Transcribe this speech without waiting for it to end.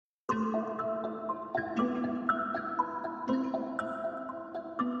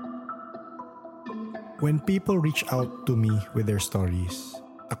When people reach out to me with their stories,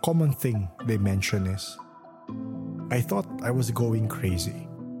 a common thing they mention is, I thought I was going crazy.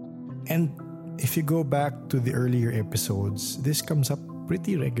 And if you go back to the earlier episodes, this comes up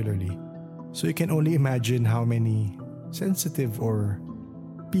pretty regularly. So you can only imagine how many sensitive or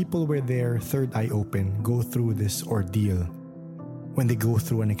people with their third eye open go through this ordeal when they go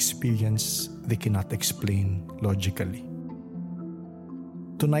through an experience they cannot explain logically.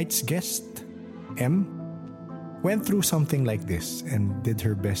 Tonight's guest, M, went through something like this and did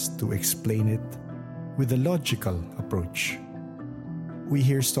her best to explain it with a logical approach. We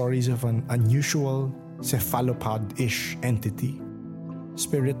hear stories of an unusual cephalopod-ish entity,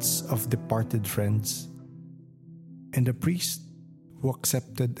 spirits of departed friends, and a priest who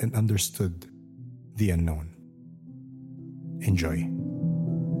accepted and understood the unknown. Enjoy.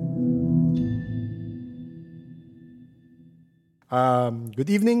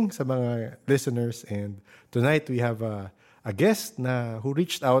 Good evening sa mga listeners, and tonight we have a guest na who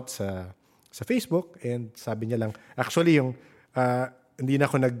reached out sa Facebook, and sabi niya lang, actually yung hindi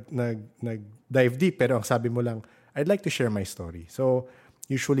na ako nag dive deep, pero ang sabi mo lang, I'd like to share my story. So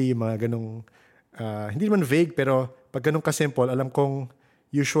usually yung mga ganong hindi naman vague, pero pag ganong ka-simple, alam kong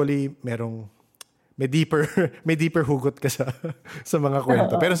usually may deeper hugot ka sa mga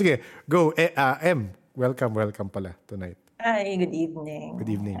kwento. Pero sige, go. M, welcome pala tonight. Hi, good evening. Good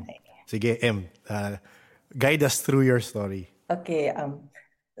evening. Hi. Sige, M, guide us through your story. Okay,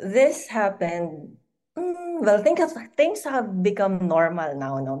 this happened. Well, things have become normal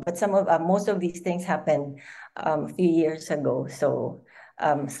now, no? But most of these things happened a few years ago. So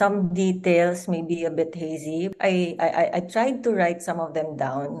some details may be a bit hazy. I tried to write some of them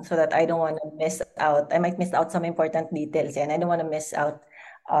down so that I don't want to miss out. I might miss out some important details, and I don't want to miss out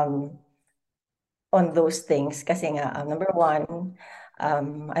on those things. Kasi nga, number one,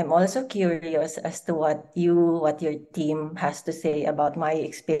 I'm also curious as to what your team has to say about my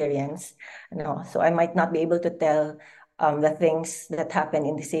experience. No, so I might not be able to tell the things that happen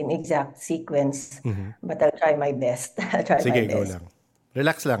in the same exact sequence, but I'll try my best. Sige, go lang.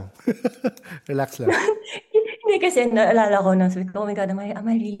 Relax lang. Relax lang. Hindi, kasi naalala ko nang sabi ko, oh my God, am I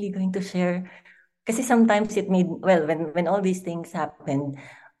really going to share? Kasi sometimes it made, well, when all these things happened,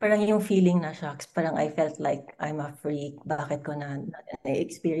 parang yung feeling na shocks, parang I felt like I'm a freak. Bakit ko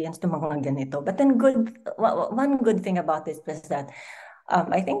na-experience itong mga ganito? But then one good thing about this was that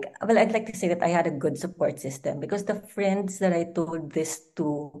I think, well, I'd like to say that I had a good support system because the friends that I told this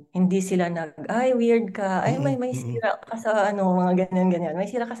to, hindi sila ay, weird ka, ay, may sira ka sa mga ganyan, may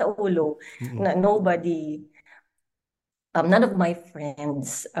sira ka sa ulo. Na nobody, none of my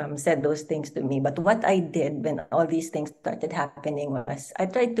friends said those things to me. But what I did when all these things started happening was I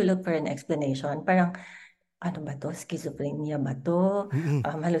tried to look for an explanation. Parang, ano ba to? Schizophrenia ba to?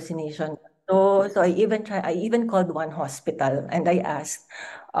 Hallucination ba to? So I even called one hospital and I asked,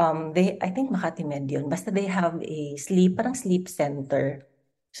 I think Makati Med yun. Basta they have a parang sleep center.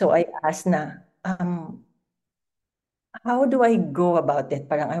 So I asked na, how do I go about it?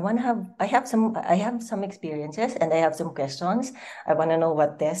 Parang I have some experiences and I have some questions. I want to know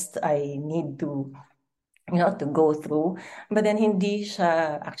what tests I need to go through. But then hindi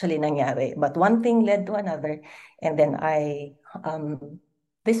siya actually nangyari. But one thing led to another. And then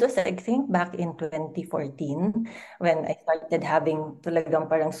this was, I think, back in 2014 when I started having talagang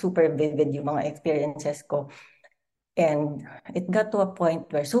parang super vivid yung mga experiences ko. And it got to a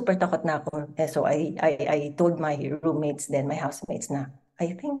point where super takot na ako. So I told my roommates then, my housemates na,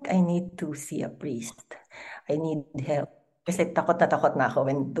 I think I need to see a priest. I need help. Kasi takot na ako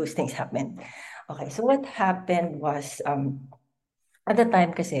when those things happen. Okay, so what happened was, at the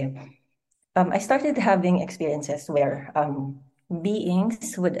time kasi, I started having experiences where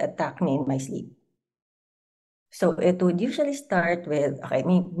beings would attack me in my sleep. So it would usually start with, okay,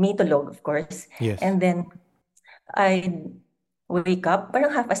 me tulog, of course. Yes. And then I'd wake up,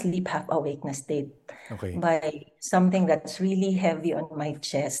 parang half asleep, half awake na state, Okay. by something that's really heavy on my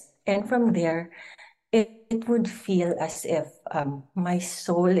chest. And from there, it would feel as if my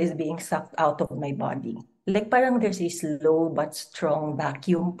soul is being sucked out of my body. Like parang there's a slow but strong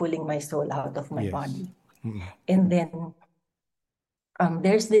vacuum pulling my soul out of my Yes. body. And then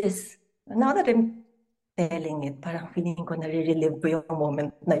there's this, now that I'm telling it, parang feeling ko nare-relive ko yung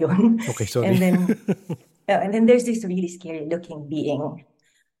moment na yun. Okay, sorry. And then there's this really scary looking being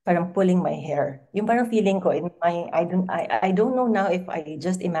parang pulling my hair. Yung parang feeling ko in my, I don't know now if I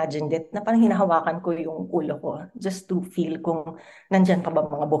just imagined it, na parang hinahawakan ko yung ulo ko just to feel kung nandyan pa ba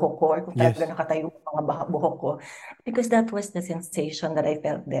mga buhok ko or kung talaga Yes. nakatayo yung mga buhok ko. Because that was the sensation that I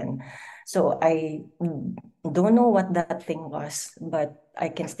felt then. So I don't know what that thing was, but I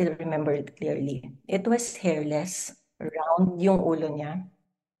can still remember it clearly. It was hairless, round yung ulo niya.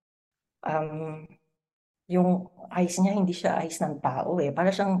 Um, yung eyes niya, hindi siya eyes ng tao eh.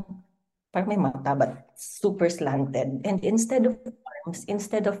 Parang may mata, but super slanted. And instead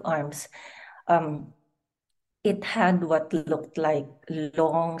of arms, um, it had what looked like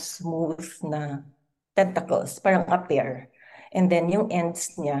long, smooth na tentacles, parang a pair. And then yung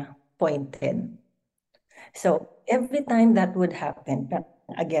ends niya pointed. So every time that would happen,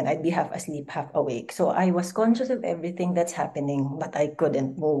 again, I'd be half asleep, half awake. So I was conscious of everything that's happening, but I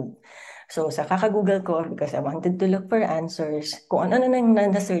couldn't move. So sa kaka-Google ko, because I wanted to look for answers, kung ano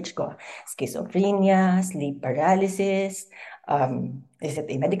na search ko, schizophrenia, sleep paralysis, is it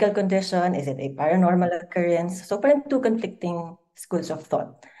a medical condition? Is it a paranormal occurrence? So parang two conflicting schools of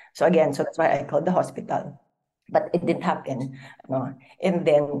thought. So again, so that's why I called the hospital. But it didn't happen. No? And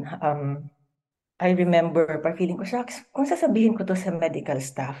then, I remember, parang feeling ko, shucks, kung sasabihin ko to sa medical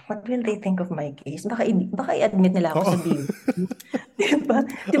staff, what will they think of my case? Baka i-admit nila ako Oo. sa B1. Diba?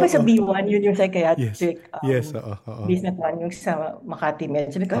 Diba sa Oo. B1, yun yung Yes. psychiatric Yes, oo, oo. business one, yung sa Makati Med.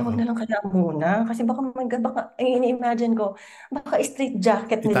 Sabi ko, ay, wag Oo. na lang kaya muna. Kasi baka, my God, baka, ini-imagine ko, baka straight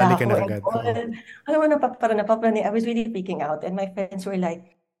jacket Itali nila ka ako na and agad, oo. all. Alam mo, napaprani. I was really freaking out. And my friends were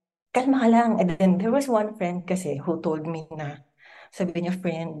like, kalma ka lang. And then there was one friend kasi who told me na, sabi niya,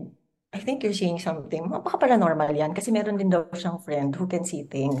 friend, I think you're seeing something. Baka paranormal yan. Kasi meron din daw siyang friend who can see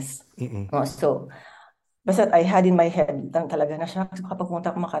things. Mm-mm. No, so, basta I had in my head talaga na siya. Kasi kapag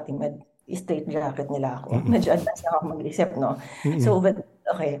pumunta ako Makati Med, straight jacket nila ako. Mm-mm. Medyo advance lang ako mag-isip, no? Mm-mm. So, but,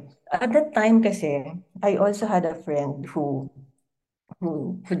 okay. At that time kasi, I also had a friend who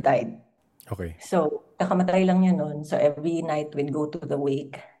died. Okay. So, kakamatay lang niya noon. So, every night we'd go to the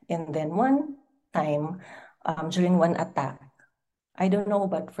wake. And then one time, during one attack, I don't know,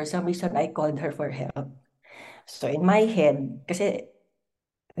 but for some reason, I called her for help. So, in my head, kasi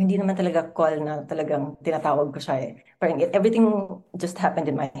hindi naman talaga call na talagang tinatawag ko siya eh. Parang everything just happened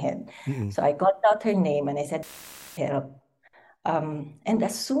in my head. Mm-mm. So, I called out her name and I said, help. And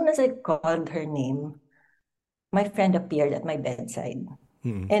as soon as I called her name, my friend appeared at my bedside.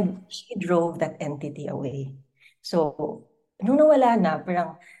 Mm-mm. And she drove that entity away. So, nung nawala na,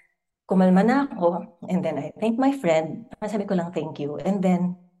 parang kumalma na ako. And then I thanked my friend. Sabi ko lang thank you. And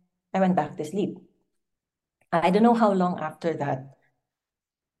then I went back to sleep. I don't know how long after that,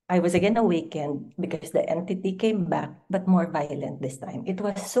 I was again awakened because the entity came back, but more violent this time. It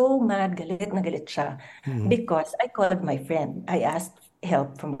was so mad, galit na galit siya. Mm-mm. Because I called my friend. I asked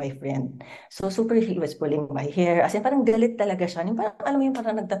help from my friend. So super, he was pulling my hair. As in, parang galit talaga siya. Yung parang, alam mo yung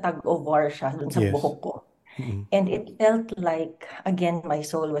parang nagtatag of war siya dun sa Yes. buhok ko. Mm-mm. And it felt like, again, my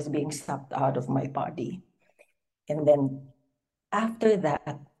soul was being sucked out of my body. And then, after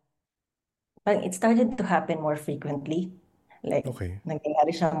that, parang it started to happen more frequently. Like, Okay.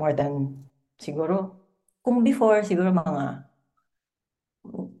 nangyayari siya more than, siguro, kung before, siguro mga,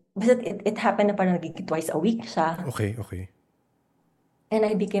 basta it happened na parang nagiging twice a week siya. Okay, okay. And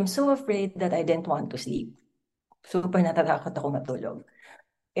I became so afraid that I didn't want to sleep. Super natatakot ako matulog.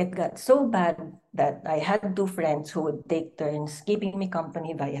 It got so bad that I had two friends who would take turns keeping me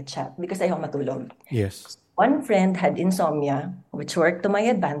company via chat because ayaw matulog. Yes. One friend had insomnia, which worked to my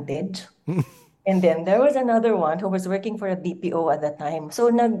advantage. And then there was another one who was working for a BPO at that time.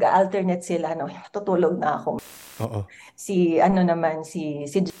 So nag-alternate sila, no, tutulog na ako. Oo. Si ano naman, si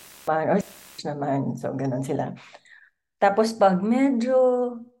naman or si naman. So ganun sila. Tapos pag medyo,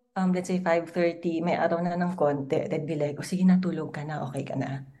 let's say 5:30, may araw na ng konti, they'd be like, o sige na, tulog ka na, okay ka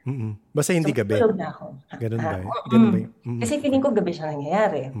na. Mm-mm. Basta So hindi gabi. matutulog na ako. Ganun ba? Ganun ba? Mm. Kasi Okay. feeling ko gabi siya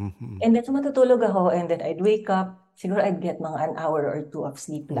nangyayari. Mm-mm. And then so matutulog ako and then I'd wake up, siguro I'd get mga an hour or two of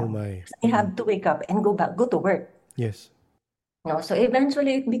sleep Oh lang. my. So I have to wake up and go to work. Yes. No, so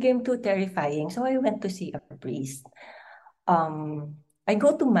eventually it became too terrifying. So I went to see a priest. I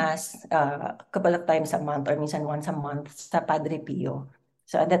go to mass a couple of times a month or minsan once a month sa Padre Pio.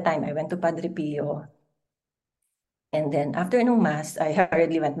 So at that time, I went to Padre Pio. And then after nung mass, I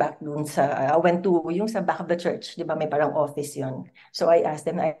hurriedly went back dun sa, I went to yung sa back of the church, di ba may parang office yon. So I asked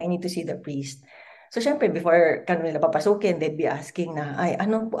them, I need to see the priest. So syempre, before nila papasukin, they'd be asking na, ay,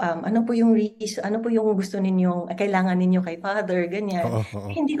 ano po yung reason, ano po yung gusto ninyong, kailangan ninyo kay Father, ganyan. Oo, oo.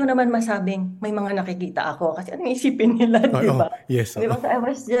 Hindi ko naman masabing may mga nakikita ako kasi anong isipin nila, di Oo. ba? Yes, Di oo.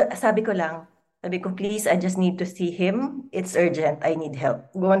 ba? So sabi ko lang, Sabi ko, please, I just need to see him. It's urgent. I need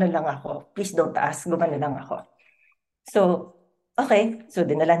help. Gumano lang ako. Please don't ask. Gumano lang ako. So, okay. So,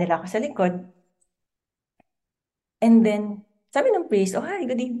 dinala nila ako sa likod. And then, sabi ng priest, oh, hi,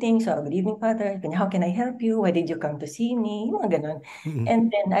 good evening. So, good evening, Father. How can I help you? Why did you come to see me? Yung mga ganun. And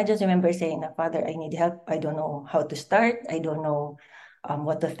then, I just remember saying, Father, I need help. I don't know how to start. I don't know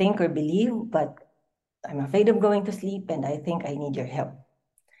what to think or believe, but I'm afraid of going to sleep, and I think I need your help.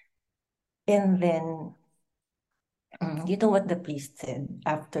 And then, you know what the priest said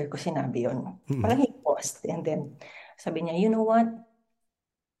after ko sinabi yun? Parang he paused, and then, sabi niya, you know what?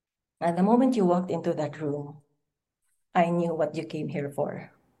 At the moment you walked into that room, I knew what you came here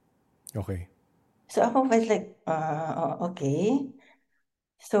for. Okay. So ako felt like, okay.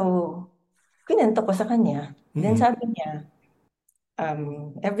 So, kinento ko sa kanya. Then sabi niya,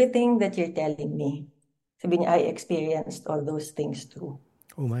 everything that you're telling me, sabi niya, I experienced all those things too.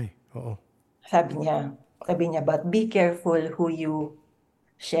 Oh my. Oo. Sabi niya, but be careful who you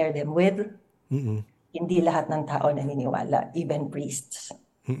share them with. Hindi lahat ng tao naniniwala, even priests.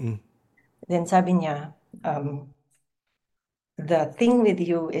 Then sabi niya, the thing with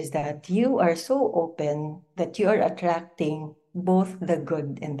you is that you are so open that you are attracting both the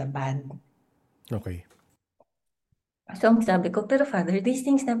good and the bad. Okay. So ang sabi ko, pero Father, these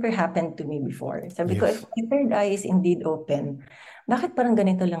things never happened to me before. Sabi ko, if Yes. my third eye is indeed open, bakit parang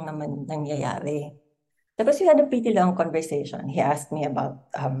ganito lang naman nangyayari? Tapos we had a pretty long conversation. He asked me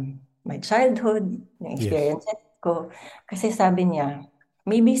about my childhood, yung Yes. experiences ko. Kasi sabi niya,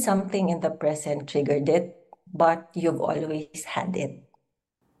 maybe something in the present triggered it, but you've always had it.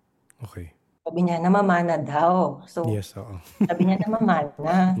 Okay. Sabi niya, namamana daw. So, Yes, oo. sabi niya,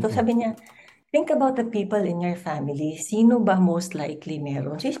 namamana. So, sabi niya, think about the people in your family. Sino ba most likely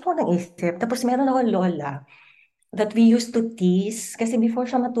meron? So, isip ko nang isip. Tapos meron ako lola that we used to tease. Kasi before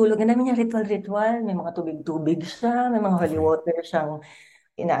siya matulog, ang dami niya ritual-ritual. May mga tubig-tubig siya. May mga holy Okay. water siyang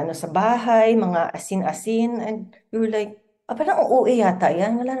inaano sa bahay. Mga asin-asin. And we were like, parang uuwi yata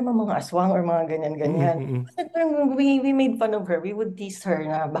yan. Wala namang mga aswang or mga ganyan-ganyan. Kasi parang we made fun of her. We would tease her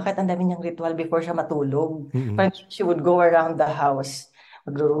na bakit ang dami niyang ritual before siya matulog. Parang she would go around the house.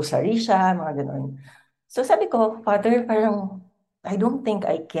 Magro-rosary siya, mga ganun. So sabi ko, Father, parang I don't think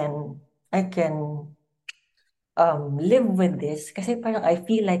I can live with this kasi parang I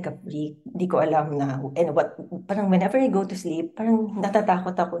feel like a freak. Hindi ko alam na, and what, parang whenever I go to sleep, parang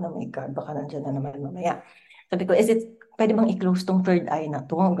natatakot ako na, my God, baka nandiyan na naman mamaya. Sabi ko, pwede bang i-close tong third eye na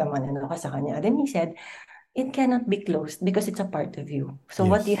to? Gaman ano ka sa kanya. Then he said, it cannot be closed because it's a part of you. So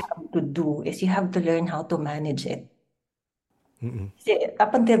what you Yes. have to do is you have to learn how to manage it. Kasi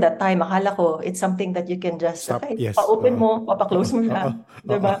up until that time, akala ko it's something that you can just, Stop. okay, Yes. pa-open Oo. mo, pa-close mo Oo. lang. Oo.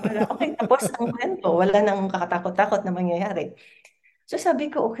 Diba? Para, okay, tapos ang kwento. Wala nang kakatakot-takot na mangyayari. So sabi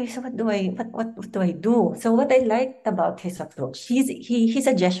ko, okay, so what do I do? So what I liked about his approach, he's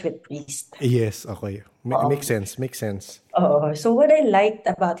a Jesuit priest. Yes. Okay. Makes Um, sense. Makes sense. so what I liked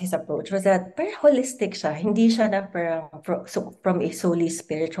about his approach was that very holistic siya. Hindi siya na parang from a solely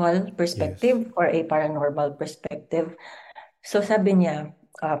spiritual Yes. perspective or a paranormal perspective. So sabi niya,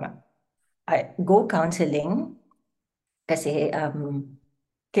 go counseling kasi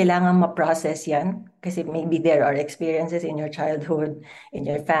kailangan ma-process yan kasi maybe there are experiences in your childhood, in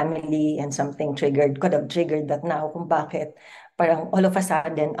your family, and something could have triggered that now kung bakit parang all of a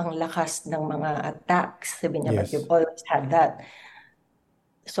sudden ang lakas ng mga attacks. Sabi niya, but Yes. you've always had that.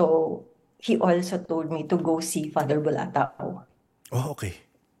 So, he also told me to go see Father Bulatao. Oh, okay.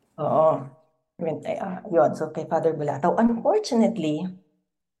 Oo. Yun, so kay Father Bulatao. Unfortunately,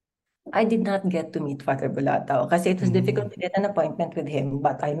 I did not get to meet Father Bulatao kasi it was difficult to get an appointment with him,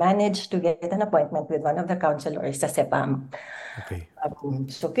 but I managed to get an appointment with one of the counselors sa SEPAM. Okay.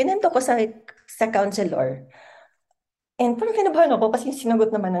 So, kinento ko sa counselor. And parang kinabahan ako kasi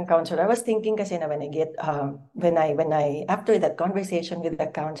sinagot naman ng counselor. I was thinking kasi na after that conversation with the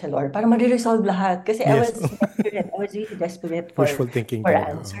counselor, parang ma-resolve lahat. Kasi I Yes. was desperate. I was really desperate Wishful thinking for talaga.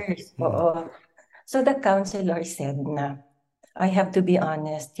 Oo. answers. Oo. So the counselor said na, I have to be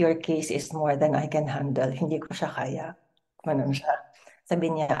honest, your case is more than I can handle. Hindi ko siya kaya. Ganun siya.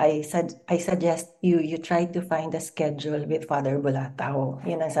 Sabi niya, I suggest you try to find a schedule with Father Bulatao.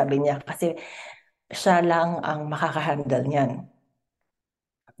 Yun ang sabi niya. Kasi siya lang ang makakahandle niyan.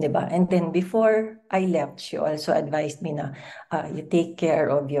 Diba? And then before I left, she also advised me na you take care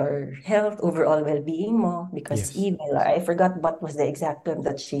of your health, overall well-being mo, because Yes. evil, I forgot what was the exact term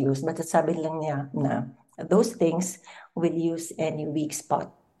that she used, but sabi lang niya na those things will use any weak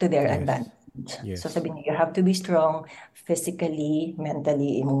spot to their Yes. advantage. So Yes. sabi niya, you have to be strong physically,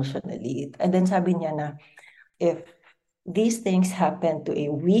 mentally, emotionally. And then sabi niya na if these things happen to a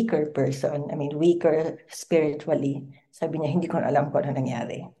weaker person, I mean, weaker spiritually, sabi niya, hindi ko na alam kung ano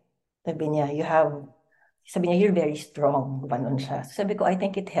nangyari. Sabi niya, sabi niya, you're very strong. Ganon siya. Sabi ko, I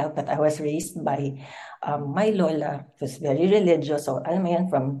think it helped that I was raised by my lola, who's very religious. So, alam mo yan,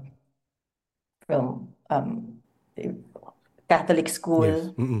 from Catholic Yes.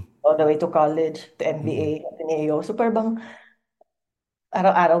 school, Mm-mm. all the way to college, to MBA, Mm-mm. Ateneo. So, parang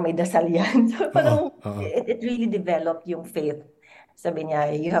araw-araw may dasal yan. So, Oo. parang Oo. it really developed yung faith. Sabi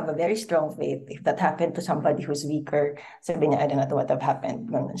niya, you have a very strong faith. If that happened to somebody who's weaker, sabi niya, I don't know what have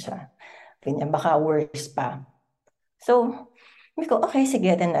happened. Ganun siya. Sabi niya, baka worse pa. So, sabi ko, okay,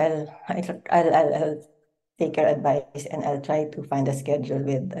 sige, then I'll take your advice and I'll try to find a schedule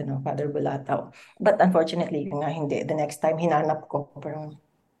with Father Bulataw. But unfortunately, yun nga, hindi. The next time hinanap ko, parang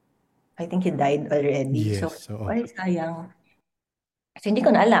I think he died already. So, Yes. Oo. ay, sayang. So, hindi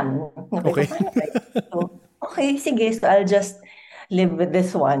ko na alam. Sabi ko, Okay. paano ba? So, okay, sige. So, I'll just live with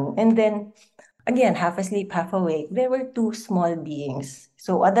this one. And then, again, half asleep, half awake. There were two small beings.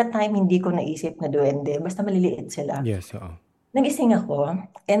 So, at that time, hindi ko naisip na duwende. Basta maliliit sila. Yes. Oo. Nagising ako,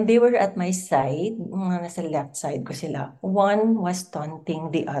 and they were at my side, mga nasa left side ko sila. One was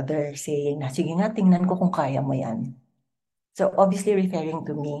taunting the other, saying na, sige nga, tingnan ko kung kaya mo yan. So, obviously referring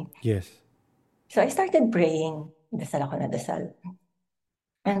to me. Yes. So, I started praying. Dasal ako na dasal.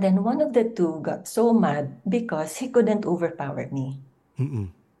 And then one of the two got so mad because he couldn't overpower me. Mm-mm.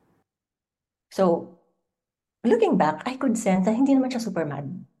 So, looking back, I could sense na hindi naman siya super mad.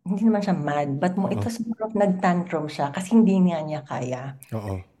 Hindi naman siya mad, but it Oo. was more of nag-tantrum siya kasi hindi niya kaya.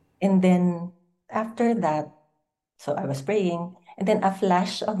 Oo. And then, after that, so I was praying, and then a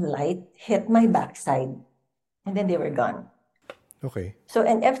flash of light hit my backside, and then they were gone. Okay. So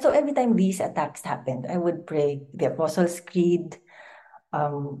so every time these attacks happened, I would pray the Apostles' Creed,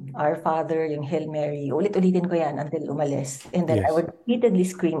 Our Father, yung Hail Mary, ulit-ulitin ko yan until umalis. And then I Yes. would repeatedly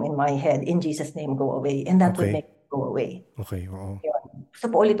scream in my head, in Jesus' name, go away. And that would Okay. make it go away. Okay. Oo. Yun. So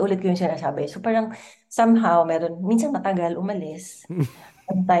paulit-ulit ko yung sinasabi. So parang somehow, minsan matagal umalis,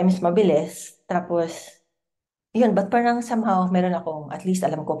 sometimes mabilis, tapos yun, but parang somehow meron akong, at least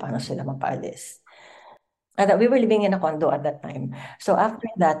alam ko paano sila mapaalis. We were living in a condo at that time. So after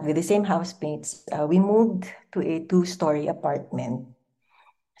that, with the same housemates, we moved to a two-story apartment.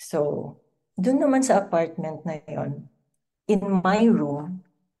 So, dun naman sa apartment na yon, in my room,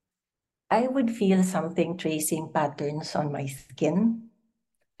 I would feel something tracing patterns on my skin.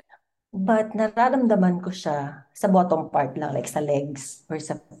 But nararamdaman ko siya sa bottom part lang, like sa legs or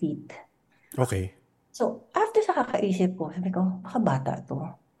sa feet. Okay. So, after sa kakaisip ko, sabi ko, baka bata to.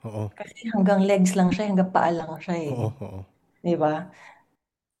 Oo. Kasi hanggang legs lang siya, hanggang paa lang siya eh. Oo. Oo. Di ba?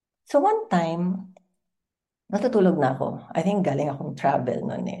 So one time, natutulog na ako. I think galing akong travel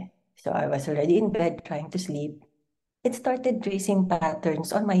noon eh. So I was already in bed trying to sleep. It started tracing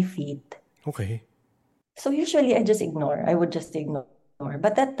patterns on my feet. Okay. So usually I just ignore. I would just ignore.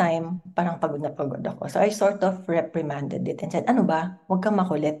 But that time, parang pagod na pagod ako. So I sort of reprimanded it and said, ano ba? Huwag kang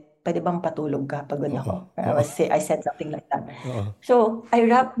makulit. Pwede bang patulog ka? Pagod na Oo. ako. Oo. I said something like that. Oo. So I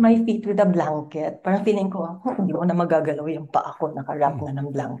wrapped my feet with a blanket. Parang feeling ko, hindi mo na magagalaw yung paa ko. Naka-wrap Mm. na ng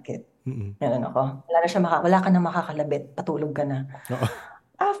blanket. Mm. Ganun ako. Wala ka na makakalabit. Patulog ka na. Oo.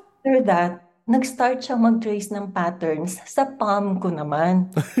 After that, nag-start siyang mag-trace ng patterns sa palm ko naman.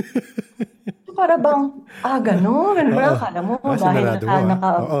 So, para bang, ganun. Oo. Parang akala mo, dahil Sinarado mo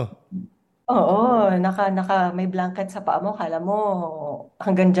ah. Oo. oo, may blanket sa paa mo, akala mo,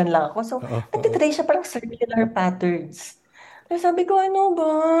 hanggang dyan lang ako. So, Oo. Oo. nagtitrace siya parang circular patterns. So, sabi ko, ano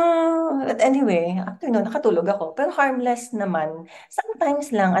ba? But anyway, after nun, nakatulog ako. Pero harmless naman.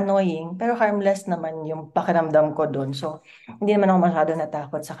 Sometimes lang, annoying, pero harmless naman yung pakiramdam ko dun. So, hindi naman ako masyado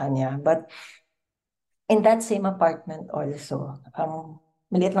natakot sa kanya. But, in that same apartment also,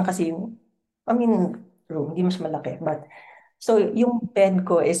 maliit lang kasi I mean, room, hindi mas malaki. But, so, yung bed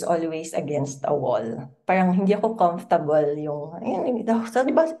ko is always against a wall. Parang hindi ako comfortable so,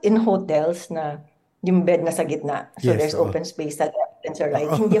 di ba, in hotels na yung bed na sa gitna. So, Yes. there's Oo. open space sa left and sa right.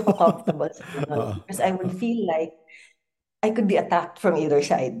 Oo. Hindi ako comfortable sa ganun. Oo. Because I would feel like I could be attacked from either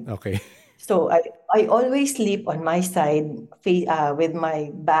side. Okay. So, I always sleep on my side with my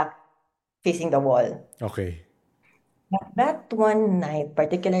back facing the wall. Okay. But that one night,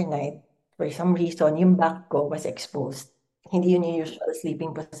 particular night, for some reason, yung back ko was exposed. Hindi yun yung usual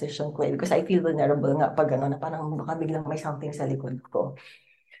sleeping position ko because I feel vulnerable nga pag na parang baka biglang may something sa likod ko.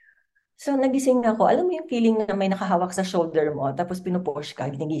 So nagising ako, alam mo yung feeling na may nakahawak sa shoulder mo, tapos pinupush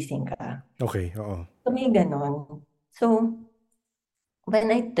ka, ginigising ka. Okay. Oo. So may ganon. So when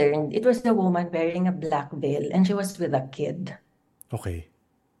I turned, it was a woman wearing a black veil and she was with a kid. Okay.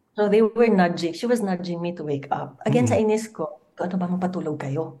 So they were nudging, she was nudging me to wake up. Again, sa Mm-mm. inis ko, ano ba, magpatulog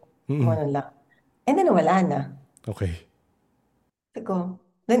kayo? Mm-mm. Ano lang. And then wala na. Okay. Sabi ko,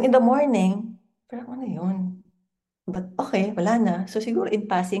 then in the morning, parang ano yun? But okay, wala na. So siguro in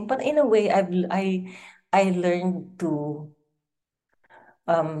passing, but in a way, I learned to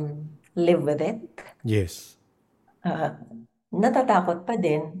live with it. Yes. Ah, natatakot pa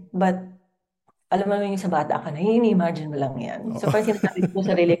din, but alam mo yung sa bata ka na, ini-imagine mo lang yan. So Oo. parang sinasabi ko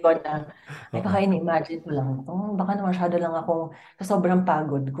sa sarili ko na, ay Oo. baka ini-imagine ko lang to. Baka na masyado lang akong sa sobrang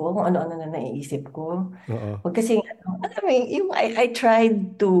pagod ko, kung ano-ano na naiisip ko. Oo. Huwag kasi, ano, alam mo, yung I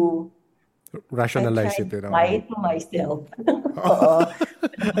Rationalize tried it, to you know. lie to myself. Oo. Oo.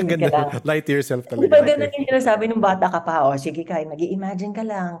 Ang Teka ganda. lang. Lie to yourself Di ba talaga. ganun Okay. yung sinasabi nung bata ka pa, o sige Kai, mag-i-imagine ka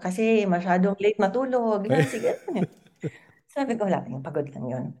lang kasi masyadong late matulog. Ay, Yan, sige. Sabi ko, wala, yung pagod lang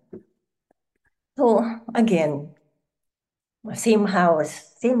yun. So, again, same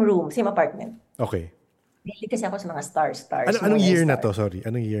house, same room, same apartment. okay. Bili kasi ako sa mga stars, stars, Anong moon and year na stars. to? Sorry.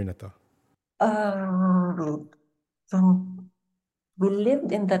 Anong year na to? So we lived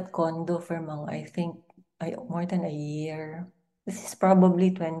in that condo for mga, I think, more than a year. This is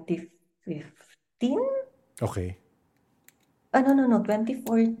probably 2015? Okay. No, 24,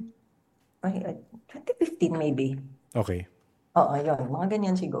 2015 maybe. Okay. Oo, yun, mga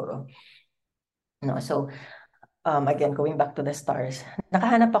ganyan siguro. No, so, again, going back to the stars,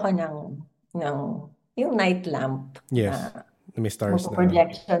 nakahanap ako ng yung night lamp Yes. na May stars na.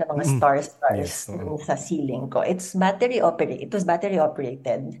 projection ng mga Mm. stars Yes. stars Oo. dun sa ceiling ko. It was battery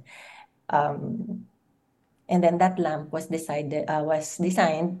operated. Um, and then that lamp was designed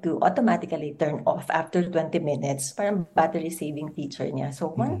to automatically turn off after 20 minutes. Parang battery saving feature niya.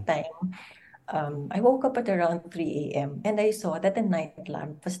 So one Mm. time, I woke up at around 3 a.m. and I saw that the night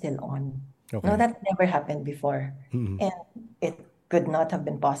lamp was still on. No, Okay. that never happened before. Mm. And it could not have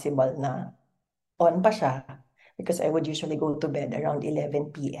been possible na on pa siya because I would usually go to bed around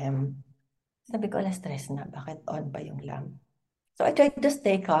 11 p.m. Sabi ko, alas tres na, bakit on pa yung lamp? So I tried to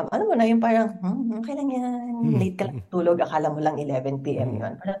stay calm. Alam mo na yung parang, okay lang yan, Mm. late ka lang Mm. tulog, akala mo lang 11 p.m. Mm.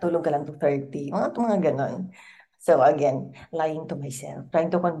 yun. Parang tulog ka lang 2:30, mga ganon. So again, lying to myself, trying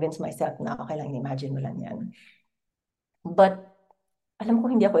to convince myself na okay lang, imagine mo lang yan. But alam ko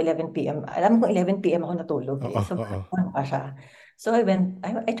hindi ako 11 p.m. Alam ko 11 p.m. ako natulog Oo. So Oo. ano pa siya. So I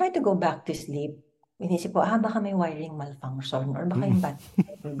tried to go back to sleep. Inisip ko, baka may wiring malfunction or baka Mm. yung battery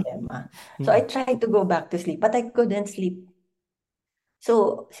may problema. So Mm. I tried to go back to sleep, but I couldn't sleep.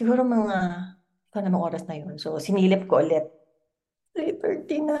 So siguro mga, kung anong oras na yun. So sinilip ko ulit.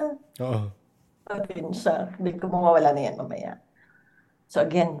 3:30 na. Oo. Pa rin siya. Hindi ko mawawala na yan mamaya. So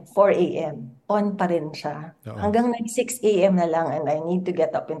again, 4 a.m. On pa rin siya. Oo. Hanggang 6 a.m. na lang and I need to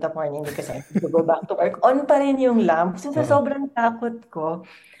get up in the morning because I need to go back to work. On pa rin yung lamp. So sa Oo. sobrang takot ko,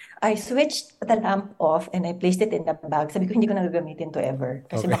 I switched the lamp off and I placed it in the bag. Sabi ko, hindi ko na gagamitin to ever.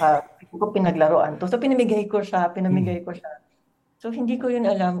 Kasi Okay. baka hindi ko pinaglaruan to. So Mm. pinamigay ko siya. So hindi ko yun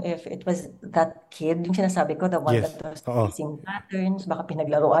alam if it was that kid, yung sinasabi ko, the one that Yes. was Oo. chasing patterns, baka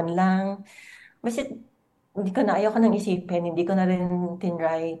pinaglaruan lang. Kasi ayoko nang isipin, hindi ko na rin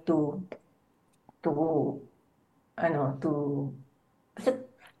tinry to, to, kasi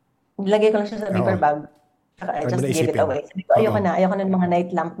nilagay ko lang siya sa Oo. paper bag, saka I Try mo just na gave it isipin. away. Sabi ko, Oo. ayoko na ng mga night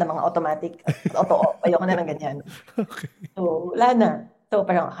lamp na mga automatic, totoo, ayoko na ng ganyan. So, wala na. So,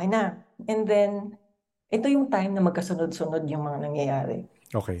 parang okay na. And then, ito yung time na magkasunod-sunod yung mga nangyayari.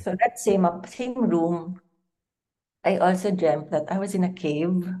 Okay. So, that same room, I also dreamt that I was in a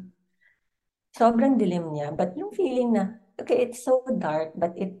cave. Sobrang dilim niya, but yung feeling na, okay, it's so dark,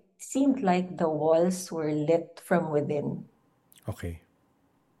 but it seemed like the walls were lit from within. Okay.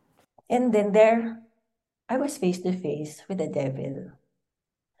 And then there, I was face to face with the devil.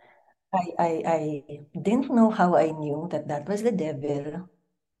 I didn't know how I knew that that was the devil,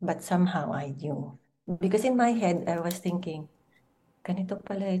 but somehow I knew. Because in my head, I was thinking, ganito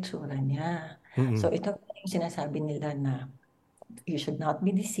pala itsura niya. Mm. So ito pala yung sinasabi nila na you should not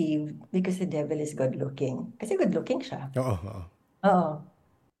be deceived because the devil is good looking. Kasi good looking siya. Oo. Oo. Oo.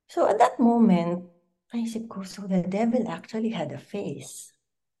 So at that moment, naisip ko, so the devil actually had a face.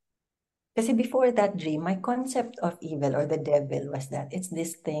 Kasi before that dream, my concept of evil or the devil was that it's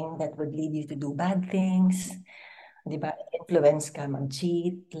this thing that would lead you to do bad things. Di ba? Influence ka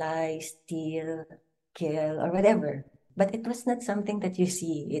mag-cheat, lie, steal, kill, or whatever. But it was not something that you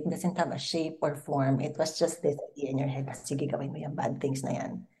see. It doesn't have a shape or form. It was just this idea in your head. Sige, gawin mo yung bad things na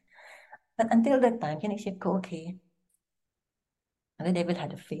yan. But until that time, kinisip ko, okay, the devil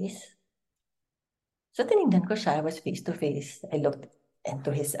had a face. So tinignan ko siya, I was face to face. I looked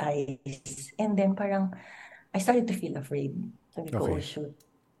into his eyes. And then parang, I started to feel afraid. Sabi ko, oh Okay. shoot,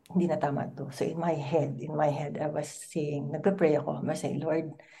 hindi na tama to. So in my head, I was saying, nagpe-pray ako. I was saying,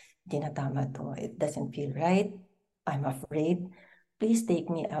 Lord, hindi na tama to. It doesn't feel right. I'm afraid. Please take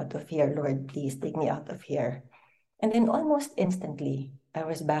me out of here, Lord. Please take me out of here. And then almost instantly, I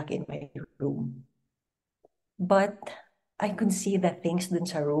was back in my room. But I could see the things dun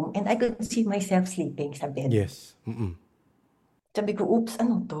sa room and I could see myself sleeping sa bed. Yes. Mm-mm. Sabi ko, oops,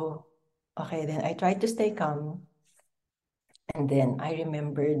 ano to? Okay, then I tried to stay calm. And then I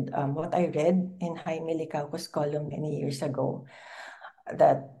remembered what I read in Jaime Licauco's column many years ago,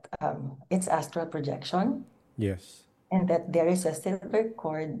 that it's astral projection, Yes. and that there is a silver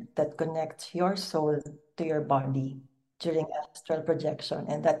cord that connects your soul to your body during astral projection,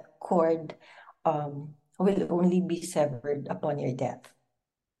 and that cord will only be severed upon your death.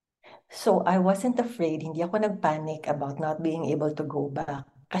 So I wasn't afraid, hindi ako nagpanic about not being able to go back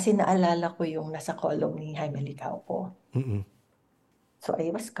kasi naalala ko yung nasa column ni Jaime Licauco. Mm-mm. So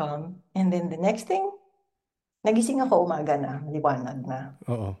I was calm, and then the next thing, nagising ako umaga na, maliwanag na.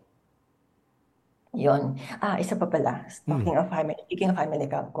 Oo. Yun. Isa pa pala. Mm. Speaking of Jaime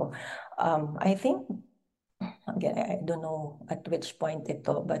Licauco, I think, again, I don't know at which point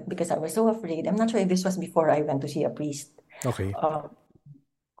ito, but because I was so afraid, I'm not sure if this was before I went to see a priest. Okay.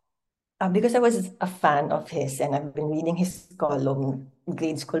 Because I was a fan of his and I've been reading his column,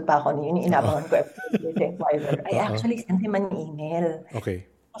 grade school pa ako, yun yung Oo. inabangan ko every day sa Inquirer. I Oo. actually sent him an email. Okay.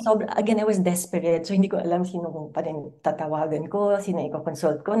 So, again, I was desperate. So, hindi ko alam sino pa rin tatawagan ko, sino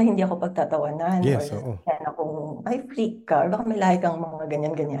i-consult ko na hindi ako pagtatawanan or Yes, oo. yan akong, ay, freak ka, or baka may lahi kang mga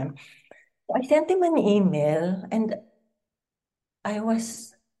ganyan-ganyan. So, I sent him an email and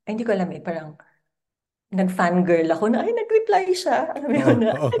hindi ko alam parang nag-fangirl ako na, ay, nag-reply siya. Alam mo Oo, yun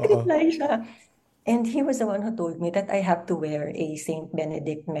na, oo, oo. nag-reply siya. And he was the one who told me that I have to wear a Saint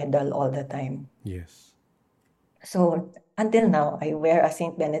Benedict medal all the time. Yes. So, until now, I wear a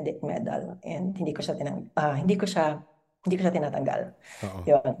Saint Benedict medal and hindi ko siya tinatanggal. Oo.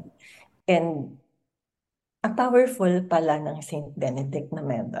 Yun. And ang powerful pala ng Saint Benedict na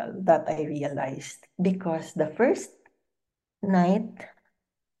medal that I realized because the first night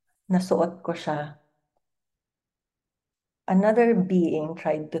na suot ko siya, another being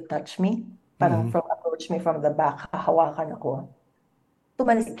tried to touch me, parang approach me from the back, hahawakan ako.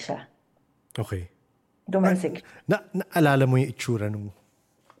 Tumalsik siya. Okay. Tumalsik. Naalala mo yung itsura nung...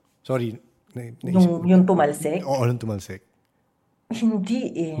 Sorry. Yung tumalsik? Oo, nung tumalsik.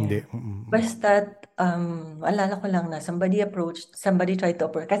 Hindi eh. Hindi. Basta, alala ko lang na somebody tried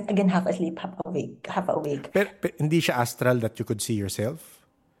to approach, kasi again, half asleep, half awake. Pero hindi siya astral that you could see yourself?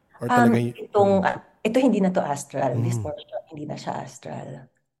 Or talaga Ito hindi na to astral. This portion, hindi na siya astral.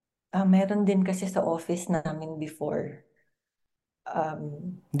 Meron din kasi sa office namin before.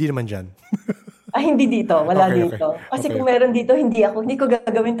 Hindi naman dyan. Hindi dito. Wala Okay, dito. Kasi okay. kung meron dito, hindi ko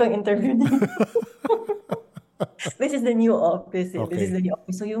gagawin tong interview dito. This is the new office. This Okay. is the new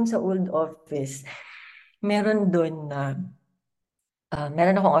office. So yung sa old office, meron doon na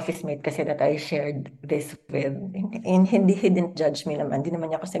meron akong office mate kasi that I shared this with. And he didn't judge me naman. Hindi naman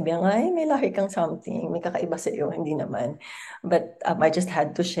niya ako sabihan, ay, may lahi kang something, may kakaiba sa iyo. Hindi naman. But I just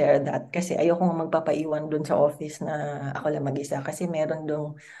had to share that kasi ayokong magpapaiwan dun sa office na ako lang mag-isa. Kasi meron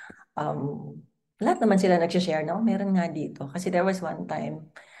dong, lahat naman sila nagsishare na, meron nga dito. Kasi there was one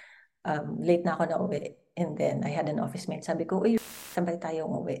time, late na ako na uwi. And then I had an office mate. Sabi ko, uy, sabay tayo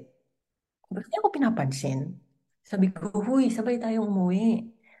umuwi. Bakit ako pinapansin? Sabi ko, huy, sabay tayong umuwi.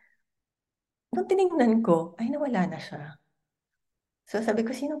 Nung tinignan ko, ay nawala na siya. So sabi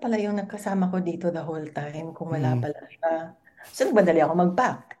ko, sino pala yung nagkasama ko dito the whole time kung wala pala siya? So nagmadali ako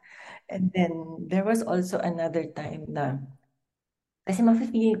mag-back. And then there was also another time na, kasi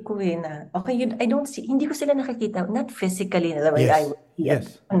mafe-feel ko na, okay, I don't see, hindi ko sila nakikita, not physically, the way I Yes. would see Yes.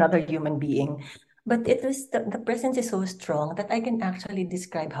 another human being. But it was, the presence is so strong that I can actually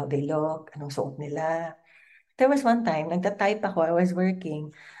describe how they look, anong suot nila. There was one time, nagta-type ako, I was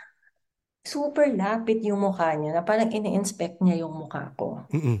working, super lapit yung mukha niya, na parang ini-inspect niya yung mukha ko.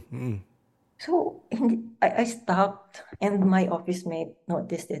 So, I stopped and my office mate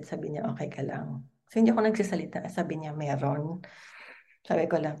noticed it. Sabi niya, okay ka lang. So, hindi ako nagsasalita. Sabi niya, meron. Sabi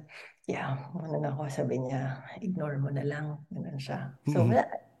ko lang, yeah, muna na ako. Sabi niya, ignore mo na lang. Ganun siya. So, wala.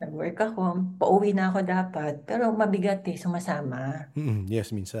 Nag-work ako. Pauwi na ako dapat. Pero mabigat sumasama.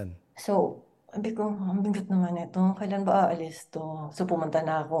 Yes, minsan. So, sabi ko, ang bigat naman ito. Kailan ba aalis to? So, pumunta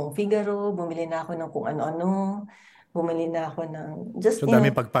na akong Figaro. Bumili na ako ng kung ano-ano. Bumili na ako ng just So,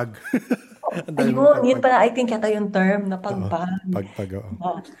 dami pagpag. Ang dami mong Ayun, yun pagpag. pala, I think yata yung term na Oo. pagpag. Pagpag,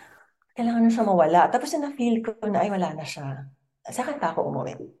 oo. Kailangan na siya mawala. Tapos na feel ko na ay wala na siya. Saka pa ako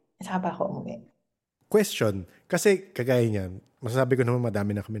umuwi. question, kasi kagaya niyan, masasabi ko naman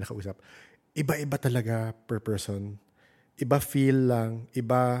madami na kami nakausap. Iba-iba talaga per person. Iba feel lang,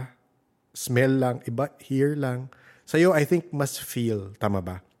 iba smell lang, iba hear lang. Sa'yo, I think mas feel, tama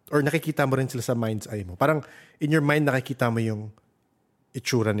ba? Or nakikita mo rin sila sa mind's eye mo. Parang in your mind, nakikita mo yung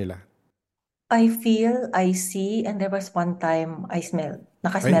itsura nila. I feel, I see, and there was one time I smell.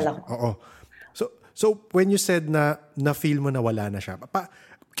 Nakasmell Ay, ako. oo. So when you said na feel mo na wala na siya,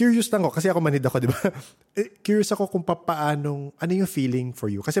 curious lang ako, kasi ako manid ako, di ba? Curious ako kung ano yung feeling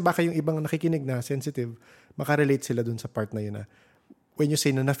for you. Kasi baka yung ibang nakikinig na sensitive, makarelate sila dun sa part na yun na when you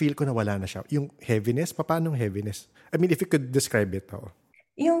say na-feel ko na wala na siya, yung heaviness, paano heaviness? I mean, if you could describe it. Oo.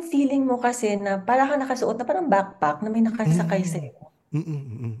 Yung feeling mo kasi na para ka nakasuot na parang backpack na may nakasakay Mm. sa'yo. Mm, mm,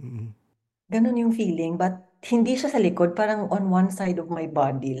 mm, mm. Ganun yung feeling, but hindi siya sa likod, parang on one side of my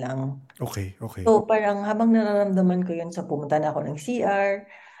body lang. Okay, okay. So parang habang nararamdaman ko yun sa pumunta na ako ng CR,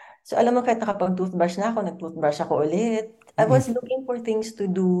 so alam mo kahit nakapag-toothbrush na ako, nag-toothbrush ako ulit. I Mm, was looking for things to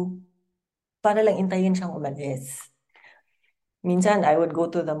do para lang intayin siyang umalis. Minsan, I would go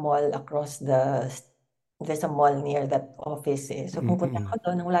to the mall there's a mall near that office eh. So mm, pupunta mm, ako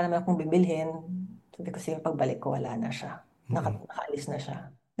doon, nang wala naman akong bibilhin. Sabi ko sige, pagbalik ko, wala na siya. mm. Nakaalis na siya.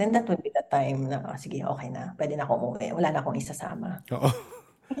 Then that would be the time na, sige, okay na. Pwede na akong umuwi. Wala na akong isasama. Oo.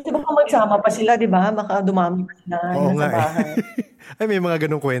 Kasi baka magsama pa sila, di ba? Baka dumami pa sila Oo nasa nga eh. bahay. Ay, may mga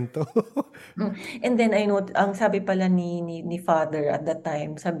ganong kwento. Mm. And then I know, ang sabi pala ni father at that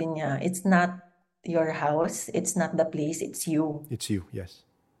time, sabi niya, it's not your house, it's not the place, it's you. It's you, yes.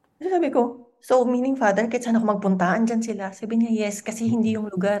 So sabi ko, so meaning father, kahit saan ako magpunta, andyan sila. Sabi niya, yes, kasi hindi yung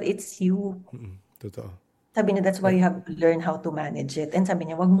lugar, it's you. Mm-mm. Totoo. Sabi niya, that's why Eh, you have to learn how to manage it. And sabi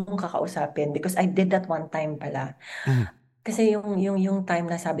niya, wag mong kakausapin because I did that one time pala. mm, Kasi yung time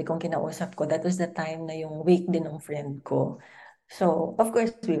na sabi kong kinausap ko, that was the time na yung wake din ng friend ko. So, of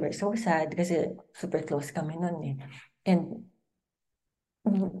course, we were so sad kasi super close kami nun eh. And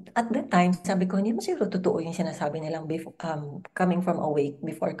at that time, sabi ko, hindi mo siguro totoo yung sinasabi nilang coming from a wake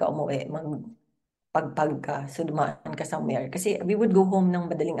before ka umuwi, pagpag ka, so dumaan ka somewhere. Kasi we would go home ng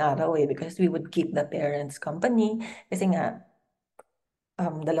madaling araw eh, because we would keep the parents company. Kasi nga,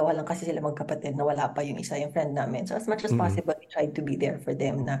 dalawa lang kasi sila magkapatid na wala pa yung isa, yung friend namin. So as much as mm, possible, we tried to be there for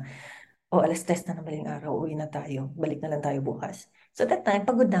them na, oh, alas 3 na ng madaling araw, uwi na tayo, balik na lang tayo bukas. So that time,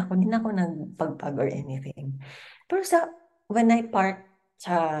 pagod na ako, hindi na ako nagpagpag or anything. Pero when I parked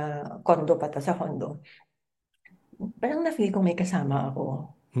sa condo pa to, sa condo, parang na-feel kong may kasama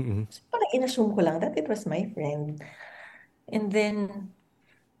ako. mm, So, parang inassume ko lang that it was my friend. And then,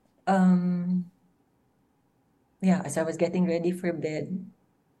 um, yeah, as I was getting ready for bed,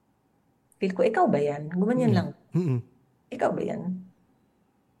 feel ko, ikaw ba yan? Gumanyan mm, lang. mm. Ikaw ba yan?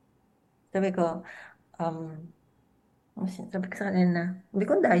 Sabi ko, um, sabi ko sa kanila, sabi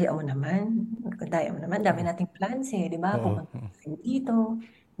ko, daya mo naman. Sabi ko, daya mo naman. Dami Oo. nating plans eh, di ba? Oo. Pupunta tayo dito.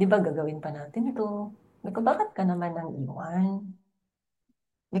 Di ba, gagawin pa natin ito. Sabi ko, bakit ka naman nang iwan?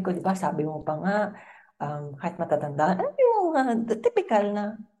 Sabi ko, di ba, sabi mo pa nga, kahit matatanda, ano yung typical na,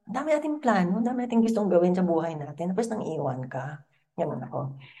 ang dami nating plano, ang dami nating gustong gawin sa buhay natin, tapos nang iwan ka. Ganun ako.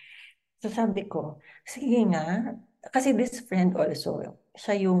 So sabi ko, sige nga, kasi this friend also,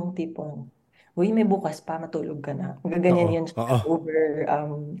 siya yung tipong, uy, may bukas pa, matulog ka na. Oo. Gaganyan yan siya Oo.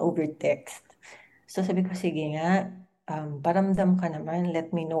 over text. So sabi ko, sige nga, paramdam ka naman,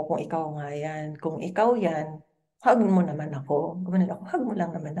 let me know kung ikaw nga yan. Kung ikaw yan, hug mo naman ako. Gumanon ako, hug mo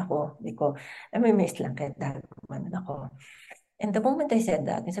lang naman ako. Sabi ko, may miss lang kahit dahil gumanon ako. And the moment I said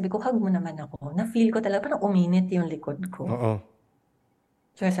that, sabi ko, hug mo naman ako, na-feel ko talaga, parang uminit yung likod ko. Oo.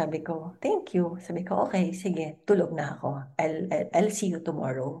 So sabi ko, thank you. Sabi ko, okay, sige, tulog na ako. I'll see you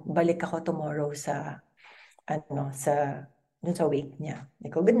tomorrow. Balik ako tomorrow dun sa wake niya. Sabi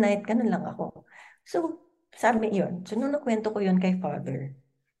ko, good night, ganun lang ako. So, sabi yun. So, nung nakwento ko yun kay father,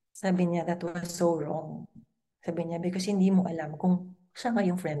 sabi niya, that was so wrong. Sabi niya, because hindi mo alam kung siya nga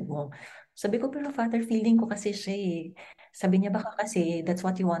yung friend mo. Sabi ko, pero father, feeling ko kasi siya eh. Sabi niya, baka kasi that's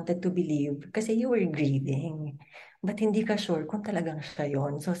what you wanted to believe. Kasi you were grieving. But hindi ka sure kung talagang siya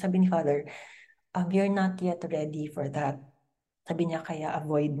yun. So sabi ni father, you're not yet ready for that. Sabi niya, kaya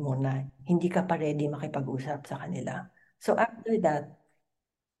avoid mo na. Hindi ka pa ready makipag-usap sa kanila. So after that,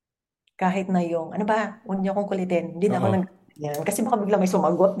 kahit na yung, ano ba, huwag niyo akong kulitin. Hindi na ako Oo. nag-yan. Kasi baka bigla may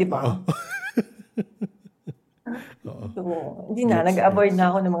sumagot, di Oo. ba? Oo. So, hindi na. Gets, Nag-avoid gets. na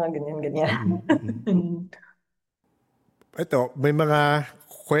ako ng mga ganyan-ganyan. Mm, mm. Ito, may mga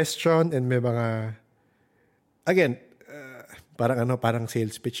question and may mga, again, parang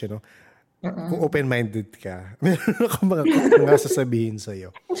sales pitch, you know? Kung Mm-mm. open-minded ka, meron akong mga nga sasabihin sa'yo.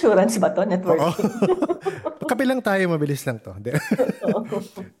 Insurance ba to? Oo. Networking? Kape lang tayo, mabilis lang to. Hindi. Oo.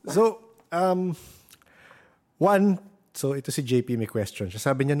 So, One, so ito si JP may question.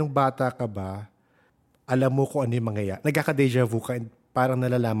 Siya sabi niya, nung bata ka ba, alam mo kung ano yung mangyayari? Nagkaka-deja vu ka and parang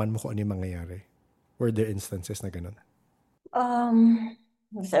nalalaman mo kung ano yung mangyayari? Were there instances na ganun? Um,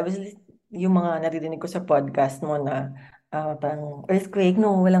 Sabi, yung mga naririnig ko sa podcast mo na parang earthquake,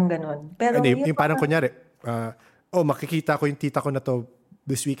 no, walang ganun. Pero Hindi, yung yung parang kunyari, makikita ko yung tita ko na to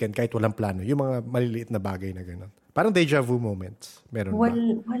this weekend kahit walang plano. Yung mga maliliit na bagay na ganun. Parang deja vu moments. Meron ba?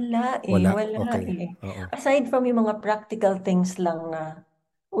 Wala. wala Okay. eh. Oo. Aside from yung mga practical things lang na,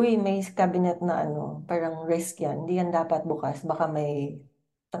 uy, may cabinet na ano, parang risk yan, hindi yan dapat bukas, baka may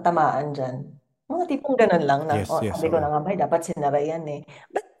tatamaan dyan. Mga tipong ganun lang na, Yes, yes, sabi ko na oo. nga ba, dapat sinara yan eh.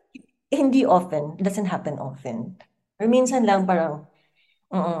 But hindi often, it doesn't happen often. Or minsan lang parang,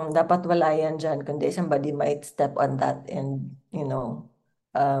 dapat wala yan dyan, kundi somebody might step on that and,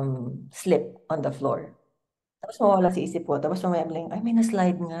 slip on the floor. Tapos mawala sa isip ko. Tapos mamaya biglang, ay, may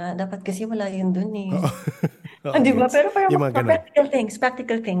na-slide nga. Dapat kasi wala yun dun eh. Oo. Oo, Di ba? gets. Pero parang Yung mga ganun. practical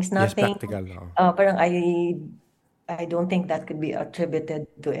things, Yes, nothing, practical. Oo. parang I don't think that could be attributed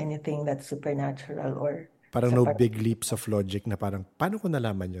to anything that's supernatural or Parang sa no parang, big leaps of logic na parang, paano ko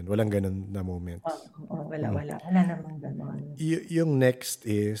nalaman yun? Walang ganun na moments. wala namang ganon. Yung next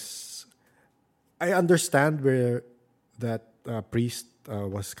is, I understand where that priest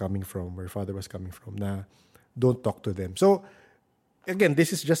was coming from, where father was coming from, na don't talk to them. So, again,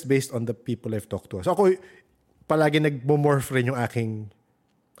 this is just based on the people I've talked to. So, ako, palagi nagmo-morph rin yung aking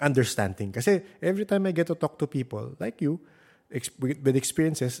understanding. Kasi every time I get to talk to people, like you, with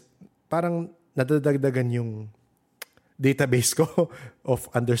experiences, parang nadadagdagan yung database ko of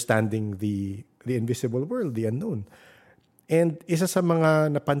understanding the invisible world, the unknown. And isa sa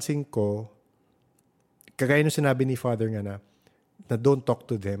mga napansin ko, kagaya nung sinabi ni Father nga na don't talk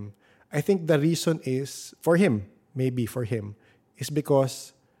to them, I think the reason is, for him, maybe for him, is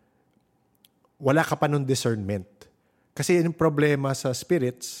because wala ka pa nun discernment. Kasi yung problema sa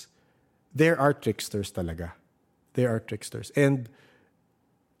spirits, there are tricksters talaga. There are tricksters. And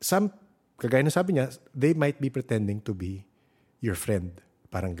some, kagaya na sabi niya, they might be pretending to be your friend.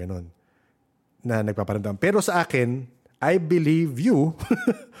 Parang ganon. Na nagpaparamdam. Pero sa akin, I believe you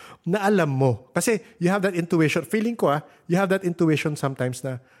na alam mo. Kasi you have that intuition. Feeling ko you have that intuition sometimes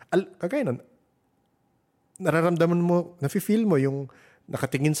na, kagaya nun, nararamdaman mo, nafe-feel mo yung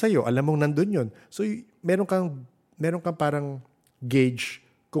nakatingin sa'yo, alam mong nandun yun. So, meron kang parang gauge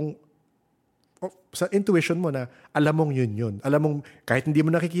kung sa intuition mo na alam mong yun. Alam mong, kahit hindi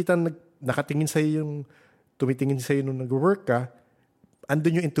mo nakikita, nakatingin sa'yo yung, tumitingin sa'yo nung nag-work ka,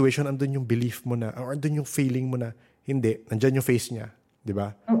 andun yung intuition, andun yung belief mo na, or andun yung feeling mo na, hindi, nandyan yung face niya. Di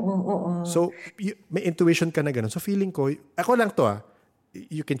ba? Oo. So, may intuition ka na ganun. So, feeling ko, ako lang to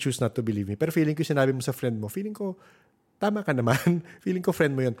you can choose not to believe me. Pero feeling ko, sinabi mo sa friend mo, feeling ko, tama ka naman. Feeling ko,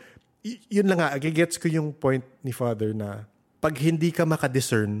 friend mo yun. Yun lang nga, gets ko yung point ni Father na pag hindi ka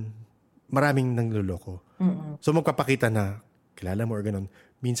makadiscern, maraming nangluloko. So, magpapakita na, kilala mo or ganun.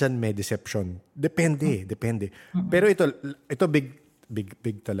 Minsan may deception. Depende. Pero ito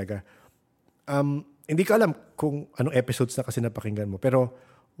big talaga. Hindi ko alam kung anong episodes na kasi napakinggan mo. Pero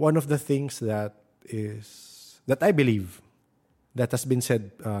one of the things that I believe that has been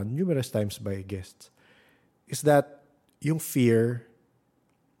said numerous times by guests is that yung fear,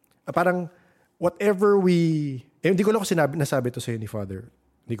 parang whatever hindi ko lang kung nasabi to sa'yo ni Father.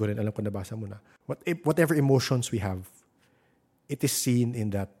 Hindi ko rin alam kung nabasa mo na. Whatever emotions we have, it is seen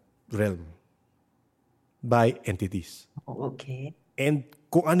in that realm by entities. Okay. And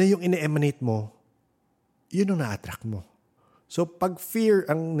kung ano yung ine-emanate mo, yun ang na-attract mo. So, pag fear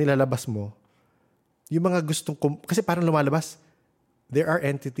ang nilalabas mo, yung mga gustong, kasi parang lumalabas, there are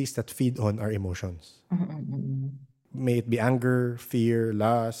entities that feed on our emotions. May it be anger, fear,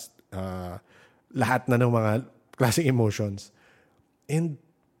 lust, lahat na ng mga klaseng emotions. And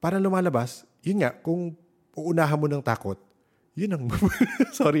parang lumalabas, yun nga, kung uunahan mo ng takot, yun ang,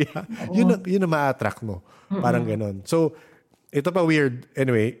 sorry yun ang ma-attract mo. Parang ganon. So, ito pa weird.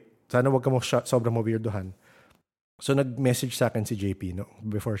 Anyway, sana wag ka mo sobrang ma-weirdohan. So, nag-message sa akin si JP, no,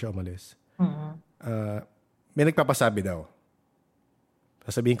 before siya umalis. May nagpapasabi daw.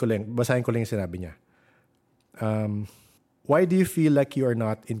 Basahin ko lang yung sinabi niya. Why do you feel like you are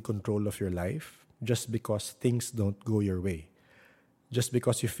not in control of your life just because things don't go your way? Just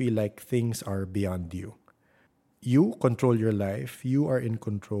because you feel like things are beyond you. You control your life. You are in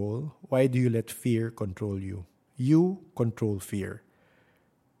control. Why do you let fear control you? You control fear.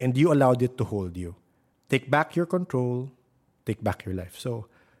 And you allowed it to hold you. Take back your control. Take back your life. So,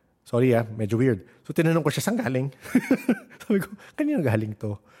 sorry medyo weird. So, tinanong ko siya, saan galing? Sabi ko, kanina galing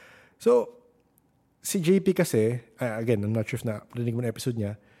to? So, si JP kasi, again, I'm not sure if rinig mo na episode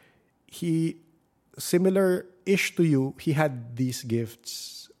niya, he, similar similar-ish to you, he had these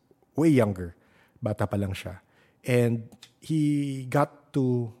gifts way younger. Bata pa lang siya. And he got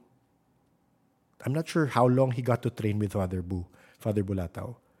to, I'm not sure how long he got to train with Father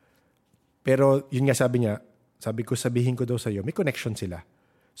Bulataw. Pero yun nga sabi ko sabihin ko daw sa'yo, may connection sila.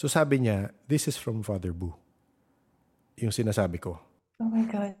 So sabi niya, this is from Father Bu. Yung sinasabi ko. Oh my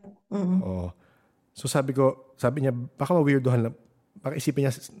God. Mm. Oo. So sabi niya, baka ma-weirdohan lang. Baka isipin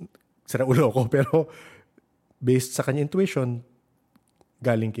niya, sira ulo ko. Pero based sa kanya intuition,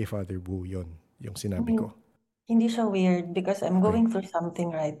 galing kay Father Bu yon yung sinabi ko. Hindi siya weird because I'm Okay. going through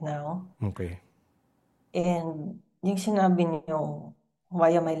something right now. Okay. And yung sinabi niyo,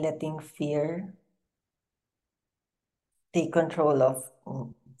 why am I letting fear take control of,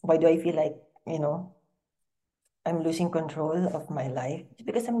 why do I feel like, I'm losing control of my life? It's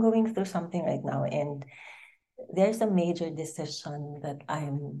because I'm going through something right now and there's a major decision that I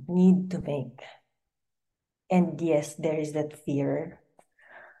need to make. And yes, there is that fear.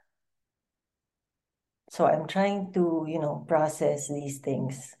 So I'm trying to, process these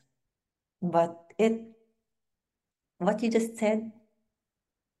things. But what you just said,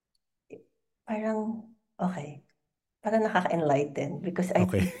 parang, okay. Parang nakaka-enlighten because I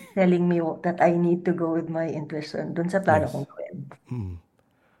Okay. think it's telling me that I need to go with my intuition dun sa plano Yes. kong gawin. Mm.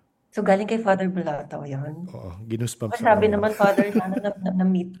 So galing kay Father Bulataw yun. Oo. Ginuspams ako Sabi ngayon. naman, Father, sana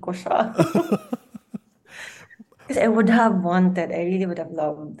na-meet ko siya. Because I would have wanted, I really would have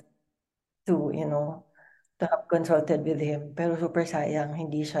loved to, to have consulted with him. Pero super sayang,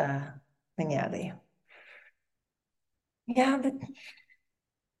 hindi siya nangyari. Yeah, but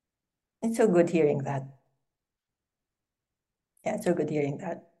it's so good hearing that. Yeah, it's so good hearing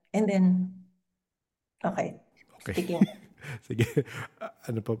that. And then, okay, Okay. speaking, Sige.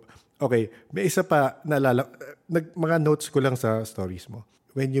 Ano pa? Okay. May isa pa naalala. Mga notes ko lang sa stories mo.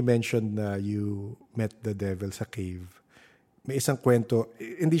 When you mentioned na you met the devil sa cave, may isang kwento,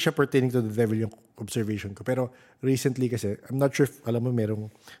 hindi siya pertaining to the devil yung observation ko. Pero recently kasi, I'm not sure if, alam mo,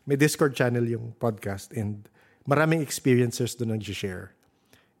 may Discord channel yung podcast and maraming experiencers doon nag-share.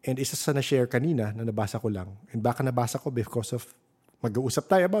 And isa sa na-share kanina na nabasa ko lang, and baka nabasa ko because of mag-uusap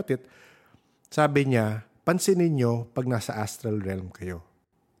tayo about it, sabi niya, pansinin nyo pag nasa astral realm kayo.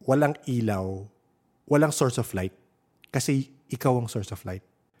 Walang ilaw, walang source of light. Kasi ikaw ang source of light.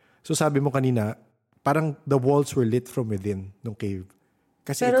 So sabi mo kanina, parang the walls were lit from within ng cave.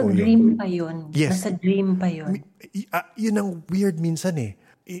 Kasi pero ikaw yun. dream pa yun. Yes. Nasa dream pa yun. Yun ang weird minsan eh.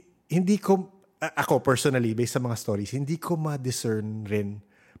 Hindi ko, ako personally, based sa mga stories, hindi ko ma-discern rin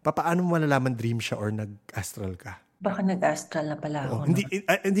paano mo malalaman dream siya or nag-astral ka. Baka nag-astral na pala ako.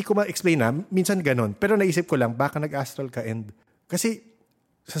 Hindi ko ma-explain na. Minsan ganon. Pero naisip ko lang, baka nag-astral ka and kasi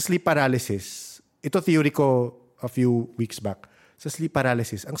sa sleep paralysis, ito theory ko a few weeks back. Sa sleep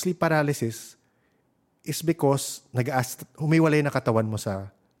paralysis, ang sleep paralysis is because humiwalay na katawan mo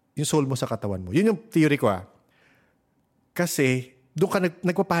yung soul mo sa katawan mo. Yun yung theory ko Kasi, doon ka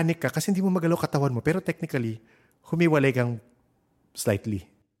nagpapanik ka kasi hindi mo magalaw katawan mo. Pero technically, humiwalay kang slightly.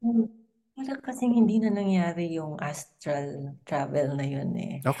 Wala kasing hindi na nangyari yung astral travel na yun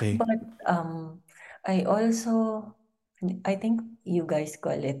eh. Okay. But I think you guys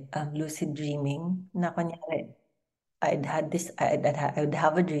call it lucid dreaming. Na kunyari, I'd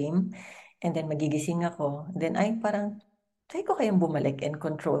have a dream and then magigising ako. Then parang, try ko kayang bumalik and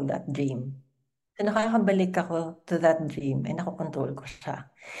control that dream. So nakakabalik ako to that dream and nakokontrol ko siya.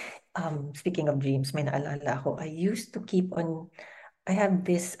 Speaking of dreams, may naalala ako. I have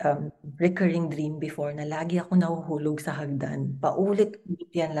this recurring dream before na lagi ako nahuhulog sa hagdan. Paulit-ulit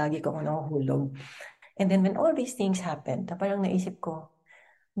yan, lagi ako nahuhulog. And then when all these things happened, parang naisip ko,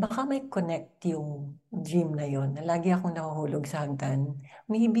 baka may connect yung dream na yon na lagi akong nahuhulog sa hagdan.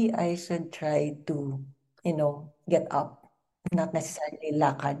 Maybe I should try to, get up. Not necessarily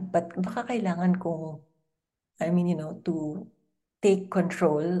lakad, but baka kailangan kong, to take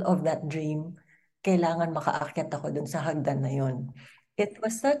control of that dream. Kailangan makaakyat ako dun sa hagdan na yon. It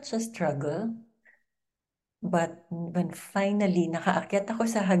was such a struggle, but when finally nakaakyat ako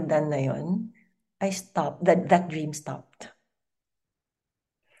sa hagdan na yon, I stopped. That dream stopped.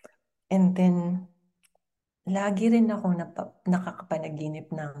 And then, lagi rin ako nakakapanaginip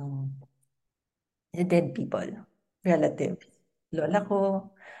ng dead people, relatives. Lola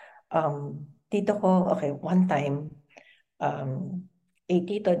ko, tito ko, okay, one time, a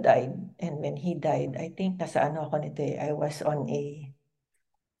tito died. And when he died, I think nasa ako nito I was on a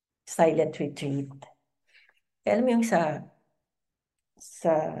silent retreat. Alam mo yung sa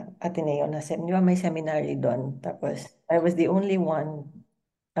Ateneo di ba may seminary doon. Tapos, I was the only one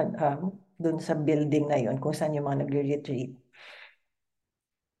doon sa building na yon kung saan yung mga nagre-retreat.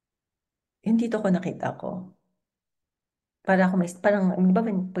 Yung tito ko nakita ko. para ako parang, di ba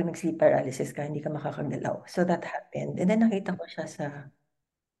pag nag-sleep paralysis ka, hindi ka makakagalaw. So that happened. And then nakita ko siya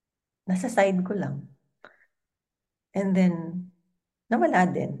nasa side ko lang. And then, nawala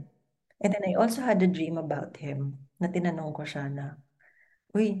din. And then I also had a dream about him na tinanong ko siya na,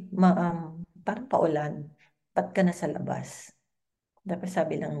 uy, parang paulan, ba't ka nasa labas? Tapos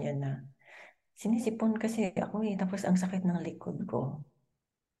sabi lang niya na, sinisipon kasi ako eh, tapos ang sakit ng likod ko.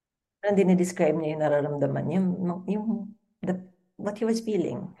 Parang dinidescribe niya yung nararamdaman niya, yung the, what he was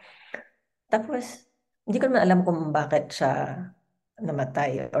feeling. Tapos, hindi ko naman alam kung bakit siya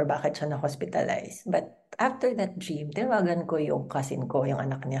namatay or bakit siya na-hospitalize. But after that dream, tinawagan ko yung cousin ko, yung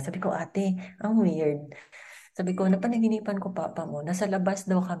anak niya. Sabi ko, ate, ang weird. Sabi ko, napanaginipan ko papa mo, nasa labas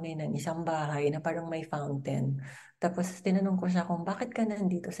daw kami ng isang bahay na parang may fountain. Tapos tinanong ko siya kung bakit ka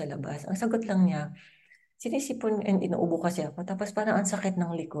nandito sa labas. Ang sagot lang niya, sinisipon and inuubo kasi ako. Tapos parang ang sakit ng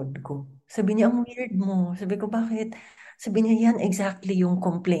likod ko. Sabi niya, ang weird mo. Sabi ko, bakit? Sabi niya, yan exactly yung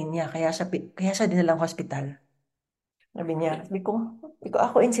complaint niya. Kaya siya dinalang hospital. Sabi ko,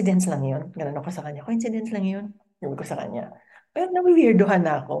 ako incidents lang yun. Ganun ako sa kanya. Coincidence lang yun. Sabi ko sa kanya. Pero nawiwirdohan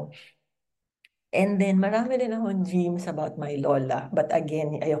na ako. And then, marami din akong dreams about my lola. But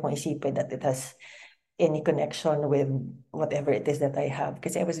again, ayokong isipin that it has any connection with whatever it is that I have.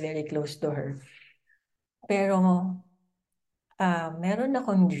 Kasi I was very close to her. Pero, meron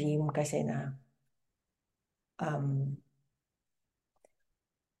akong dream kasi na um,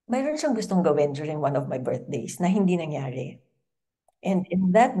 mayroon siyang gustong gawin during one of my birthdays na hindi nangyari. And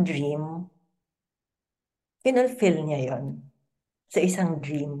in that dream, finulfill niya yon sa isang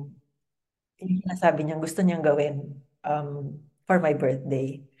dream. Yung sinasabi niya, gusto niyang gawin for my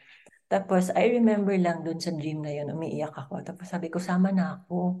birthday. Tapos, I remember lang dun sa dream na yun, umiiyak ako. Tapos sabi ko, sama na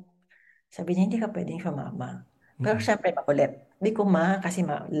ako. Sabi niya, hindi ka pwedeng sumama. Pero syempre, makulit. Hindi ko kasi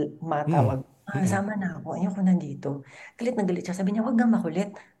Mm-mm. matawag. Mm-mm. Sama na ako. Ayoko nandito. Galit na galit siya. Sabi niya, huwag kang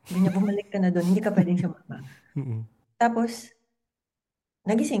makulit. Sabi niya, bumalik ka na doon. Hindi ka pwedeng sumama. Mm-mm. Tapos,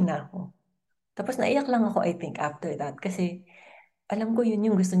 nagising na ako. Tapos, naiyak lang ako, I think, after that. Kasi, alam ko yun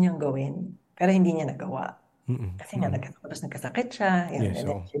yung gusto niyang gawin. Pero hindi niya nagawa. Mm-mm. Kasi nga, Mm-mm. nagkasakit siya. Yun, Yes, and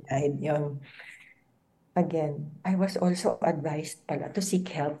then oo. she died. Yun. Again, I was also advised pala to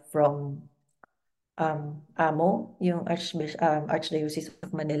seek help from AMO, yung Archdiocese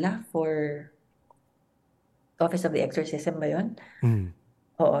of Manila for Office of the Exorcism ba yun? Mm.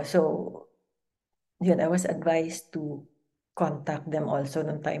 Oo, so yun, I was advised to contact them also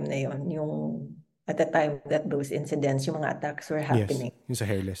nung time na yun, yung at the time that those incidents, yung mga attacks were Yes. happening. Yung sa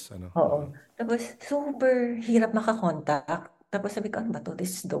hairless, ano. Oo. Oo. Tapos, super hirap makakontakt. Tapos sabi ko, ano ba to?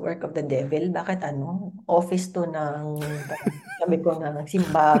 This is the work of the devil. Bakit ano? Office to ng, sabi ko, ng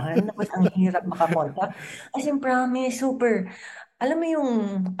simbahan. Tapos ang hirap makakontakt. As in, promise, super. Alam mo yung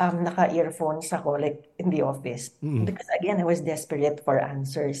naka-earphones ako, like, in the office. Mm-mm. Because again, I was desperate for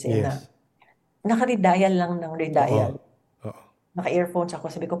answers. Yes. Naka-redial lang ng Oo. redial. Oo. Naka-earphones ako.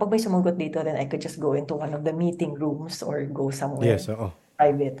 Sabi ko, pag may sumagot dito, then I could just go into one of the meeting rooms or go somewhere Yes, oo.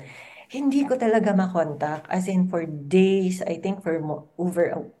 private. Hindi ko talaga makontak. As in, for days, I think for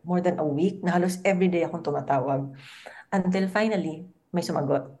more than a week, na halos everyday akong tumatawag. Until finally, may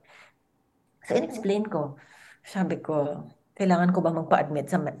sumagot. So, in-explain ko. Sabi ko, kailangan ko ba magpa-admit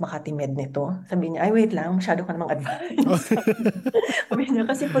sa Makati Med nito? Sabi niya, ay wait lang, masyado ka namang advice. Sabi niya,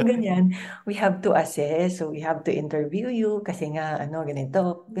 kasi pag ganyan, we have to assess. So, we have to interview you kasi nga, ano,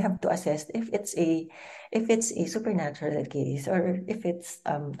 ganito. We have to assess if it's a supernatural case or if it's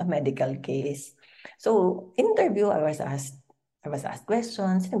a medical case. So, in interview, I was asked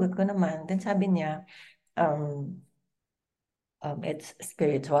questions, sinagot ko naman. Then sabi niya, um, it's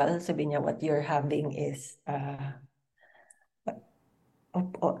spiritual. Sabi niya, what you're having is,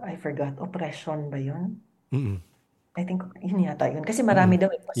 I forgot, oppression ba yun? Mm-mm. I think yun yata yun. Kasi marami Mm-mm.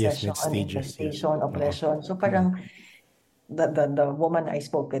 daw Yes, possession, mid stages. Yes. infestation, Oo. oppression. So Mm-mm. parang the woman I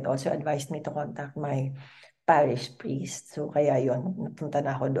spoke with also advised me to contact my parish priest. So kaya yun, napunta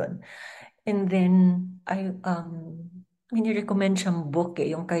na ako doon. And then, may recommend siyang book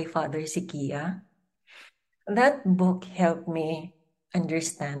yung kay Father Sikia. That book helped me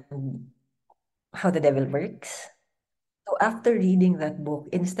understand how the devil works. So after reading that book,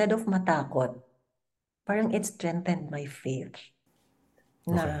 instead of matakot, parang it strengthened my faith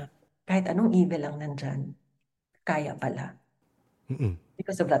Okay. na kahit anong evil ang nandyan, kaya pala. Mm-mm.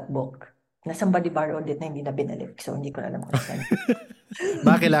 Because of that book. Na somebody borrowed it na hindi na binalik. So, hindi ko na alam kung nasaan.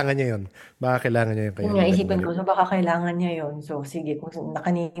 Baka kailangan niya yun. Baka kailangan niya yun kaya Yun nga, hindi na isipin ko, binalik. so baka kailangan niya yun. So, sige, kung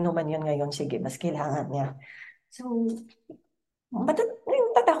nakanino man yun ngayon, sige, mas kailangan niya. So,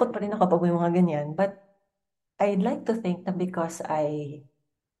 natatakot pa rin ako pag may mga ganyan. But, I'd like to think na because I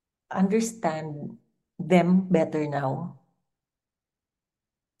understand them better now,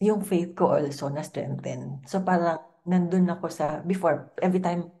 yung faith ko also na-strengthen. So parang nandun ako before, every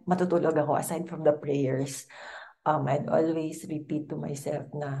time matutulog ako, aside from the prayers, I'd always repeat to myself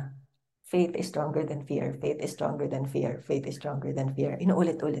na faith is stronger than fear, faith is stronger than fear, faith is stronger than fear.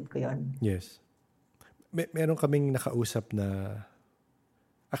 Inuulit-ulit ko yon. Yes. Meron kaming nakausap na,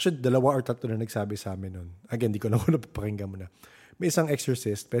 actually, 2 or 3 na nagsabi sa amin nun. Again, di ko na kung napapakinggan mo na. May isang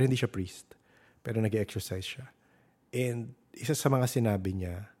exorcist, pero hindi siya priest. Pero nag-exercise siya. And isa sa mga sinabi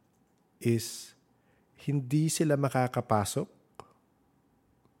niya is, hindi sila makakapasok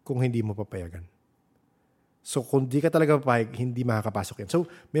kung hindi mo papayagan. So, kung di ka talaga papayag, hindi makakapasok yan. So,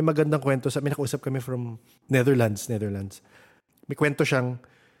 may magandang kwento. May nakausap kami from Netherlands. May kwento siyang,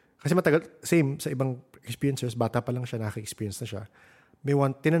 kasi matagal, same sa ibang experiencers, bata pa lang siya, nakaka-experience na siya.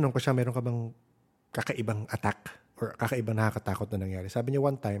 Tinanong ko siya, meron ka bang kakaibang attack or kakaibang nakakatakot na nangyari? Sabi niya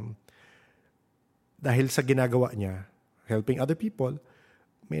one time, dahil sa ginagawa niya, helping other people,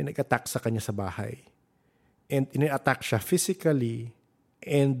 may nag-attack sa kanya sa bahay. And ini-attack siya physically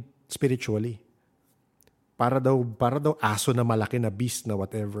and spiritually. Para daw aso na malaki na beast na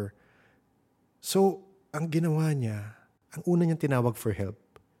whatever. So, ang ginawa niya, ang una niyang tinawag for help,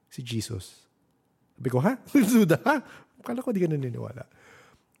 si Jesus. Sabi ko, ha? Suda, ha? Kala ko di ka naniniwala.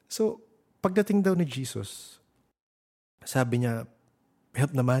 So, pagdating daw ni Jesus, sabi niya,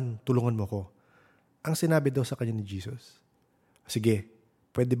 help naman, tulungan mo ko. Ang sinabi daw sa kanya ni Jesus, sige,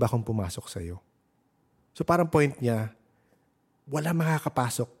 pwede ba akong pumasok sa iyo? So parang point niya, wala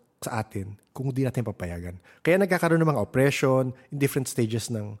makakapasok sa atin kung di natin papayagan. Kaya nagkakaroon ng mga oppression in different stages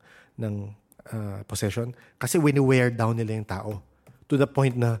ng possession kasi wini-wear down nila yung tao. To the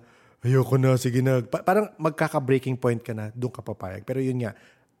point na, ayoko na, sige na. Parang magkaka-breaking point ka na, doon ka papayag. Pero yun nga,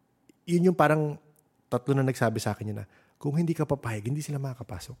 yun yung parang 3 na nagsabi sa akin yun na, kung hindi ka papayag, hindi sila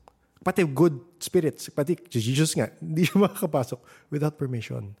makakapasok. Pati good spirits, pati Jesus nga, hindi siya makakapasok without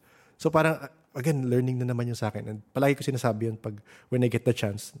permission. So parang, again, learning na naman yun sa akin. And palagi ko sinasabi yun when I get the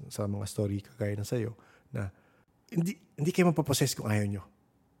chance sa mga story kagaya na sa'yo, na hindi kayo mapapossess kung ayaw nyo.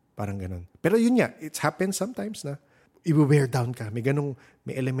 Parang ganun. Pero yun nga, it happens sometimes na i-wear down ka. May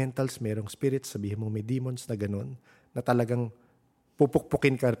elementals, merong spirits, sabihin mo may demons na ganun, na talagang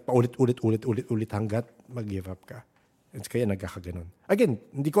pupukpukin ka paulit-ulit hanggat mag-give up ka. And kaya nagkakaganon. Again,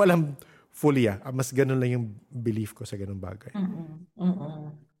 hindi ko alam fully mas ganun lang yung belief ko sa ganung bagay.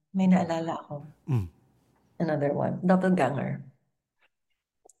 May naalala ako. Another one. Doppelganger.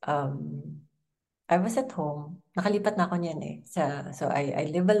 I was at home. Nakalipat na ako niyan eh. So I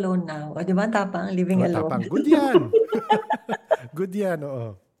live alone now. O di ba tapang living alone? Tapang. Good yan. Good yan,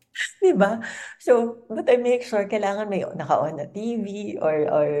 oo. Diba? So, but I make sure kailangan may naka-on na TV or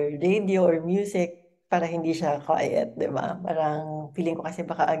radio or music para hindi siya quiet, diba? Parang feeling ko kasi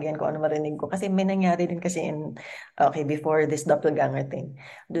baka again kung ano marinig ko. Kasi may nangyari din kasi before this doppelganger thing,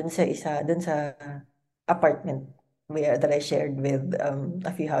 dun sa apartment that I shared with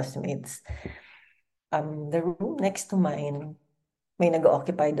a few housemates. The room next to mine, may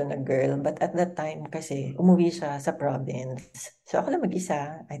nag-occupy doon na girl. But at that time kasi, umuwi siya sa province. So ako lang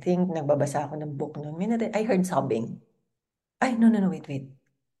mag-isa. I think nagbabasa ako ng book noon. I heard sobbing. Ay, no, wait.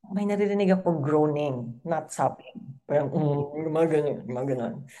 May naririnig ako groaning, not sobbing. Parang, mga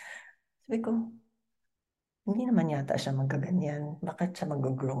ganun. Sabi ko, hindi naman yata siya magkaganyan. Bakit siya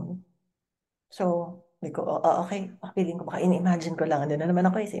mag-groan? So, sabi ko, okay. Feeling ko, baka in-imagine ko lang. Ano na naman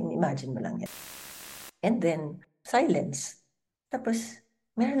ako, in-imagine mo lang yan. And then, silence. Tapos,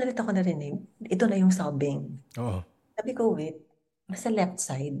 meron ulit ako narinig. Ito na yung sobbing. Oo. Sabi ko, wait, sa left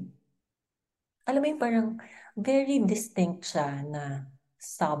side. Alam mo yung parang very distinct siya na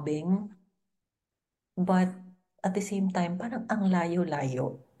sobbing, but at the same time, parang ang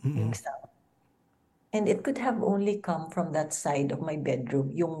layo-layo yung sound. And it could have only come from that side of my bedroom,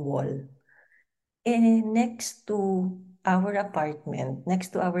 yung wall. And next to our apartment,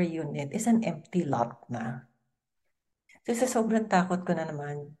 next to our unit, is an empty lot na. So sa sobrang takot ko na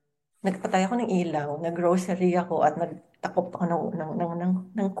naman, nagpatay ako ng ilaw, nag-grocery ako at nagtakop ako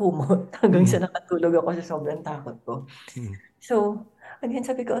ng kumot hanggang sa nakatulog ako sa sobrang takot ko. So, again,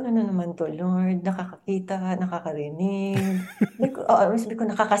 sabi ko, ano na naman to, Lord, nakakakita, nakakarinig. Sabi ko,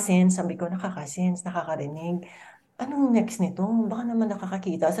 nakakasense, nakakarinig. Anong next nito? Baka naman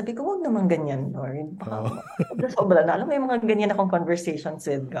nakakakita. Sabi ko, wag naman ganyan, Lord. Baka sobra na. Alam mo yung mga ganyan akong conversations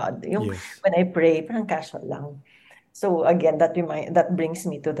with God. Yung when I pray, parang casual lang. So again, that brings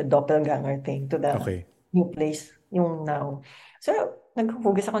me to the doppelganger thing, to the new place, yung now. So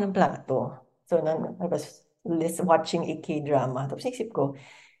naghuhugas ako ng plato. So I was watching a K-drama. Tapos isip ko,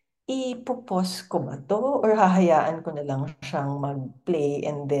 ipopause ko ba to? Or hahayaan ko na lang siyang mag-play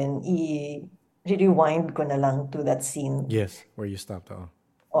and then i-rewind ko na lang to that scene. Yes, where you stopped.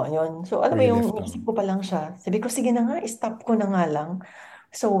 O, yun. So, alam Where mo you yung left naisip off. ko pa lang siya. Sabi ko, sige na nga, stop ko na nga lang.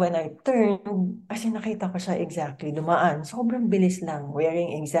 So, when I turned, as in nakita ko siya exactly, dumaan. Sobrang bilis lang.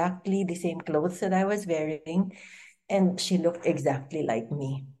 Wearing exactly the same clothes that I was wearing. And she looked exactly like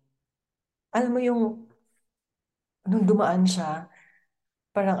me. Alam mo yung, nung dumaan siya,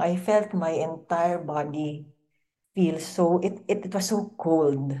 parang I felt my entire body feel so, it was so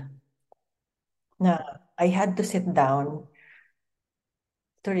cold na I had to sit down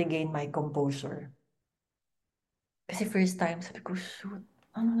to regain my composure. Kasi first time, sabi ko, shoot,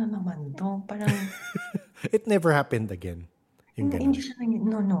 ano na naman to? Parang, It never happened again. Yung hindi ganun. siya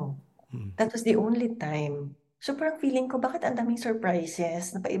no, no. That was the only time. So parang feeling ko, bakit ang daming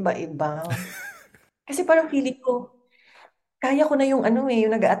surprises na paiba-iba? Kasi parang feeling ko, kaya ko na yung ano eh,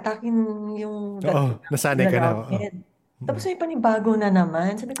 yung nag-a-attack yung Oo, that nasanay ka na. Oo. roundhead. Tapos may panibago na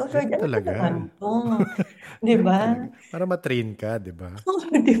naman. Sabi ko, Lord, Ganun ano ba naman talaga. to? Di Ganun ba? talaga. Para matrain ka, di ba?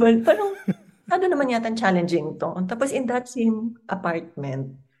 Di ba? Parang, ano naman yata challenging to. Tapos in that same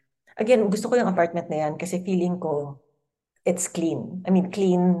apartment, again, gusto ko yung apartment na yan kasi feeling ko, it's clean. I mean,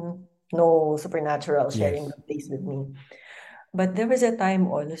 clean, no supernatural sharing Yes. the place with me. But there was a time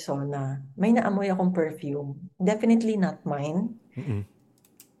also na may naamoy akong perfume. Definitely not mine. Mm-mm.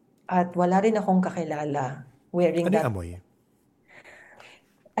 At wala rin akong kakilala wearing Ano yung that. amoy?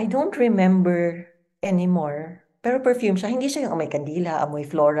 I don't remember anymore. Pero perfume siya. Hindi siya yung amoy kandila, amoy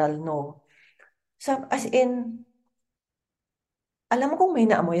floral, no. As in, alam mo kung may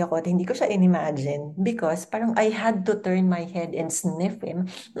naamoy ako at hindi ko siya in-imagine because parang I had to turn my head and sniff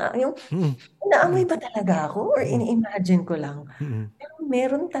him. Na, yung, Mm-mm. naamoy Mm-mm. ba talaga ako or Mm-mm. in-imagine ko lang? Mm-mm. Pero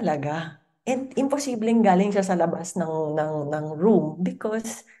meron talaga. And imposibleng galing siya sa labas ng room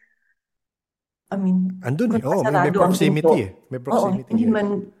because, I mean, Andun eh. kung Oo, may nakasarado ang proximity eh. pinto, May oo, proximity, hindi yes. man,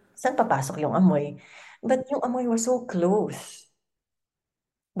 saan papasok yung amoy? But yung amoy was so close.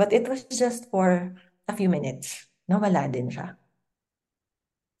 But it was just for a few minutes. Nawala din siya.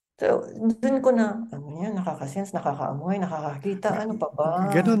 So, dun ko na, ano yan, nakakasense, nakakaamoy, nakakakita, ano pa ba?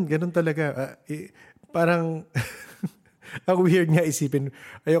 Ganun talaga. Parang, ang weird nga isipin,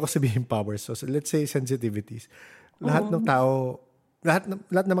 ayoko sabihin powers. So, let's say sensitivities. Lahat ng Mm. tao, lahat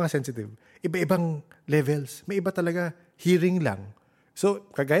ng mga sensitive, iba-ibang levels. May iba talaga, hearing lang. So,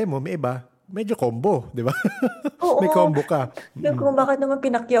 kagaya mo, may iba, medyo combo, di ba? May Oo. combo ka. Sabi ko, bakit naman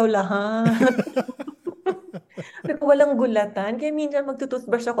pinakyaw lahat? Sabi ko, walang gulatan. Kaya minsan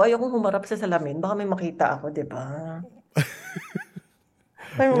magtutoothbrush ako, ayokong humarap sa salamin. Baka may makita ako, di ba?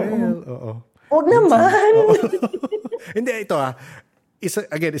 Parang, Well, oo. huwag Minsan. naman. Oo. Hindi, ito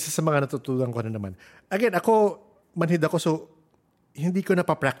isa sa mga natutunan ko na naman. Again, ako, manhid ako, so, hindi ko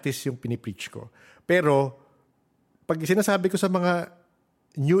napapractice yung pinipreach ko. Pero, pag sinasabi ko sa mga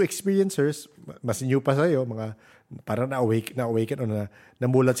new experiencers, mas new pa sa'yo, mga parang na-awaken o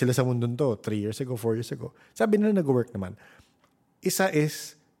namulat sila sa mundon to 3 years ago, 4 years ago. Sabi nila nag-work naman. Isa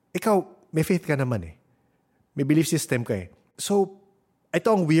is, ikaw, may faith ka naman eh. May belief system ka eh. So,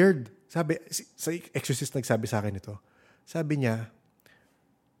 ito ang weird. Sabi, sa exorcist nagsabi sa akin ito. Sabi niya,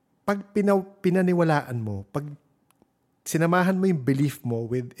 pag pinaniwalaan mo, pag sinamahan mo yung belief mo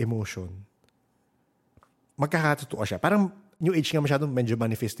with emotion, magkakatotoo siya. Parang New Age nga masyadong medyo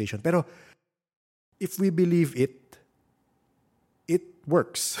manifestation. Pero if we believe it, it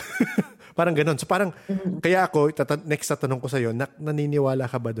works. Parang ganun. So parang, Mm. kaya ako, next tatanong ko sa'yo, naniniwala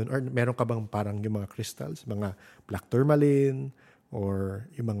ka ba doon? Or meron ka bang parang yung mga crystals, mga black tourmaline, or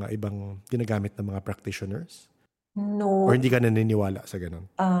yung mga ibang ginagamit ng mga practitioners? Or No, hindi ka naniniwala sa ganun?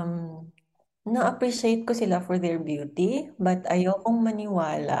 um, na-appreciate ko sila for their beauty, but ayokong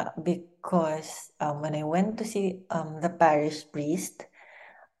maniwala because when I went to see the parish priest,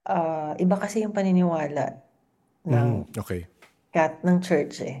 iba kasi yung paniniwala ng Okay. ng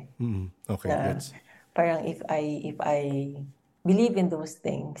church eh. Okay, Na gets. parang if I believe in those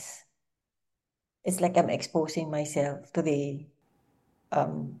things, it's like I'm exposing myself to the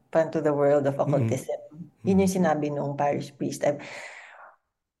world of occultism. Yun yung sinabi nung parish priest.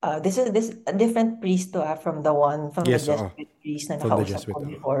 This a different priest to from the Yes, oo. Jesuit priest na From the nakausap Jesuit, ko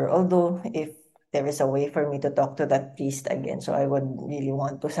oo. before. Although, if there is a way for me to talk to that priest again, so I would really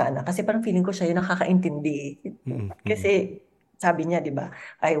want to sana. Kasi parang feeling ko siya yung nakakaintindi. Kasi sabi niya, di ba,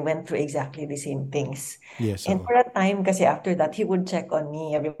 I went through exactly the same things. Yes, And oo. for a time, kasi after that, he would check on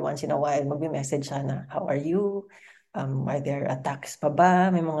me every once in a while. Magbe-message siya na, how are you? Are there attacks pa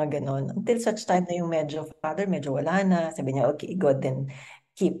ba? May mga ganon. Until such time na yung father, medyo wala na. Sabi niya, okay, God, then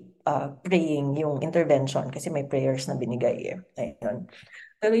keep praying yung intervention kasi may prayers na binigay eh. Ayun.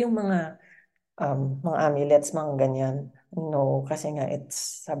 Pero yung mga amulets, mga ganyan, No, kasi nga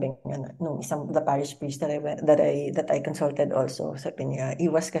sabi nga nung isang the parish priest that I consulted also, sabi niya,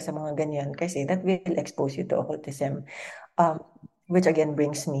 iwas ka sa mga ganyan kasi that will expose you to occultism. Um, which again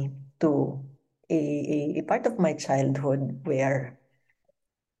brings me to a part of my childhood where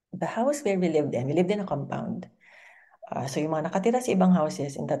the house where we lived in a compound. So yung mga nakatira sa ibang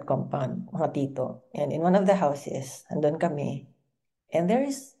houses in that compound, mga tito. And in one of the houses, andun kami. And there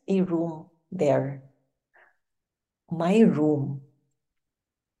is a room there, my room.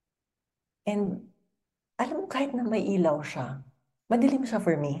 And alam mo, kahit na may ilaw siya, madilim siya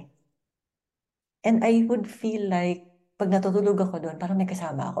for me. And I would feel like, pag natutulog ako doon, parang may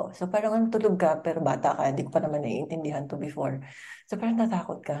kasama ako. So parang tulog ka, pero bata ka, hindi ko pa naman naiintindihan to before. So parang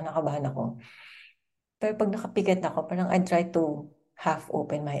natakot ka, nakabahan ako. Pero pag nakapikit ako, parang I try to half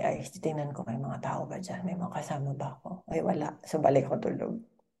open my eyes. Titingnan ko, may mga tao ba dyan? May mga kasama ba ako? Ay, wala. So balik ako tulog.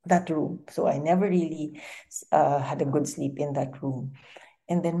 That room. So I never really had a good sleep in that room.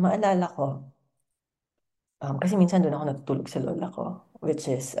 And then maalala ko, kasi minsan doon ako natutulog sa lola ko, which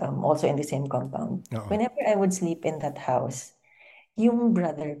is also in the same compound. Oo. Whenever I would sleep in that house, yung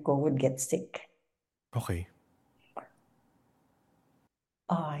brother ko would get sick. Okay.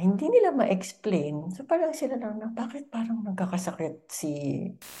 Hindi nila ma-explain. So parang sila lang na, bakit parang nagkakasakit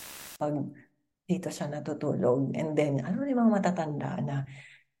pag dito siya natutulog? And then, ano yung mga matatanda na,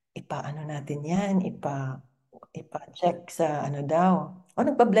 ipaano natin yan, ipa-check sa ano daw.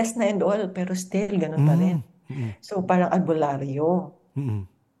 Nagpa-bless na and all, pero still, ganun pa rin. So parang albularyo.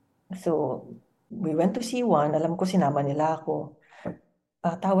 So, we went to see one. Alam ko, sinama nila ako.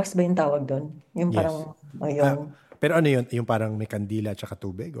 Tawas ba yung tawag doon? Yung Yes. parang, ayun. Pero ano yun? Yung parang may kandila at saka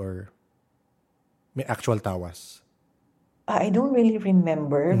tubig or may actual tawas? I don't really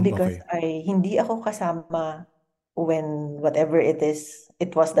remember because Okay. hindi ako kasama when whatever it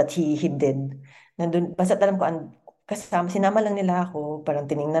was that he did. Nandun, basta alam ko, kasama, sinama lang nila ako, parang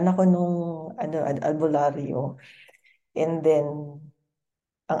tiningnan ako nung albularyo. And then,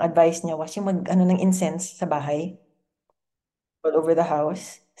 ang advice niya was yung ng incense sa bahay, all over the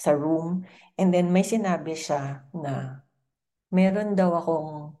house, sa room. And then may sinabi siya na meron daw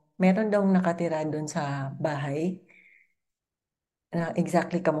nakatira doon sa bahay na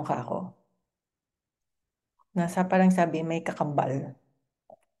exactly kamukha ako. Parang sabi may kakambal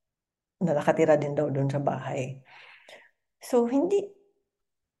na nakatira din daw doon sa bahay. So how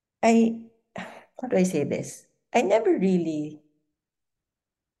do I say this? I never really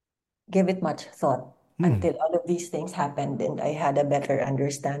gave it much thought until all of these things happened and I had a better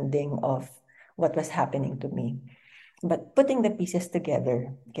understanding of what was happening to me. But putting the pieces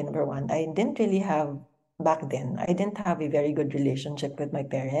together, okay, number one, back then, I didn't have a very good relationship with my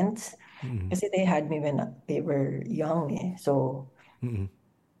parents kasi they had me when they were young. So,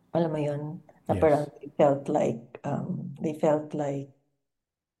 alam mo yun, na parang Yes. they felt like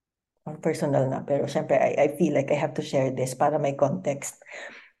personal na. Pero syempre, I feel like I have to share this para may context.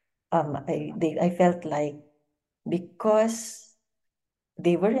 I felt like because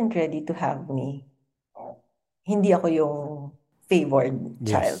they weren't ready to have me, hindi ako yung favored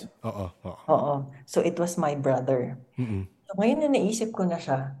child. Yes. Oo. Oo. Oo. So it was my brother. So ngayon na naisip ko na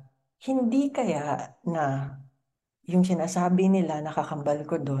siya, hindi kaya na yung sinasabi nila nakakambal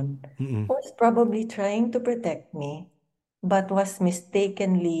ko doon was probably trying to protect me but was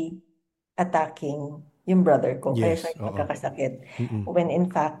mistakenly attacking yung brother ko. Kaya siya Yes. yung Oo. magkakasakit. When in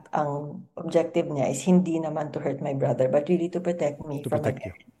fact, ang objective niya is hindi naman to hurt my brother but really to protect me To from my protect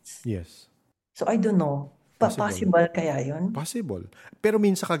you. parents. Yes. So I don't know. Possible. Possible kaya yun? Possible. Pero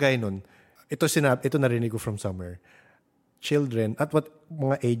minsan kagaya nun, ito narinig ko from somewhere. Children, at what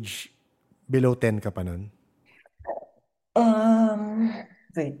mga age below 10 ka pa nun? Um,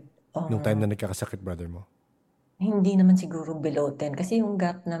 Wait. Nung time na nagkakasakit brother mo? Hindi naman siguro below 10. Kasi yung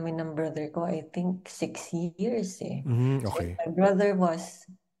gap namin ng brother ko, I think 6 years eh. So if Okay. my brother was,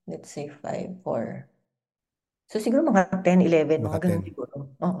 let's say 5, 4. So siguro mga 10, 11, Baka mga ganun 10. siguro.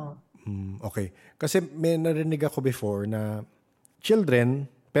 Oo. Okay. Kasi may narinig ako before na children,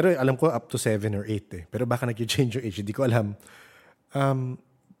 pero alam ko up to 7 or 8 eh. Pero baka nag-change yung age, hindi ko alam.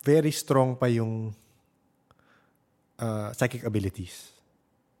 Very strong pa yung psychic abilities.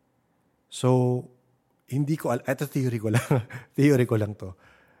 So, hindi ko ito theory ko lang. Theory ko lang to.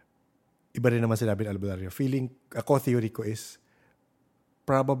 Iba rin naman sinabi ng albularyo. Theory ko is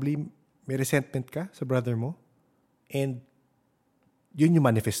probably may resentment ka sa brother mo and yun yung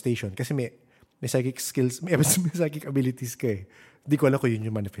manifestation. Kasi may psychic skills, may psychic abilities ka eh. Hindi ko alam kung yun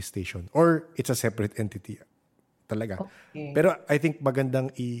yung manifestation. Or it's a separate entity. Talaga. Okay. Pero I think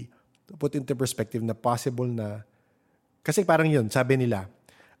magandang put into perspective na possible na kasi parang yun, sabi nila,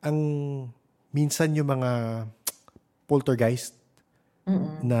 ang minsan yung mga poltergeist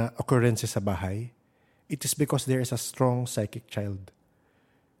Mm-mm. na occurrences sa bahay, it is because there is a strong psychic child.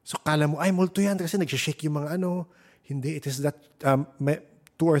 So kala mo, ay, multo yan kasi nagsishake yung mga ano. Hindi, it is that, may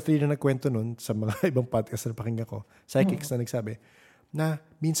 2 or 3 na nagkwento nun sa mga ibang podcast na pakinggan ko, psychics Mm-mm. na nagsabi, na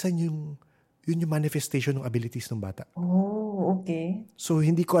minsan yun yung manifestation ng abilities ng bata. Oh, okay. So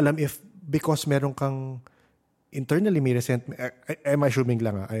hindi ko alam if because meron kang internally may resentment, I'm assuming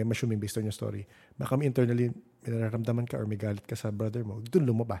lang I'm assuming based on your story, baka may internally may nararamdaman ka or may galit ka sa brother mo, doon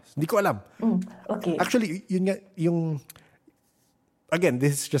lumabas. Hindi ko alam. Okay. Actually, yun nga, again,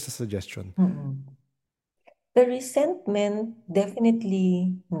 this is just a suggestion. Mm-mm. The resentment,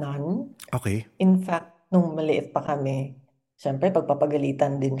 definitely none. Okay. In fact, nung maliit pa kami, syempre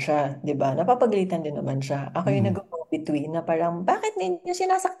pagpapagalitan din siya, 'di ba? Napapagalitan din naman siya. Ako yung Mm. nag-go-between na parang, bakit ninyo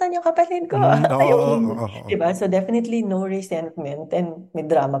sinasaktan yung kapatid ko? Mm, oo, Ayaw oo, mo. oo, oo. 'Di ba? So definitely no resentment, and may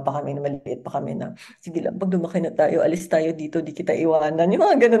drama pa kami, na maliit pa kami na, sige lang, pag lumaki na tayo, alis tayo dito, di kita iwanan. Yung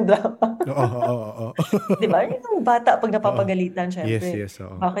mga ganun drama. Oo, oo, oo. 'Di ba? Yung bata pag Oo. napapagalitan, Yes, syempre, yes,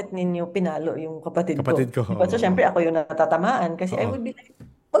 oo. bakit ninyo pinalo yung kapatid Kapatid ko? ko, 'Di ba? oo, So oo. syempre ako yung natatamaan kasi I Oo, would be like,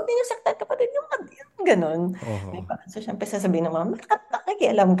 wag ninyo saktan kapatid yung ganun. oo, 'Di oo. ba? So syempre sasabihin ng mama,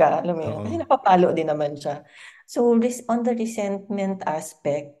 nakikialam ka, alam mo yun, Oo. kasi napapalo din naman siya. So on the resentment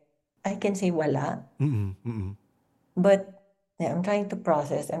aspect, I can say wala. Mm, mm. But yeah, I'm trying to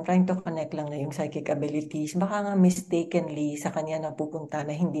process. I'm trying to connect lang na yung psychic abilities. Baka nga mistakenly sa kanya napupunta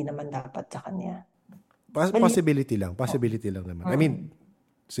na hindi naman dapat sa kanya. Well, Possibility lang naman. I mean, mm.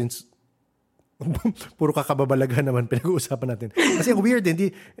 since puro kakababalaghan naman pinag-uusapan natin. Kasi ang weird,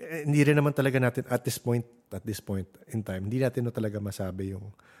 hindi rin naman talaga natin at this point in time, hindi natin na talaga masabi yung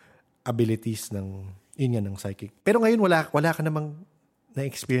abilities yun nga, ng psychic. Pero ngayon, wala ka namang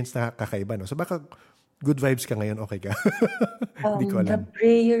na-experience na kakaiba, no? So baka good vibes ka ngayon, okay ka? Hindi ko The alam.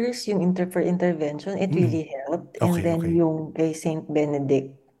 prayers, yung for intervention, it Mm. really helped. And Okay, then okay. yung kay Saint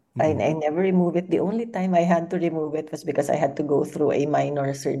Benedict, Mm. I never remove it. The only time I had to remove it was because I had to go through a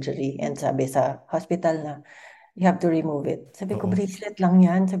minor surgery. And sabi sa hospital na, you have to remove it. Sabi ko, Oo. bracelet lang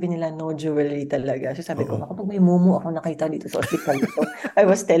yan. Sabi nila, no jewelry talaga. So sabi ko, Oo. naku, pag may mumu ako nakita dito sa hospital dito. I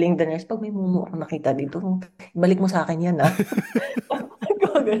was telling the nurse, pag may mumu ako nakita dito, balik mo sa akin yan, ha?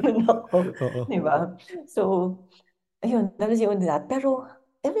 Gaganon ako. Oo. Di ba? So, ayun, that was the only that. Pero,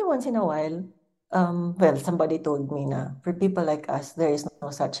 every once in a while, well, somebody told me na, for people like us, there is no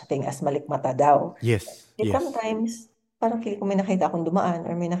such thing as malikmata daw. Yes, And yes. sometimes, parang feel ko may nakita akong dumaan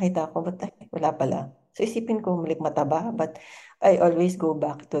or may nakita ako, but ay, wala pala. So isipin ko, malikmata ba? But I always go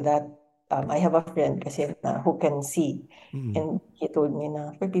back to that. I have a friend kasi na who can see. Mm. And he told me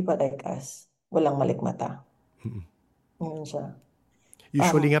na, for people like us, walang malikmata. Mm. Yun siya.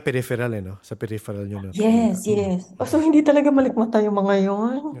 Usually nga peripheral, no? Sa peripheral nyo nakikita. Yes, yes. Oh, so hindi talaga malikmata yung mga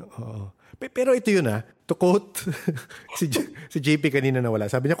yun? Oo. Pero ito yun, to quote si JP kanina nawala.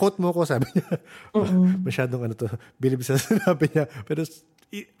 Sabi niya, quote mo ko. Sabi niya, Mm-mm. masyadong bilib sa sinabi niya. Pero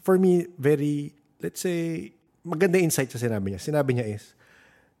for me, very, let's say, maganda insight sa sinabi niya. Sinabi niya is,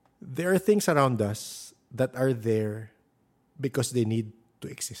 there are things around us that are there because they need to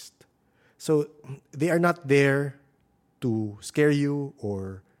exist. So, they are not there to scare you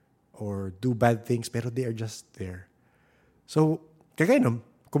or do bad things, pero they are just there. So, kagaya nun,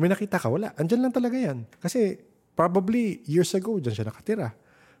 kung may nakita ka, wala. Andyan lang talaga yan. Kasi, probably, years ago, dyan siya nakatira.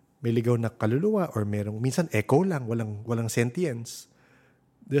 May ligaw na kaluluwa or minsan echo lang, walang sentience.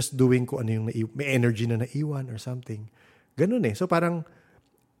 Just doing ko ano yung may energy na naiwan or something. Ganun eh. So, parang,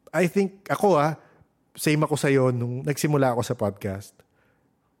 I think, ako same ako sa'yo nung nagsimula ako sa podcast,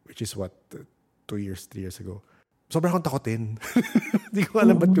 which is what, 3 years ago. Sobra akong takotin. Hindi ko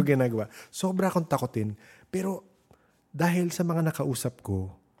alam ba't ko ginagawa. Sobra akong takotin. Pero, dahil sa mga nakausap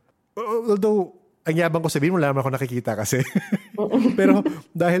ko, although, ang yabang ko sabihin, wala naman ako nakikita kasi. Pero,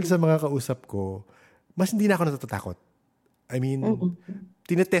 dahil sa mga kausap ko, mas hindi na ako natatakot. I mean,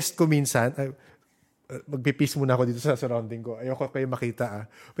 tinetest ko minsan, magpipis muna ako dito sa surrounding ko. Ayoko kayo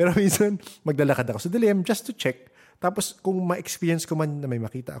makita. Pero minsan, maglalakad ako sa dilim just to check. Tapos, kung ma-experience ko man na may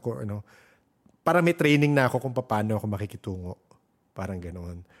makita ako, para may training na ako kung paano ako makikitungo. Parang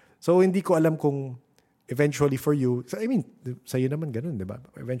ganoon. So, hindi ko alam kung eventually for you, I mean, sa'yo naman ganun, di ba?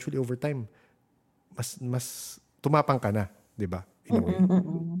 Eventually, over time, mas tumapang ka na, di ba? In a way.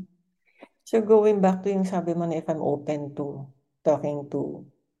 So going back to yung sabi mo na if I'm open to talking to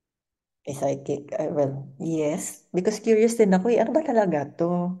a psychic, well, yes. Because curious din ako, ano ba talaga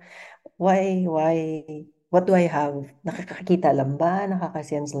to? Why, what do I have? Nakakakita lang ba?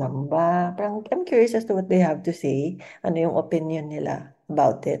 Nakakasense lang ba? Parang I'm curious as to what they have to say. Ano yung opinion nila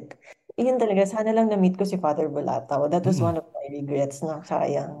about it. Yun talaga, sana lang na-meet ko si Father Bulataw. That was Mm-mm. one of my regrets, no?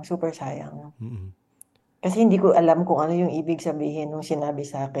 Sayang, super sayang. Mm-mm. Kasi hindi ko alam kung ano yung ibig sabihin nung sinabi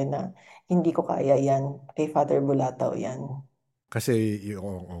sa akin na hindi ko kaya yan. Kay Father Bulataw yan. Kasi,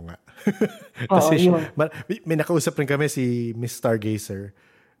 oo nga. Oo, Kasi yun. may nakausap rin kami si Miss Stargazer.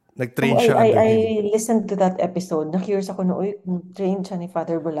 Oh, Nag-train siya under I him. listened to that episode. Na-curious ako na, uy, trained siya ni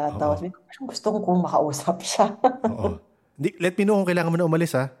Father Bulataw. Oo. Sabi ko, parang gusto kong makausap siya. Oo. Let me know kung kailangan mo na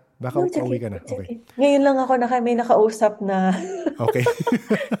umalis ha. Baka No, it's pauwi okay. ka na. It's Okay. okay. Ngayon lang ako may nakausap na, Okay.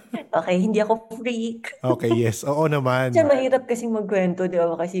 okay, hindi ako freak. Okay, yes. Oo Siya naman. mahirap kasing magkwento, di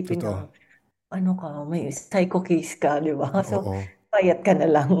ba? Kasi Totoo. ano ka, may psycho case ka, di ba? So, Oo. payat ka na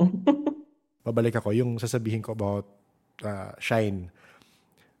lang. Babalik ako. Yung sasabihin ko about Shine.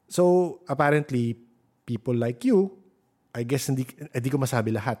 So, apparently, people like you, I guess hindi ko masabi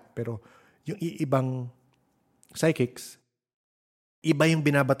lahat, pero yung ibang psychics, iba yung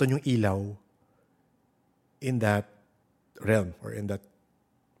binabaton yung ilaw in that realm or in that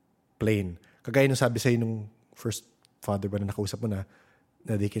plane. Kagaya nung sabi sa'yo nung first father ba na nakausap mo na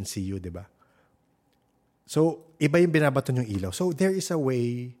they can see you, di ba? So, iba yung binabaton yung ilaw. So, there is a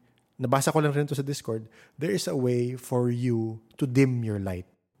way, nabasa ko lang rin to sa Discord, there is a way for you to dim your light.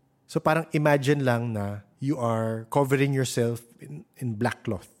 So, parang imagine lang na you are covering yourself in black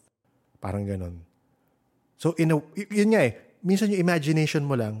cloth. Parang ganon. So, yun nga eh, minsan yung imagination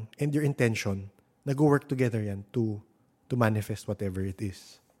mo lang and your intention, nag-work together yan to manifest whatever it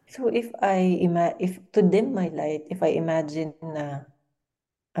is. So, if to dim my light, if I imagine na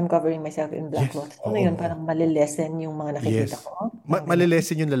I'm covering myself in black Yes. cloth, ano Oo, yun? oo. Parang malilesen yung mga nakikita Yes. ko? Parang ganun?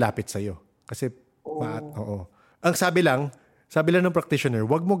 Malilesen yung lalapit sa'yo. Kasi, Oh, oo. Ang sabi lang ng practitioner,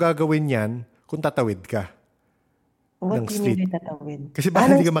 wag mo gagawin yan kung tatawid ka what ng do you mean street. by tatawid? Kasi Ah, baka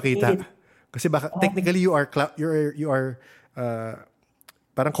ng hindi ka makita. street. Kasi baka, Oh, technically, you are uh,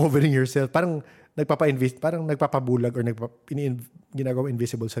 parang covering yourself. Parang nagpapabulag or ginagawa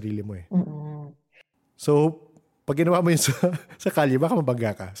invisible sarili mo eh. mm. So, pag ginawa mo yun sa kalye, baka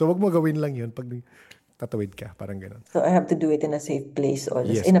mabangga ka. So, wag mo gawin lang yun pag tatawid ka. Parang ganun. So, I have to do it in a safe place also.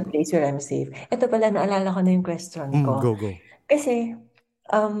 Yes. In a place where I'm safe. Ito pala, naalala ko na yung question ko. Go, go. Kasi,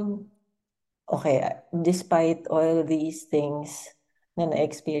 um, okay, despite all these things na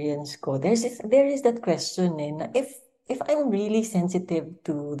na-experience ko, there is that question eh, na if I'm really sensitive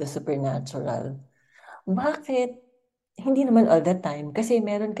to the supernatural, bakit hindi naman all the time? Kasi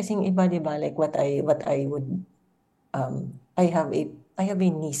meron kasing iba, di ba? Like what I would I have a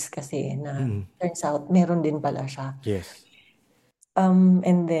niece kasi na Mm. turns out meron din pala siya. Yes.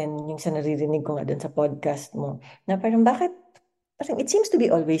 And then yung sa naririnig ko nga dun sa podcast mo, na parang it seems to be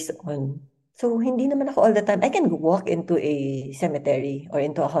always on. So hindi naman ako all the time. I can walk into a cemetery or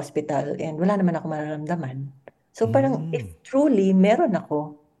into a hospital and wala naman ako mararamdaman. So parang if Mm. truly meron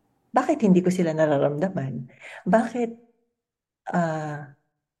ako, bakit hindi ko sila nararamdaman? Bakit ah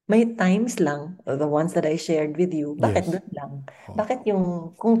may times lang, the ones that I shared with you, bakit Yes. doon lang? Oo. Bakit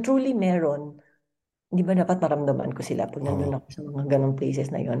kung truly meron, di ba dapat maramdaman ko sila pag Oo. nandun ako sa mga ganong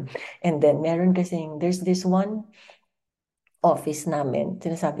places na yon. And then meron there's this one office namin,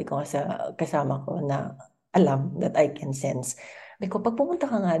 sinasabi ko nga sa kasama ko na alam that I can sense. Sabi ko, pag pumunta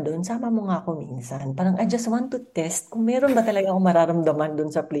ka nga doon, sama mo nga ako minsan. Parang I just want to test kung meron ba talaga akong mararamdaman doon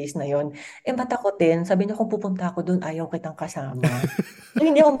sa place na yon. Eh, matakotin. Sabi niya, kung pupunta ako doon, ayaw kitang kasama. So,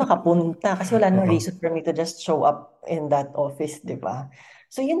 hindi ako makapunta kasi wala nang Oo. reason for me to just show up in that office, di ba?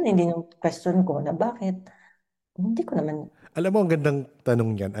 So, yun hindi yung question ko na bakit. Hindi ko naman. Alam mo, ang gandang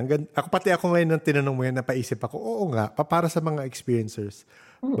tanong yan. Ako ngayon nang tinanong mo yan, napaisip ako, oo nga, para sa mga experiencers,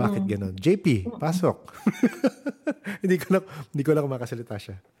 bakit Mm-mm. ganon? JP, Mm-mm. pasok. Hindi ko lang makasalita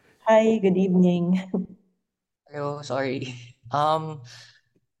siya. Hi, good evening. Hello, sorry. Um,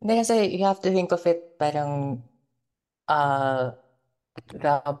 Hindi kasi you have to think of it parang uh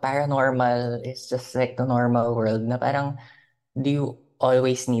the paranormal is just like the normal world na parang do you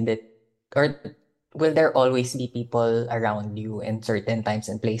always need it or will there always be people around you in certain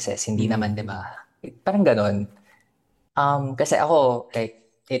times and places? Hindi naman, di ba? Parang ganon. Kasi ako, like,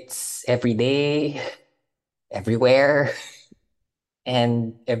 it's every day, everywhere,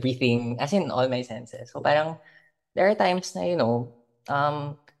 and everything, as in all my senses. So parang there are times na,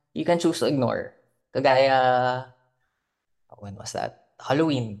 you can choose to ignore. Kagaya, when was that?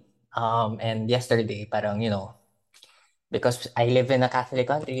 Halloween. And yesterday, parang, because I live in a Catholic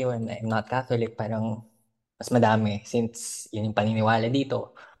country when I'm not Catholic, parang mas madami since yun yung paniniwala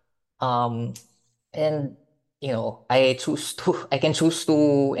dito. Um, and, I can choose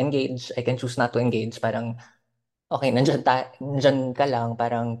to engage, I can choose not to engage. Parang, okay, nandyan ka lang,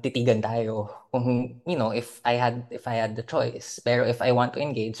 parang titigan tayo. Kung, if I had the choice. Pero if I want to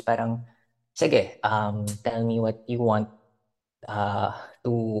engage, parang, sige, tell me what you want uh,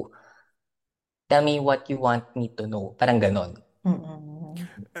 to Tell me what you want me to know. Parang ganon. Mm-mm.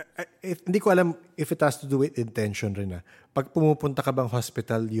 Hindi ko alam if it has to do with intention rin na. Pag pumupunta ka bang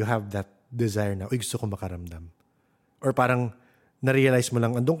hospital, you have that desire na, uy, gusto ko makaramdam. Or parang na-realize mo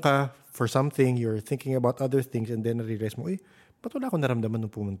lang, andun ka for something, you're thinking about other things, and then na-realize mo, uy, ba't wala akong naramdaman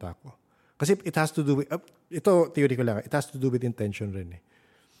nung pumunta ako? Kasi it has to do with, ito, theory ko lang, it has to do with intention rin eh.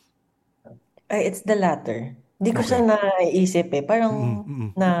 Ay, it's the latter. Di ko siya Okay. naisip eh. Parang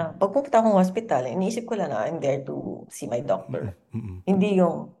na pag pupunta akong hospital, iniisip ko lang na I'm there to see my doctor. Hindi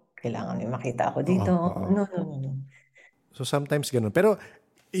yung kailangan may makita ako Oo, dito. oo. No, no, no, no. So sometimes ganun. Pero,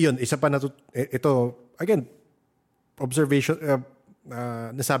 yun, isa pa ito, again, observation,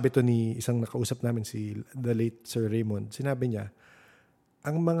 nasabi to ni isang nakausap namin, si the late Sir Raymond. Sinabi niya,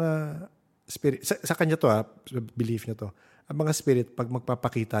 ang mga spirit, sa kanya to belief niya to, ang mga spirit, pag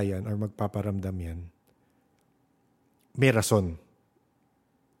magpapakita yan or magpaparamdam yan, may rason.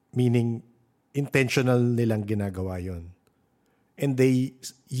 Meaning, intentional nilang ginagawa yon. And they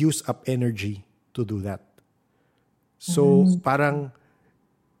use up energy to do that. So, parang,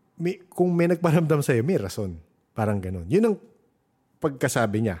 kung may nagparamdam sa'yo, may rason. Parang ganun. Yun ang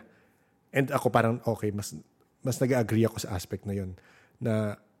pagkasabi niya. And ako parang, okay, mas nag-agree ako sa aspect na yun.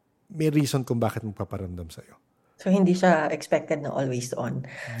 Na may reason kung bakit magpaparamdam sa'yo. So, hindi siya expected na always on.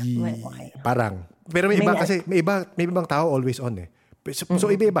 Okay. Parang. Pero may iba kasi, may ibang tao always on eh. So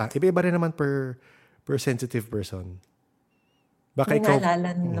iba-iba. Iba-iba rin naman per sensitive person. Baka May ikaw... naalala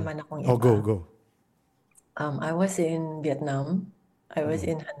naman akong iba. Go. I was in Vietnam. I was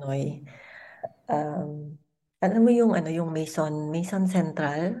in Hanoi. Alam mo yung Mason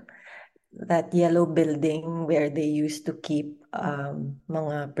Central, that yellow building where they used to keep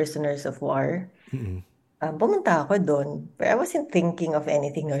mga prisoners of war. Pumunta ako doon. But I wasn't thinking of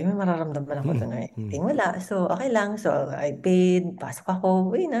anything. No? Yung mararamdaman ako doon. Anything. Wala. So, okay lang. So, I paid. Pasok ako.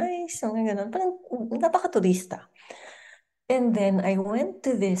 Uy, nice. Ganun. Parang napaka-turista. And then, I went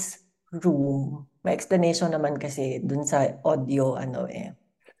to this room. May explanation naman kasi dun sa audio,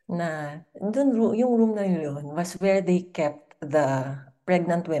 na dun, yung room na yun was where they kept the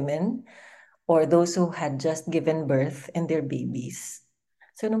pregnant women or those who had just given birth and their babies.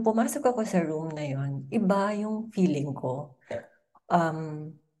 So, nung pumasok ako sa room na yun, iba yung feeling ko.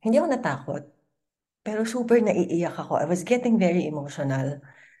 Hindi ako natakot, pero super naiiyak ako. I was getting very emotional.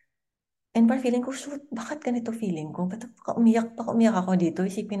 And parang feeling ko, shoot, bakit ganito feeling ko? Ba't umiyak ako dito?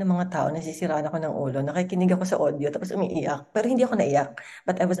 Isipin ng mga tao, nasisiraan ako ng ulo. Nakikinig ako sa audio, tapos umiiyak. Pero hindi ako naiyak.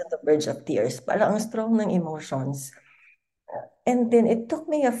 But I was on the verge of tears. Parang ang strong ng emotions. And then it took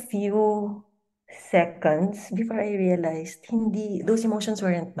me a few seconds before I realized those emotions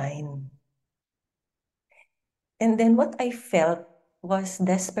weren't mine. And then what I felt was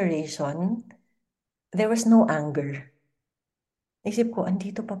desperation. There was no anger. Isip ko,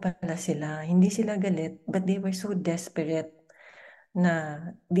 andito pa pala sila. Hindi sila galit, but they were so desperate na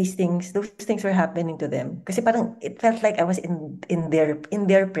those things were happening to them. Kasi parang it felt like I was in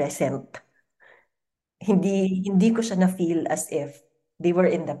their present. Hindi ko siya na-feel as if they were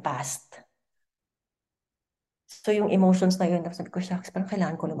in the past. So yung emotions na yun, sabi ko, shucks, parang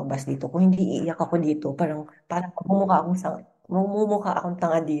kailangan ko lumabas dito. Kung hindi iiyak ako dito, parang mumukha akong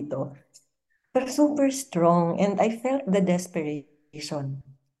tanga dito. Pero super strong, and I felt the desperation.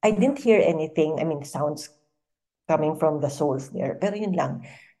 I didn't hear anything, sounds coming from the souls there. Pero yun lang,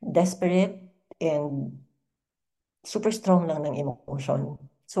 desperate and super strong lang ng emotion.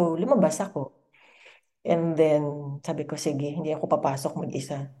 So lumabas ako. And then, sabi ko, sige, hindi ako papasok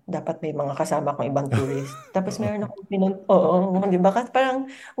mag-isa. Dapat may mga kasama akong ibang tourist. Tapos meron akong oo, di ba? Kasi parang,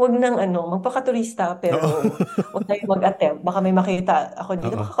 wag nang magpakaturista, pero wag tayo mag-attempt. Baka may makita ako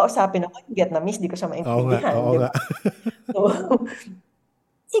dito, baka kausapin ako yung Vietnamese, di ko siya maintindihan, Oo di nga. ba? So,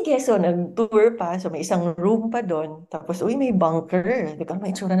 sige, so nag-tour pa. So may isang room pa doon. Tapos, uy, may bunker. Di ba? May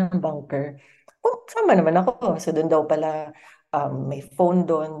itsura ng bunker. Oh, sama naman ako. So doon daw pala may phone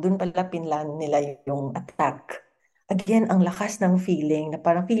doon. Doon pala pinlan nila yung attack. Again, ang lakas ng feeling na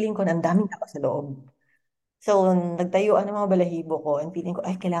parang feeling ko na ang daming tao sa loob. So, nagtayuan ng mga balahibo ko and feeling ko,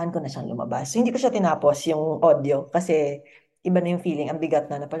 ay, kailangan ko na siyang lumabas. So, hindi ko siya tinapos yung audio kasi iba na yung feeling. Ang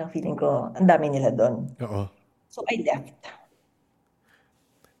bigat na parang feeling ko, ang dami nila doon. Oo. So, I left.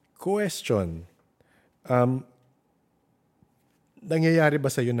 Question. Nangyayari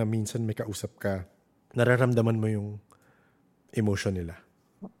ba sa'yo na minsan may kausap ka, nararamdaman mo yung emotion nila?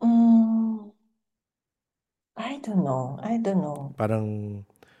 I don't know. Parang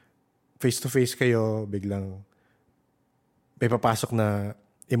face-to-face kayo, biglang may papasok na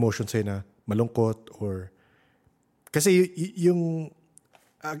emotion sa'yo na malungkot or... Kasi yung...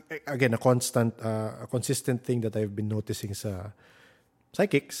 Again, a consistent thing that I've been noticing sa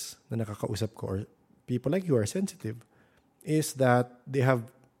psychics na nakakausap ko or people like you are sensitive is that they have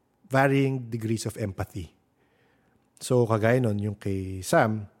varying degrees of empathy. So, kagaya nun, yung kay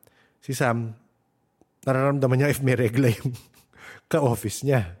Sam, si Sam, nararamdaman niya if may regla yung ka-office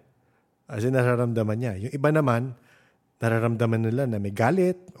niya. As in, nararamdaman niya. Yung iba naman, nararamdaman nila na may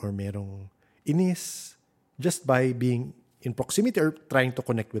galit or merong inis just by being in proximity or trying to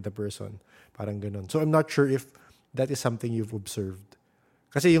connect with the person. Parang ganun. So, I'm not sure if that is something you've observed.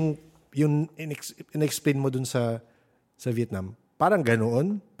 Kasi yung in-explain mo dun sa Vietnam, parang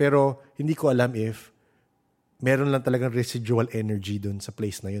ganoon, pero hindi ko alam if meron lang talagang residual energy dun sa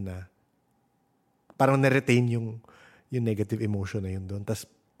place na yun na parang na-retain yung negative emotion na yun doon. Tapos,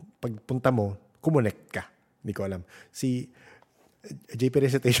 pagpunta mo, kumonect ka. Hindi ko alam. Si JP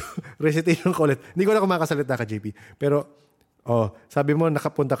recitation ko ulit. Hindi ko na kumakasalita ka, JP. Pero, sabi mo,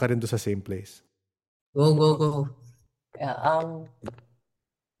 nakapunta ka rin doon sa same place. Go, go, go. Yeah,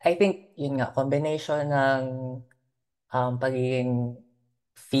 I think, yun nga, combination ng pagiging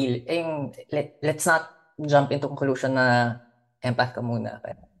let's not jump into conclusion na empath ka muna.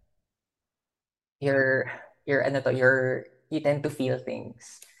 You tend to feel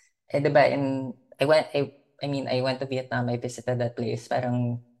things. Eh, diba, I went to Vietnam, I visited that place,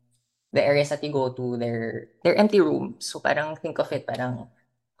 parang the areas that you go to, they're empty rooms. So parang think of it, parang,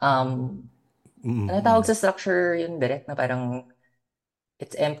 ano tawag sa structure yun, direct na parang,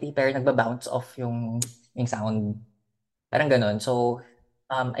 it's empty, pero nagba-bounce off yung sound. Parang ganun. So,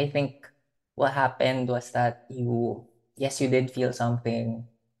 I think what happened was that yes, you did feel something,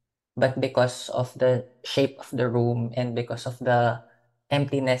 but because of the shape of the room and because of the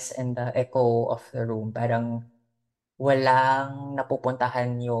emptiness and the echo of the room, parang walang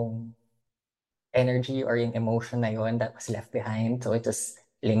napupuntahan yung energy or yung emotion na yun that was left behind. So it just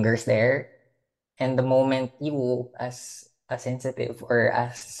lingers there. And the moment you, as a sensitive or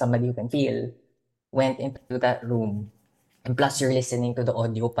as somebody who can feel, went into that room, and plus you're listening to the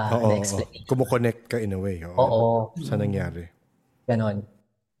audio pa, the explanation. Kumukonect ka in a way. Oo. Sa nangyari. Ganon.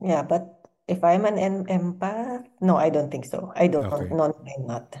 Yeah, but if I'm an empath, no, I don't think so. I don't. Okay. No, I'm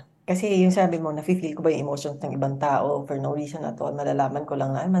not. Kasi yung sabi mo, nafe-feel ko ba yung emotions ng ibang tao for no reason at all, malalaman ko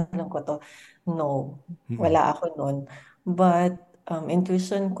lang na, ay, malungkot to. No, wala ako nun. But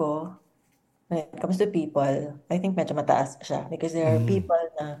intuition ko, when it comes to people, I think medyo mataas siya. Because there are people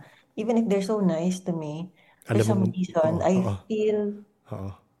na, even if they're so nice to me, for Alam some mo, reason, I feel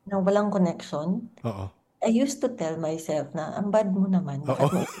na walang connection. I used to tell myself na, ang bad mo naman,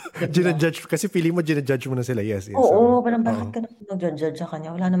 bakit mo Ginajudge, kasi feeling mo, ginajudge mo na sila. Yes. Oo, parang bakit ka naman nag-judge sa kanya?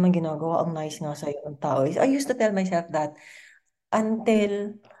 Wala namang ginagawa, ang nice nga sa'yo ng tao. I used to tell myself that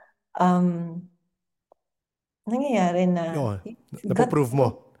until nangyayari na Napoprove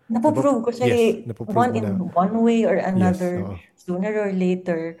mo. Napoprove ko siya Yes, napoprove mo in na. one way or another, Yes, sooner or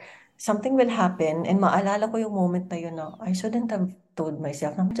later, something will happen and maalala ko yung moment na yun na I shouldn't have told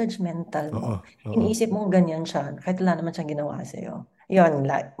myself na judgmental mo. Iniisip mo ganyan siya kahit wala naman siyang ginawa sa'yo. Yun,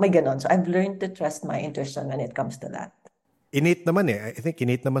 like, may ganon. So I've learned to trust my intuition when it comes to that. Innate naman I think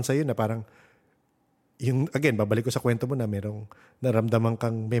innate naman sa'yo na parang, yung, again, babalik ko sa kwento mo na merong naramdaman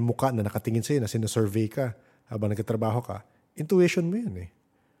kang may muka na nakatingin sa'yo na sinasurvey ka habang nagtatrabaho ka. Intuition mo yun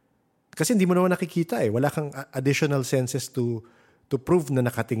Kasi hindi mo naman nakikita Wala kang additional senses to prove na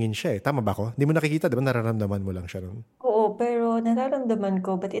nakatingin siya Tama ba ako? Hindi mo nakikita, di ba? Nararamdaman mo lang siya nun. Oo, pero nararamdaman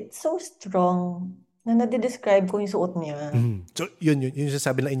ko, but it's so strong na nade-describe ko yung suot niya. So, yun yung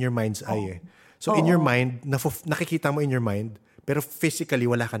sasabi na in your mind's eye So, in your mind, nakikita mo in your mind, pero physically,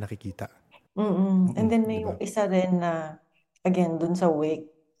 wala ka nakikita. And then may yung isa rin na, again, dun sa wake,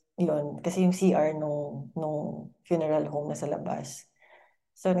 yun, kasi yung CR nung funeral home na sa labas.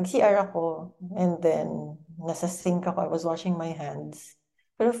 So, nag-CR ako, and then, nasa sink ako, I was washing my hands.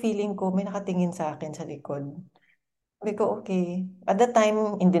 Pero feeling ko, may nakatingin sa akin sa likod. Sabi ko, okay. At that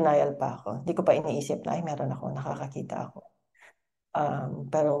time, in denial pa ako. Hindi ko pa iniisip na, ay, meron ako, nakakakita ako.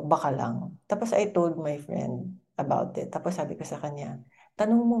 Pero baka lang. Tapos I told my friend about it. Tapos sabi ko sa kanya,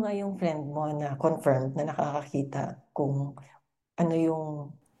 tanong mo nga yung friend mo na confirmed na nakakakita kung ano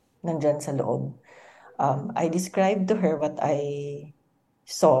yung nandyan sa loob. I described to her what I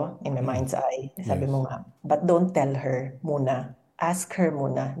saw in my mind's eye. Sabi mo nga, but don't tell her muna. Ask her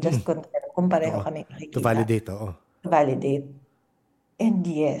muna. Just confirm kung pareho kami nakikita. To validate, To validate. And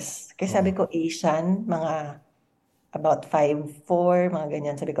yes. Kasi sabi ko, Asian, mga about 5'4", mga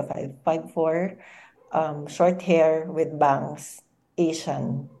ganyan. Sabi ko 5'4", short hair with bangs,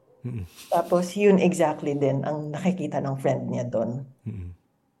 Asian. Tapos yun exactly din ang nakikita ng friend niya doon.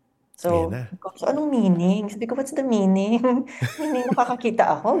 Ayan So, na. so anong meaning? Sabi ko, what's the meaning? Meaning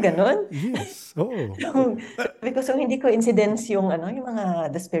nakakakita ako, ganun. Yes. Oo. So, sabi ko, so hindi coincidence yung yung mga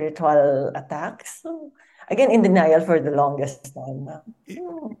the spiritual attacks. So, again, in denial for the longest time.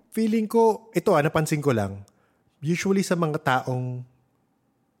 Feeling ko, ito napansin ko lang, usually sa mga taong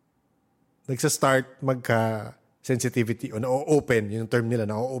nagsa-start magka-sensitivity o na-open, yung term nila,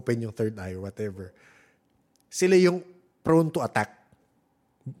 na-open yung third eye or whatever, sila yung prone to attack.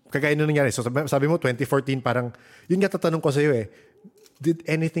 Kagaya nung nangyari. So sabi mo, 2014, parang, yun nga tatanong ko sa'yo did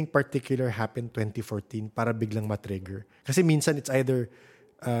anything particular happen 2014 para biglang matrigger? Kasi minsan it's either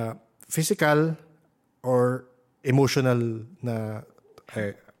physical or emotional na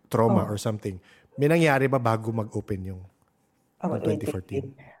trauma or Oh, something. May nangyari ba bago mag-open yung oh, ng wait, wait, 2014?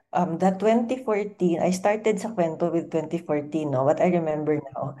 wait. That 2014, I started sa kwento with 2014, no? What I remember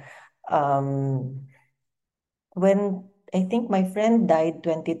now, um, when I think my friend died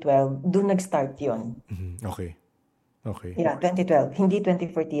 2012, doon nag-start yun. Mhm. Okay. Okay. Yeah, 2012. Hindi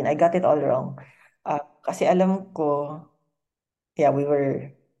 2014. I got it all wrong. Kasi alam ko, yeah, we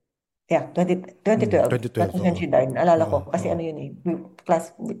were, yeah, 2012. That 2012, was when oo. she died. Naalala Oo, ko. Kasi oo. ano yun eh.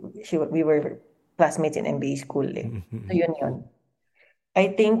 We were classmates in MBA school eh. So yun yun.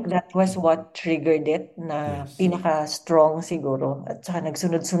 I think that was what triggered it na Yes. pinaka-strong siguro. At saka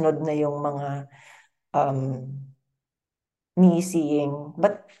nagsunod-sunod na yung mga um, me seeing.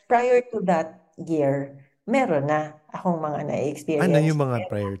 But prior to that year, meron na akong mga Ano na-experience. yung mga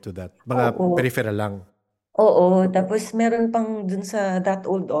prior to that? Mga Oo. peripheral lang. Oo. Tapos meron pang dun sa that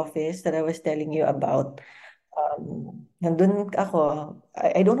old office that I was telling you about. Nandun ako,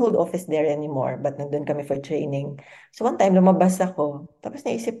 I don't hold office there anymore, but nandun kami for training. So one time, lumabas ako. Tapos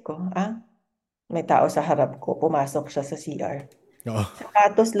naisip ko, may tao sa harap ko. Pumasok siya sa CR. Oo.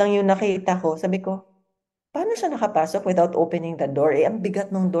 Sapatos lang yung nakita ko. Sabi ko, paano siya nakapasok without opening the door? Eh, ang bigat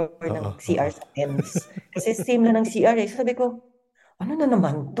ng door Oo, ng oo. CR sa men's. Kasi same na ng CR eh. So sabi ko, ano na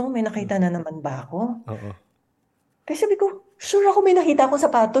naman to? May nakita na naman ba ako? Oo. Kasi sabi ko, sure ako may nakita akong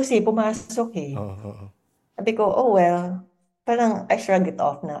sapatos eh. Pumasok eh. Oo, oo. Sabi ko, oh well. Parang I shrug it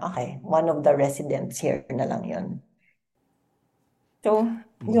off na, okay, one of the residents here na lang yun. So,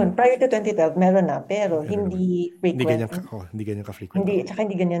 yun, prior to 2012, meron na, pero Meron naman. hindi Hindi frequent. ganyan hindi ganyan ka-frequent. Hindi, tsaka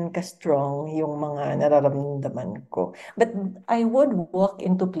hindi ganyan ka-strong yung mga nararamdaman ko. But I would walk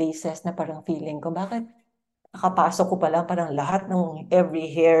into places na parang feeling ko, bakit nakapasok ko pa lang parang lahat ng every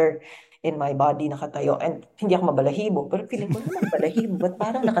hair in my body nakatayo. And hindi ako mabalahibo, pero feeling ko naman balahibo. Ba't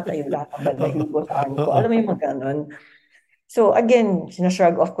parang nakatayo lahat ng Oo. balahibo sa arm ko? Oo. Alam mo yung mga ganon? So again,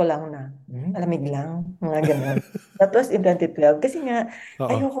 sinashrug off ko lang na, malamig lang, mga ganon. That was in 2012. Kasi nga, Oo.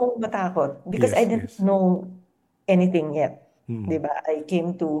 ayoko matakot because I Yes, didn't yes. know anything yet. Mm. 'Di ba? I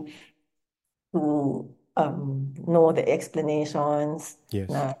came to know the explanations Yes.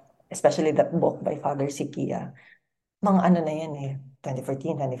 na especially that book by Father Sikia. Mga ano na yan eh,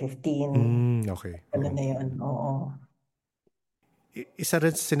 2014, 2015, Okay. ano Oo. na yun, oo. Isa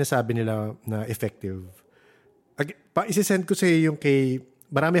rin sa sinasabi nila na effective. Isisend ko sa iyo yung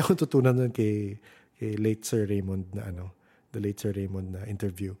marami akong tutunan nun kay late Sir Raymond na the late Sir Raymond na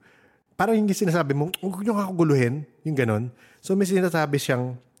interview. Parang yung sinasabi mo, huwag niyo kakaguluhin, yung ganon. So may sinasabi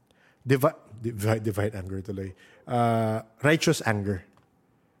siyang divide anger tuloy. Righteous anger.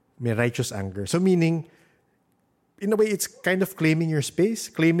 May righteous anger. So meaning, in a way, it's kind of claiming your space,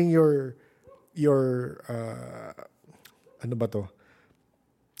 claiming your ano ba to?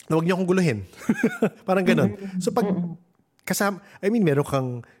 Na huwag niyo akong guluhin. Parang ganun. So pag kasama, I mean, meron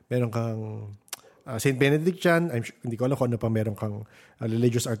kang Saint Benedict dyan. Hindi ko alam kung ano pa meron kang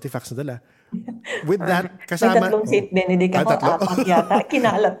religious artifacts na dala. With that, May kasama, tatlong Saint Benedict ako, tatlo. apat yata.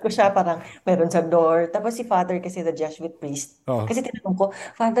 Kinalat ko siya, parang meron sa door. Tapos si Father kasi the Jesuit priest. Oo. Kasi tinanong ko,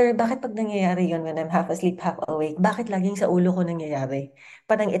 Father, bakit pag nangyayari yun when I'm half asleep, half awake, bakit laging sa ulo ko nangyayari?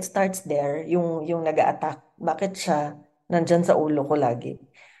 Parang it starts there, yung nag-a-attack. Bakit siya nandyan sa ulo ko lagi?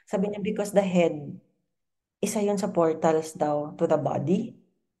 Sabi niya, because the head, isa yun sa portals daw to the body.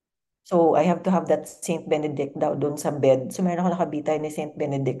 So, I have to have that Saint Benedict daw doon sa bed. So, meron ako nakabitay ni Saint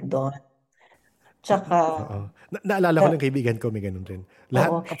Benedict doon. Tsaka, Oo. Naalala ko lang kaibigan ko, may ganun rin. Lahat,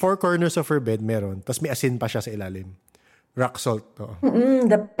 oo. four corners of her bed meron. Tapos may asin pa siya sa ilalim. Rock salt. Oo.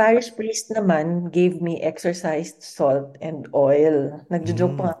 The parish priest naman gave me exorcised salt and oil.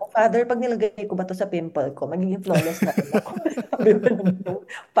 Nagjo-joke pa nga ako, Father, pag nilagay ko ba to sa pimple ko, magiging flawless na rin ako. Sabi pa naman yung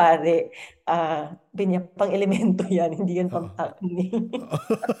pare, pang elemento yan, hindi yan pang acne.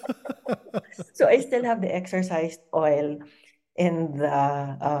 So I still have the exorcised oil and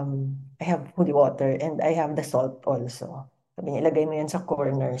I have holy water and I have the salt also. Sabi niya, ilagay mo yan sa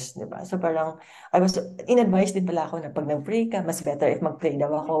corners, di ba? So parang, in-advise din pala ako na pag nag-pray ka, mas better if mag-pray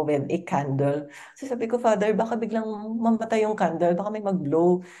daw ako with a candle. So sabi ko, Father, baka biglang mamatay yung candle, baka may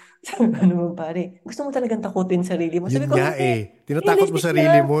mag-blow. Sabi ko naman, pare, gusto mo talagang takutin sarili mo? Sabi Yun ko, nga hindi, eh. Tinatakot mo realistic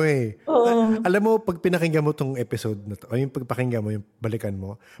sarili lang. mo eh. Oo. Alam mo, pag pinakinggan mo tong episode na to, o yung pagpakinggan mo, yung balikan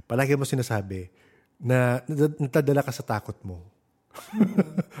mo, palagi mo sinasabi na natadala ka sa takot mo.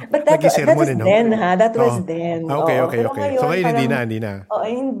 But Naging that sermon was eh, no? then, ha? That Oo. was then. Okay, Oo. okay, Pero okay. So ngayon, ngayon hindi parang, na, hindi na. oo,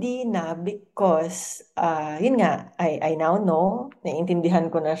 hindi na because, yun nga, I now know, naiintindihan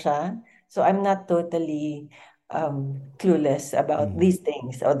ko na siya. So I'm not totally clueless about Mm. these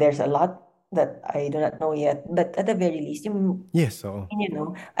things. So there's a lot that I do not know yet. But at the very least, Yes, oo.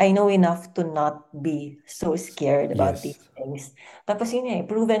 I know enough to not be so scared about Yes. these things. Tapos yun eh,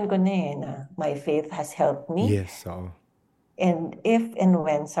 proven ko na eh, na my faith has helped me. Yes, oo. And if and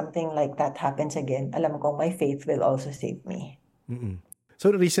when something like that happens again, alam ko my faith will also save me. Mm-mm. So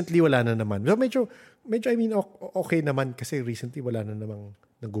recently wala na naman. So medyo I mean okay naman kasi recently wala na namang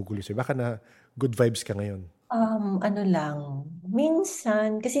nagugulo sa'yo. Baka na good vibes ka ngayon. Ano lang,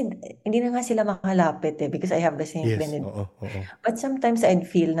 minsan, kasi hindi na nga sila makalapit eh, because I have the same Yes, clinic. oo, oo. But sometimes I'd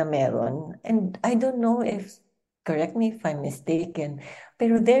feel na meron. And I don't know if, correct me if I'm mistaken,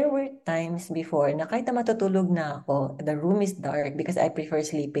 pero there were times before na kahit na matutulog na ako, the room is dark because I prefer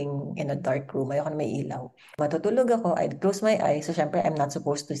sleeping in a dark room. Ayoko na may ilaw. Matutulog ako, I'd close my eyes. So syempre, I'm not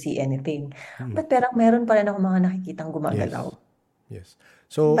supposed to see anything. Mm. But parang meron pa rin ako mga nakikitang Yes. gumagalaw. Yes.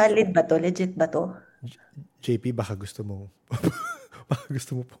 So Valid ba to? Legit ba to? JP baka gusto mo baka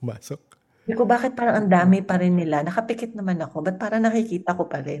gusto mo pumasok. Hindi ko bakit parang ang dami pa rin nila. Nakapikit naman ako. Ba't parang nakikita ko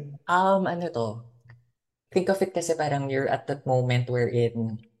pa rin? Ano to? Think of it kasi parang you're at that moment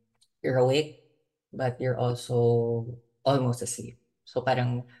wherein you're awake, but you're also almost asleep. So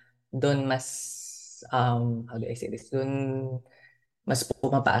parang doon mas, how do I say this? Doon mas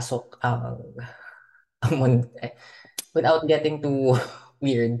pumapasok ang without getting too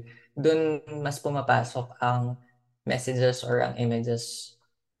weird, doon mas pumapasok ang messages or ang images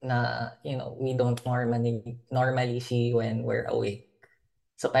na, we don't normally see when we're awake.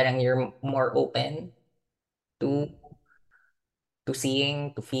 So parang you're more open to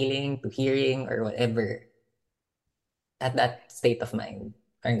seeing, to feeling, to hearing, or whatever at that state of mind.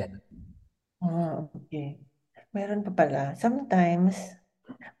 Parang ganun. Okay. Meron pa pala. Sometimes,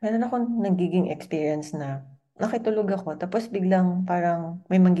 meron akong nagiging experience na nakitulog ako, tapos biglang parang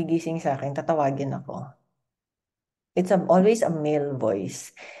may manggigising sa akin, tatawagin ako. It's always a male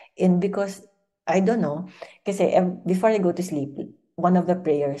voice. And because, I don't know, kasi before I go to sleep, one of the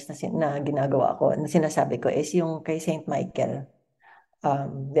prayers na ginagawa ko, na sinasabi ko is yung kay Saint Michael,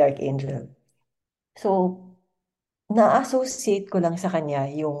 the Archangel. So, na-associate ko lang sa kanya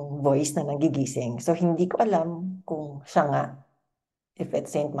yung voice na nagigising. So, hindi ko alam kung siya nga, if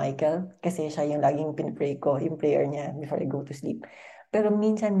it's Saint Michael, kasi siya yung laging pinipray ko, yung prayer niya before I go to sleep. Pero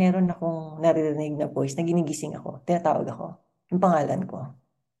minsan meron akong naririnig na voice na ginigising ako, tinatawag ako, yung pangalan ko.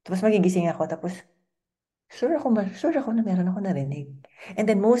 Tapos magigising ako, tapos sure ako na meron ako narinig. And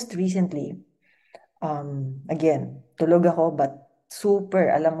then most recently, again, tulog ako, but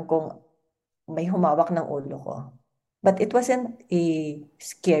super alam kong may humawak ng ulo ko. But it wasn't a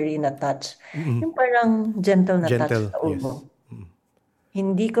scary na touch. Mm-mm. Yung parang gentle na touch Gentle, sa yes. ulo.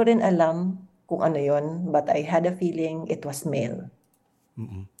 Hindi ko rin alam kung ano yon, but I had a feeling it was male.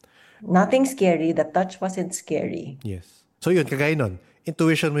 Mm-mm. Nothing scary. The touch wasn't scary. Yes. So yun, kagaya nun,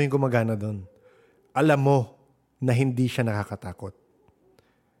 intuition mo yung gumagana doon. Alam mo na hindi siya nakakatakot.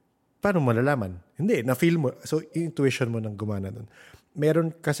 Paano mo malalaman? Hindi, na-feel mo. So, yung intuition mo nang gumana doon.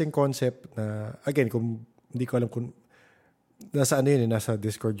 Meron kasing concept na, again, kung hindi ko alam kung nasa ano yun, nasa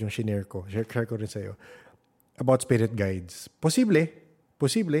Discord yung share ko ko rin sa'yo, about spirit guides. Posible.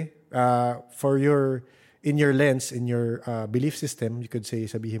 In your lens, in your belief system, you could say,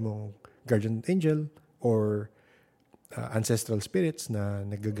 sabihin mong guardian angel or ancestral spirits na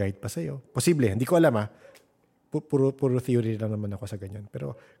nag-guide pa sa'yo. Posible. Hindi ko alam puro theory lang naman ako sa ganyan.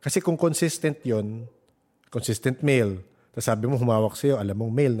 Pero kasi kung consistent yon, consistent male, tapos sabi mo humawak sa'yo, alam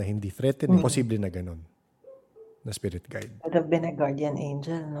mong male na hindi threatening, posible na ganun na spirit guide. Would have been a guardian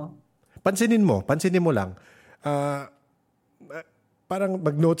angel, no? Pansinin mo lang, parang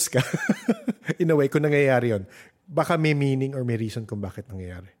mag-notes ka in a way kung nangyayari yon. Baka may meaning or may reason kung bakit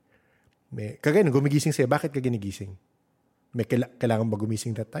nangyayari. Kagaya nung gumigising sa'yo, bakit ka ginigising? May kailangan ba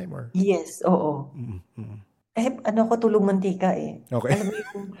gumising that time? Or? Yes, oo. Ko tulog mantika eh. Okay. Alam mo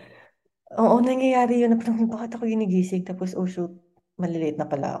yung, oo, nangyayari yun na parang bakit ako ginigising tapos shoot, malilate na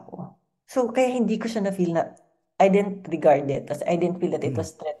pala ako. So, kaya hindi ko siya na-feel na, I didn't regard it. As I didn't feel that it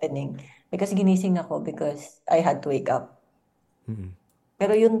was threatening. Because ginising ako because I had to wake up.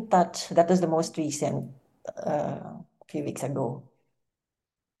 Pero yung touch, that was the most recent, few weeks ago.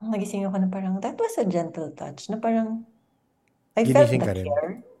 Nagising ako na parang, that was a gentle touch, na parang, I felt Ginising the ka rin.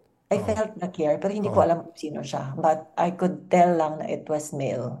 care. I Oo. felt the care, pero hindi ko Oo. alam kung sino siya. But I could tell lang na it was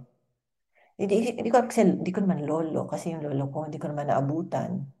male. Hindi ko naman lolo, kasi yung lolo ko, hindi ko naman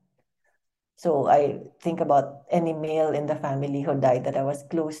naabutan. So I think about any male in the family who died that I was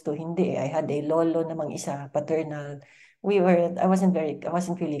close to. Hindi. I had a lolo namang isa, paternal. I wasn't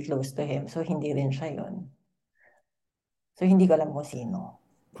really close to him. So hindi rin siya yun. So hindi ko alam kung sino.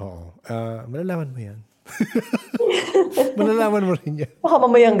 Oo. Malalaman mo yan. Malalaman mo rin yan. Baka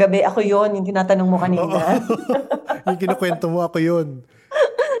mamayang gabi, ako yon yung tinatanong mo Oo. kanina. Yung kinukwento mo, ako yun.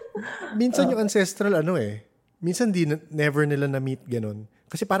 Minsan yung ancestral, minsan never nila na-meet ganun.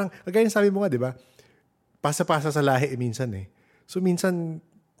 Kasi parang, kagaya ng sabi mo nga, di ba? Pasa-pasa sa lahi minsan eh. So minsan,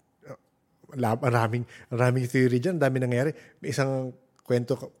 maraming theory dyan, dami nangyari. May isang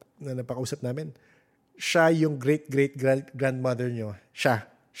kwento na napakausap namin. Siya yung great-great-grandmother nyo. Siya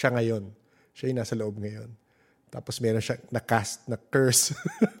ngayon. Siya yung nasa loob ngayon. Tapos meron siya na-cast, na-curse.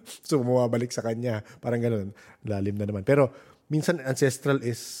 So bumabalik sa kanya. Parang ganun. Lalim na naman. Pero minsan ancestral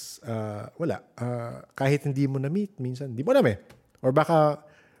is wala. Kahit hindi mo na-meet, minsan hindi mo alam eh. Or baka,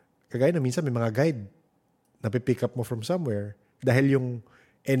 kagaya na minsan may mga guide na pick up mo from somewhere. Dahil yung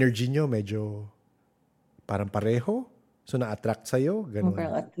energy nyo medyo parang pareho. So na-attract sa'yo. Ganun.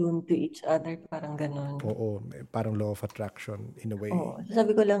 Parang attuned to each other, parang ganun. Oo. Parang law of attraction in a way. Oo.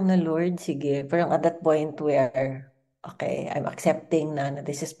 Sabi ko lang na, Lord, sige. Parang at that point where, okay, I'm accepting na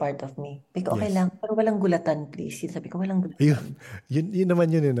this is part of me. Sabi ko, okay Yes. lang. Pero walang gulatan, please. Sabi ko, walang Ayun. gulatan. Yun naman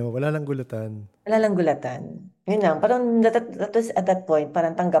yun, wala lang gulatan. Wala lang gulatan. Yun lang. Parang that was at that point,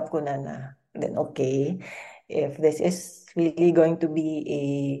 parang tanggap ko na. Then, okay. If this is really going to be a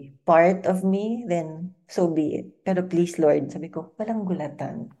part of me, then so be it. Pero please, Lord, sabi ko, walang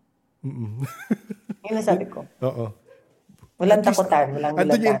gulatan. Yun ang sabi ko. Oo. Walang At least, takutan, walang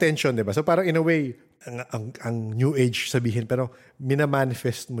andun yung gulatan. intention, di ba? So parang in a way, ang new age sabihin, pero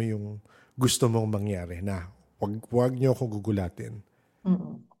minamanifest mo yung gusto mong mangyari na wag nyo akong gugulatin.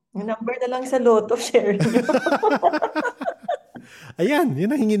 Yung number na lang sa loto, share nyo. Ayan,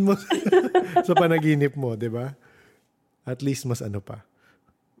 yun ang hingin mo sa panaginip mo, di ba? At least mas pa,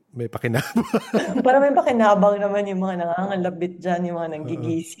 may pakinabang. Para may pakinabang naman yung mga nangangalabit dyan, yung mga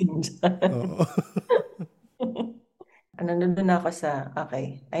nanggigising dyan. Oo. Nandun na ako sa,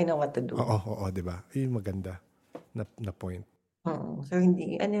 okay, I know what to do. Oo, di ba? Yun maganda na point. So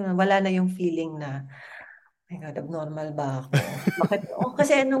hindi, wala na yung feeling na, my God, abnormal ba ako? Bakit?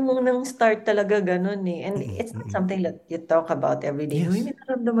 Kasi nung start talaga ganun eh. And it's not something that you talk about every day. Yes. Uy, may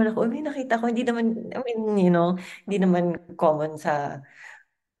naramdaman ako. Uy, may nakita ko. Hindi naman, I mean, hindi naman common sa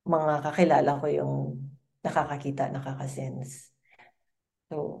mga kakilala ko yung nakakakita, nakakasense.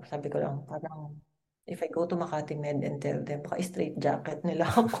 So, sabi ko lang, parang, if I go to Makati Med and tell them, baka straight jacket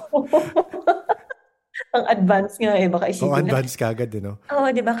nila ako. Ang advance nga eh, baka isipin na. Advance kagad, Oo,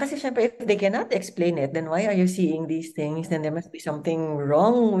 di ba? Kasi syempre, if they cannot explain it, then why are you seeing these things? Then there must be something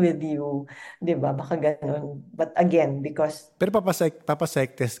wrong with you. Di ba? Baka ganun. But again, because... Pero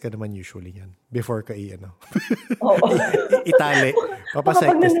papasike test ka naman usually yan. Before ka Oo. itali.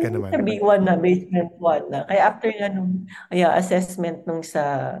 Papasike test ka naman. Sa B1 na, basement 1 na. Kaya after nga nung assessment nung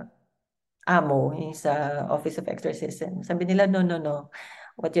sa AMO, yung sa Office of Exorcism, sabi nila, no.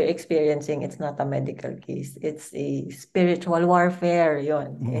 What you're experiencing, it's not a medical case. It's a spiritual warfare.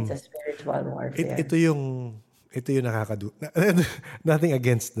 Yon. It's a spiritual warfare. Ito yung nothing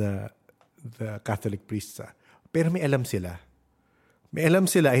against the Catholic priests. Pero may alam sila.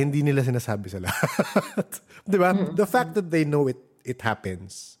 Hindi nila sinasabi sa lahat. Diba? The fact that they know it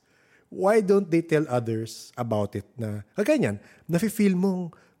happens, why don't they tell others about it na, ganyan, nafe-feel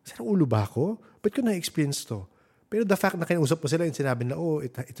mong, sarang ulo ba ako? Ba't ko na-experience to? Pero the fact na kinausap mo sila, yung sinabi na,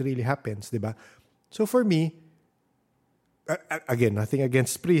 it really happens, di ba? So for me, again, nothing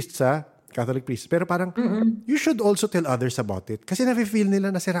against priests, Catholic priests, pero parang, you should also tell others about it. Kasi nafe-feel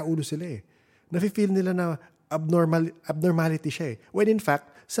nila na sira ulo sila eh. Nafe-feel nila na abnormality siya eh. When in fact,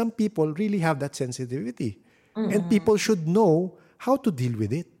 some people really have that sensitivity. And people should know how to deal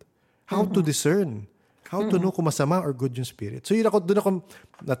with it. How to discern. How to know kung masama or good yung spirit. So doon ako,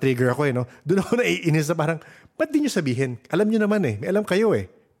 na-trigger ako Doon ako naiinis na parang, ba't di nyo sabihin? Alam nyo naman eh. May alam kayo eh.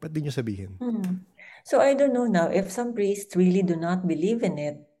 Ba't di nyo sabihin? So I don't know now if some priests really do not believe in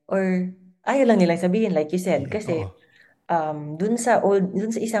it or ayaw lang nilang sabihin like you said. Kasi dun sa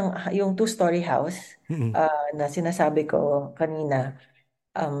isang, yung two-story house na sinasabi ko kanina,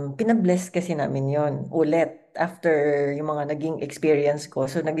 pinabless kasi namin yon ulit. after yung mga naging experience ko.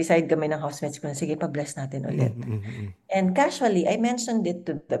 So, nag-decide kami ng housemates ko na, sige, pa-bless natin ulit. And casually, I mentioned it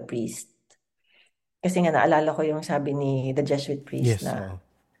to the priest. Kasi nga naalala ko yung sabi ni the Jesuit priest Yes, na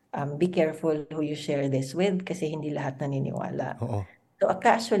be careful who you share this with kasi hindi lahat naniniwala. Oo. So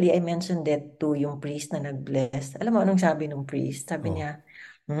casually, I mentioned it to yung priest na nag-bless. Alam mo anong sabi ng priest? Sabi niya,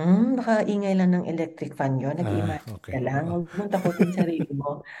 baka ingay lang ng electric fan yun. Nag-imagine okay. ka lang. Huwag mong takutin sarili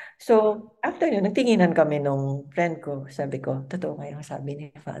mo. So, after yun, nagtinginan kami nung friend ko. Sabi ko, totoo nga yung sabi ni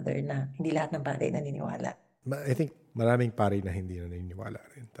Father na hindi lahat ng pare naniniwala. I think maraming pare na hindi naniniwala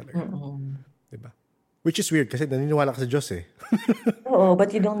rin talaga. Diba? Which is weird kasi naniniwala ka sa Diyos eh. Oo, but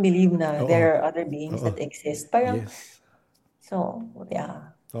you don't believe na there are other beings that exist. Parang, yes. so,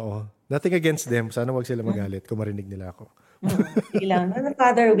 yeah. Oo. Nothing against them. Sana wag sila magalit kung marinig nila ako. Sige lang.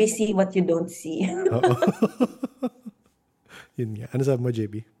 Father, we see what you don't see. Oo. Yun nga. Ano sabi mo,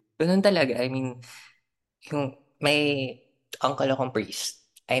 JB? Ganun talaga. I mean, yung may uncle akong priest.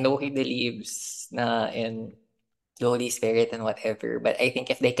 I know he believes na in the Holy Spirit and whatever, but I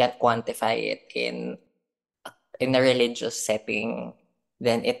think if they can't quantify it in a religious setting,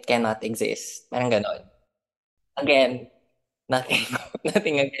 then it cannot exist. Parang ganon. Again, nothing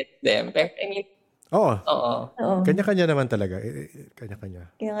nothing against them. Pero I mean, Oo. Oo. Kanya-kanya naman talaga.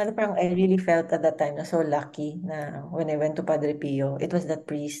 Kanya-kanya. Kaya nga parang I really felt at that time na so lucky na when I went to Padre Pio, it was that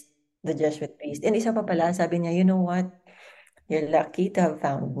priest, the Jesuit priest. And isa pa pala, sabi niya, you know what? You're lucky to have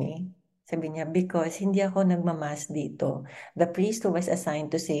found me. Sabi niya, because hindi ako nagmamass dito. The priest who was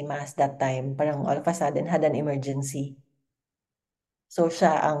assigned to say mass that time, parang all of a sudden had an emergency. So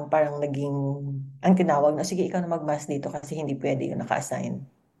siya ang parang ang tinawag na, sige, ikaw na mag-mass dito kasi hindi pwede yung naka-assign.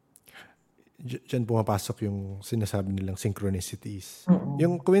 Diyan pumapasok yung sinasabi nilang synchronicities.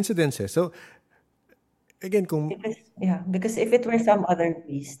 Yung coincidences. So, again, because if it were some other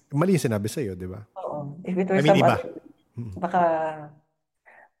priest. Mali yung sinabi sa'yo, di ba? Oo. If it were some iba. other priest, baka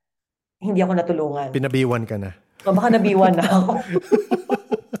hindi ako natulungan. Pinabiwan ka na. Baka nabiwan na ako.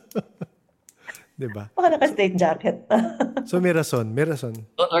 Di ba? Baka naka-straight jacket na. So, may rason.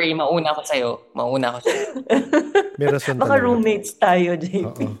 don't worry, mauna ako sa'yo. May rason baka talaga. roommates tayo,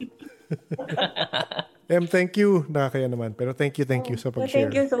 JP. Thank you. Nakakaya naman. Pero thank you sa pag-share.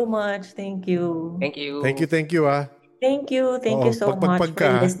 Thank you so much. Thank you. Thank you. Thank you Thank you so much for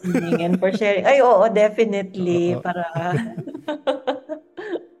ka. listening and for sharing. Ay, oo, definitely. Para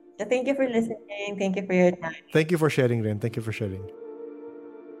thank you for listening. Thank you for your time. Thank you for sharing, Ren. Thank you for sharing.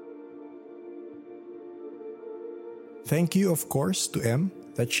 Thank you, of course, to Em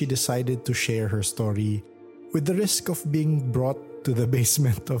that she decided to share her story with the risk of being brought to the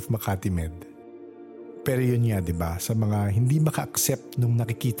basement of Makati Med. Pero yun nga, di ba? Sa mga hindi maka-accept nung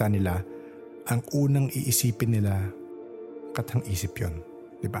nakikita nila, ang unang iisipin nila, katang isip yun.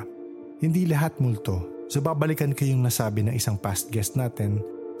 Di ba? Hindi lahat multo. So babalikan ko yung nasabi ng isang past guest natin,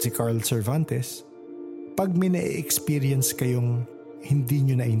 si Carl Cervantes. Pag may na-experience kayong hindi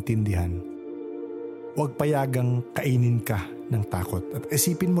nyo naintindihan, huwag payagang kainin ka ng takot. At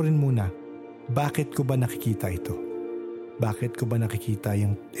isipin mo rin muna, bakit ko ba nakikita ito? Bakit ko ba nakikita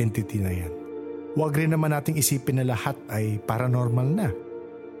yung entity na yan? Huwag rin naman nating isipin na lahat ay paranormal na.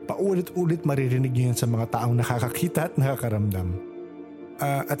 Paulit-ulit maririnig nyo yan sa mga taong nakakakita at nakakaramdam.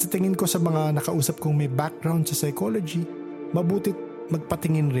 At sa tingin ko sa mga nakausap kong may background sa psychology, mabutit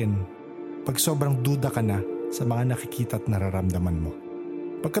magpatingin rin pag sobrang duda ka na sa mga nakikita at nararamdaman mo.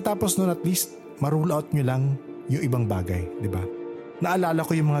 Pagkatapos nun at least, marule out nyo lang yung ibang bagay, di ba? Naalala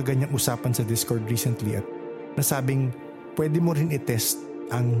ko yung mga ganyang usapan sa Discord recently at nasabing pwede mo rin i-test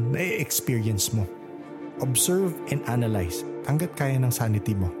ang na-experience mo. Observe and analyze hanggat kaya ng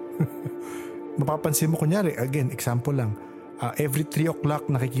sanity mo. Mapapansin mo kunyari, again, example lang, every 3 o'clock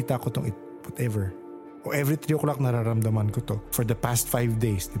nakikita ko tong whatever. O every 3 o'clock nararamdaman ko to for the past 5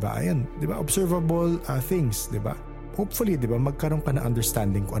 days, di ba? Ayan, di ba? Observable things, di ba? Hopefully, di ba, magkaroon ka na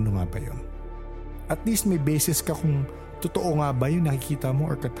understanding kung ano nga ba yun. At least may basis ka kung totoo nga ba yung nakikita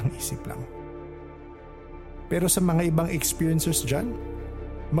mo or katang isip lang. Pero sa mga ibang experiencers dyan,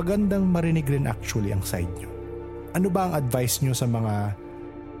 magandang marinig rin actually ang side nyo. Ano ba ang advice nyo sa mga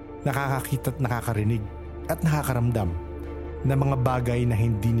nakakakita at nakakarinig at nakakaramdam na mga bagay na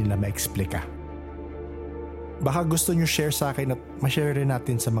hindi nila ma-explika? Baka gusto nyo share sa akin at ma-share rin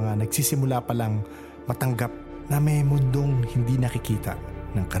natin sa mga nagsisimula pa lang matanggap na may mundong hindi nakikita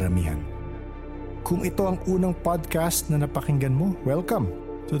ng karamihan. Kung ito ang unang podcast na napakinggan mo, welcome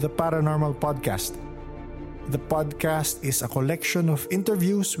to the Paranormal Podcast. The podcast is a collection of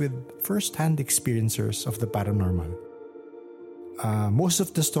interviews with first-hand experiencers of the paranormal. Most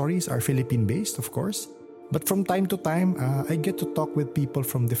of the stories are Philippine-based, of course, but from time to time, I get to talk with people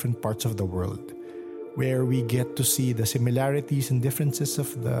from different parts of the world. where we get to see the similarities and differences of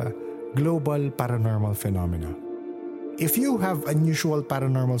the global paranormal phenomena. If you have unusual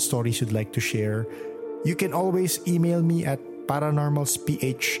paranormal stories you'd like to share, you can always email me at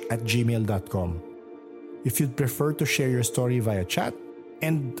paranormalsph@gmail.com. If you'd prefer to share your story via chat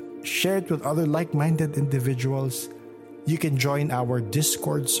and share it with other like-minded individuals, you can join our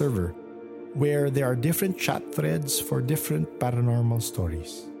Discord server, where there are different chat threads for different paranormal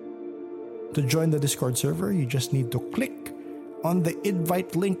stories. To join the Discord server, you just need to click on the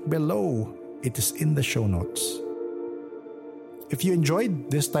invite link below. It is in the show notes. If you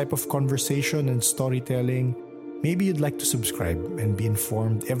enjoyed this type of conversation and storytelling, maybe you'd like to subscribe and be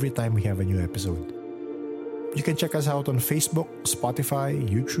informed every time we have a new episode. You can check us out on Facebook, Spotify,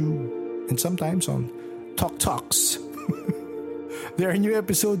 YouTube, and sometimes on TalkTalks. There are new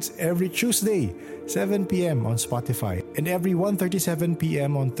episodes every Tuesday, 7 p.m. on Spotify, and every 1:37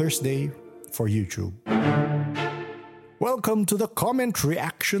 p.m. on Thursday for YouTube. Welcome to the comment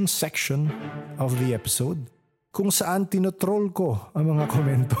reaction section of the episode, kung saan tinotroll ko ang mga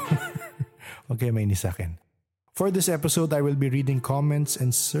komento. Okay, mainis sa akin. For this episode, I will be reading comments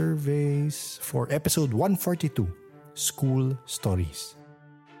and surveys for episode 142, School Stories.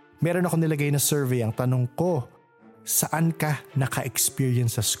 Meron ako nilagay na survey. Ang tanong ko, saan ka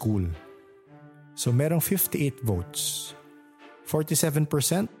naka-experience sa school? So merong 58 votes. 47%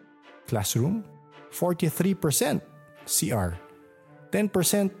 classroom, 43% CR,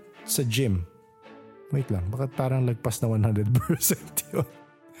 10% sa gym. Wait lang, bakit parang lagpas na 100% yun?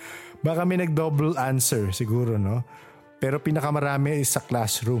 Baka may nag-double answer siguro, no? Pero pinakamarami is sa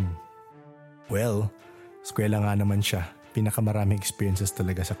classroom. Well, eskwela nga naman siya. Pinakamarami experiences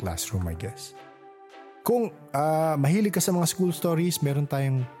talaga sa classroom, I guess. Kung mahilig ka sa mga school stories, meron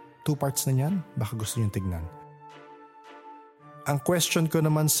tayong 2 parts na yan. Baka gusto nyo tignan. Ang question ko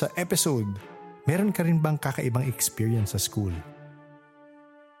naman sa episode, meron ka rin bang kakaibang experience sa school?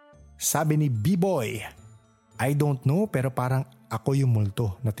 Sabi ni B-Boy, I don't know, pero parang ako yung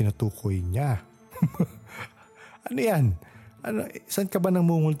multo na tinutukoy niya. Ano yan? Saan ka ba nang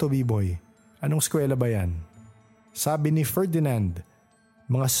mumulto, B-Boy? Anong eskwela ba yan? Sabi ni Ferdinand,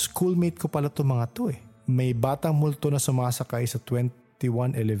 mga schoolmate ko pala to mga to eh. May batang multo na sumasakay sa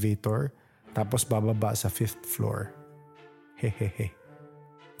 21 elevator tapos bababa sa 5th floor. Hehehe.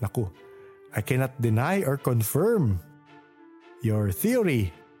 Naku, I cannot deny or confirm your theory,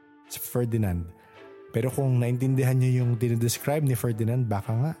 Ferdinand. Pero kung naintindihan niyo yung dinidescribe ni Ferdinand,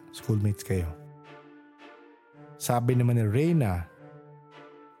 baka nga schoolmates kayo. Sabi naman ni Reyna,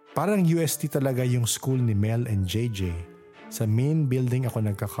 parang UST talaga yung school ni Mel and JJ. Sa main building ako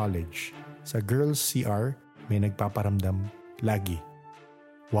nagka-college. Sa girls CR, may nagpaparamdam lagi.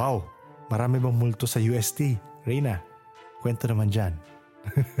 Wow, marami bang multo sa UST? Reyna, kwento naman dyan.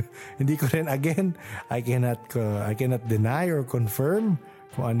 Hindi ko rin, again, I cannot deny or confirm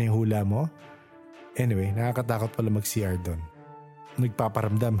kung ano yung hula mo. Anyway, nakakatakot pala mag-CR doon.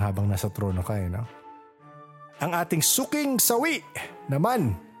 Nagpaparamdam habang nasa trono ka, no? Ang ating suking sawi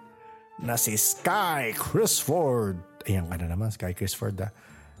naman na si Sky Chrisford. Ayan ka na naman, Sky Chrisford.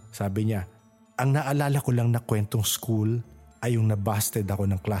 Sabi niya, ang naalala ko lang na kwentong school ay yung nabasted ako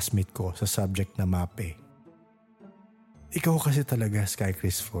ng classmate ko sa subject na mape. Ikaw kasi talaga, Sky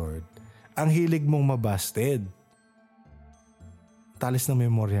Chrisford. Ang hilig mong mabasted. Talis ng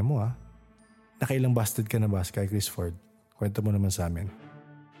memorya mo, ha? Nakailang busted ka na ba, Sky Chrisford? Kwento mo naman sa amin.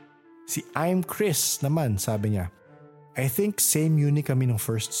 Si I'm Chris naman, sabi niya, I think same uni kami ng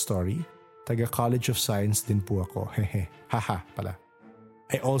first story. Taga College of Science din po ako. Hehe, haha pala.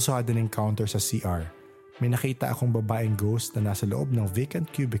 I also had an encounter sa CR. May nakita akong babaeng ghost na nasa loob ng vacant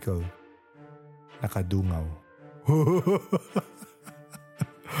cubicle. Nakadungaw.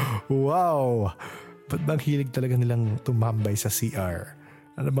 Wow! Ba't bang hilig talaga nilang tumambay sa CR?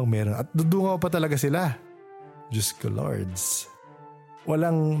 Ano bang meron? At dudungaw pa talaga sila. Diyos ko Lords.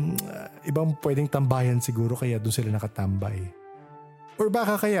 Walang ibang pwedeng tambayan siguro kaya doon sila nakatambay. Or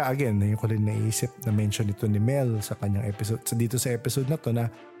baka kaya, again, yung ko rin naisip na mention ito ni Mel sa kanyang episode, dito sa episode na to na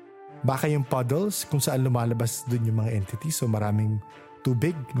baka yung puddles kung saan lumalabas doon yung mga entities, so maraming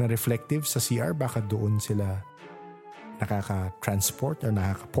tubig na reflective sa CR, baka doon sila nakaka-transport or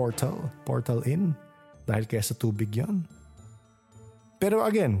nakaka-portal in dahil kaya sa tubig yon. Pero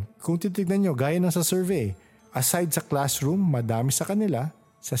again, kung titignan nyo, gaya ng sa survey, aside sa classroom, madami sa kanila,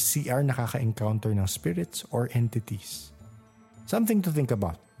 sa CR nakaka-encounter ng spirits or entities. Something to think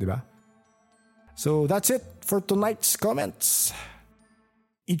about, di ba? So that's it for tonight's comments.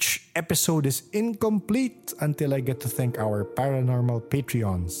 Each episode is incomplete until I get to thank our paranormal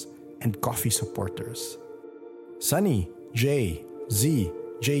Patreons and coffee supporters. Sunny, J, Z,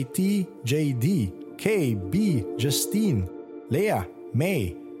 JT, JD, Kay, B, Justine, Leah,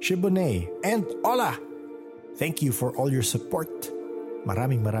 May, Shibune, and Ola. Thank you for all your support.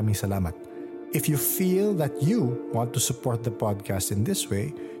 Maraming salamat. If you feel that you want to support the podcast in this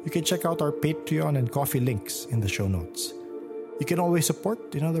way, you can check out our Patreon and Coffee links in the show notes. You can always support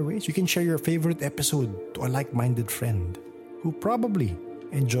in other ways. You can share your favorite episode to a like-minded friend who probably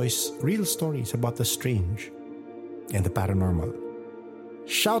enjoys real stories about the strange and the paranormal.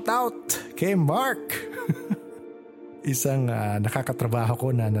 Shout out kay Mark! Isang nakakatrabaho ko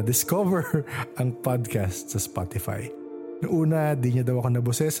na na-discover ang podcast sa Spotify. Noong una, di niya daw ako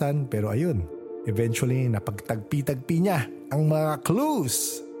nabosesan, pero ayun, eventually napagtagpi-tagpi niya ang mga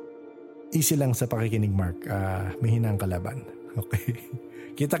clues. Easy lang sa pakikinig, Mark. May hinang kalaban. Okay.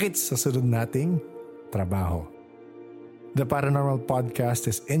 Kita-kits sa sunod nating trabaho. The Paranormal Podcast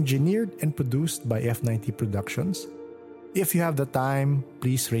is engineered and produced by F90 Productions. If you have the time,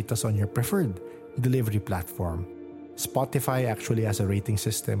 please rate us on your preferred delivery platform. Spotify actually has a rating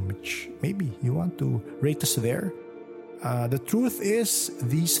system which maybe you want to rate us there. The truth is,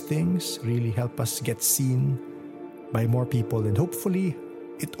 these things really help us get seen by more people, and hopefully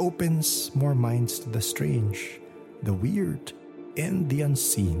it opens more minds to the strange, the weird, and the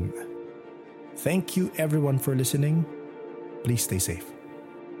unseen. Thank you everyone for listening. Please stay safe.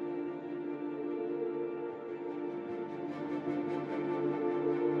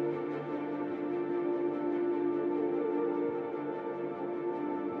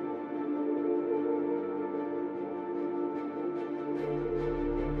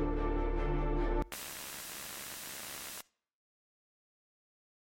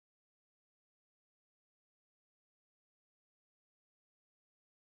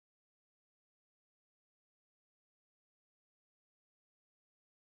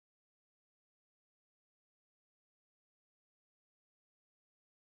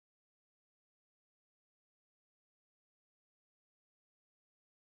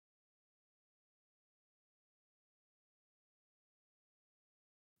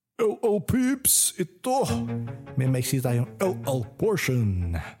 Oh, peeps! Ito! May maiksi tayong LL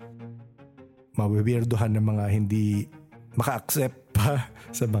portion. Mabibirduhan ng mga hindi maka-accept pa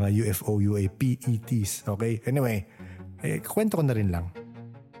sa mga UFO, UAP, ETs. Okay? Anyway, kwento ko na rin lang.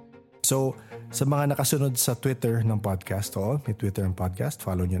 So, sa mga nakasunod sa Twitter ng podcast, may Twitter ng podcast,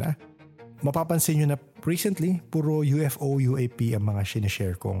 follow nyo na. Mapapansin nyo na recently, puro UFO, UAP ang mga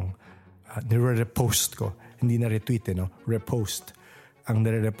sinishare kong nire-repost ko. Hindi na retweet, repost ang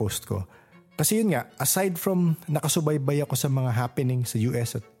nire-repost ko. Kasi yun nga, aside from nakasubaybay ako sa mga happening sa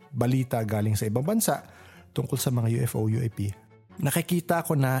US at balita galing sa ibang bansa tungkol sa mga UFO, UAP, nakikita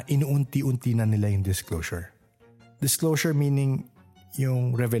ko na inuunti-unti na nila yung disclosure. Disclosure meaning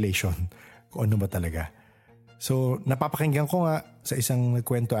yung revelation, kung ano ba talaga. So, napapakinggan ko nga sa isang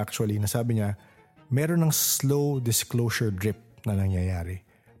kwento actually na sabi niya, meron ng slow disclosure drip na nangyayari.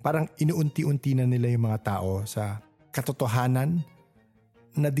 Parang inuunti-unti na nila yung mga tao sa katotohanan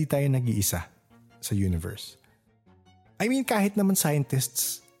na di tayo nag-iisa sa universe. I mean, kahit naman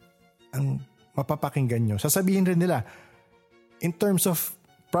scientists ang mapapakinggan nyo, sasabihin rin nila, in terms of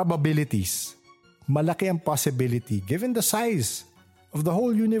probabilities, malaki ang possibility, given the size of the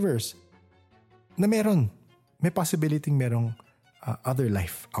whole universe, na may possibility merong other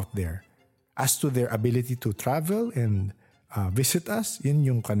life out there. As to their ability to travel and visit us, yun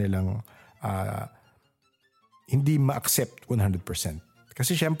yung kanilang hindi ma-accept 100%.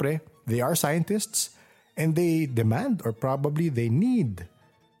 Kasi syempre, they are scientists and they demand or probably they need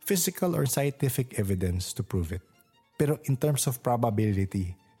physical or scientific evidence to prove it. Pero in terms of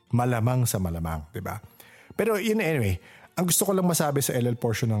probability, malamang sa malamang, di ba? Pero anyway, ang gusto ko lang masabi sa LL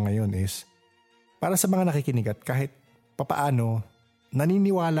portion ng ngayon is, para sa mga nakikinig at kahit papaano,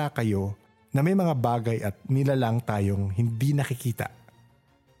 naniniwala kayo na may mga bagay at nilalang tayong hindi nakikita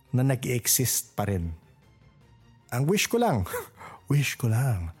na nag-exist pa rin. Ang wish ko lang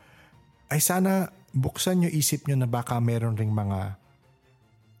ay sana buksan nyo isip nyo na baka meron ring mga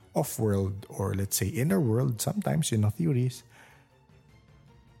off-world or let's say inner world, sometimes theories,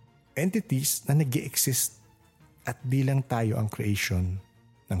 entities na nag-exist at di lang tayo ang creation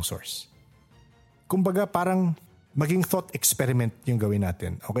ng source. Kumbaga parang maging thought experiment yung gawin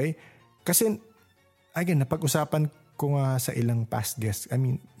natin, okay? Kasi again, napag-usapan ko nga sa ilang past guests,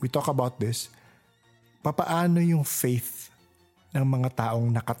 we talk about this, papaano yung faith ng mga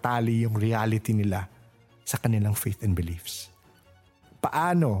taong nakatali yung reality nila sa kanilang faith and beliefs.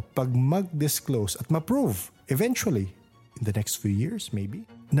 Paano pag mag-disclose at ma-prove eventually in the next few years maybe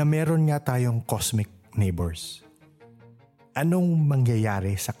na meron nga tayong cosmic neighbors? Anong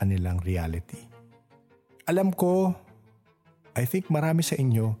mangyayari sa kanilang reality? Alam ko, I think marami sa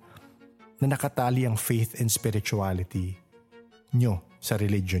inyo na nakatali ang faith and spirituality nyo sa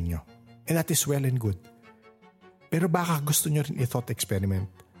religion nyo. And that is well and good. Pero baka gusto nyo rin i-thought experiment.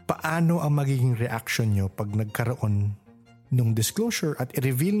 Paano ang magiging reaction nyo pag nagkaroon ng disclosure at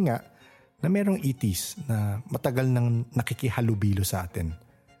i-reveal nga na merong ETs na matagal nang nakikihalubilo sa atin,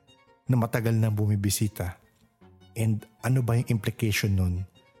 na matagal nang bumibisita, and ano ba yung implication nun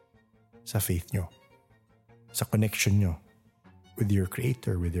sa faith nyo, sa connection nyo with your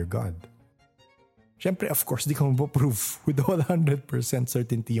Creator, with your God. Siyempre, of course, di ko maprove with 100%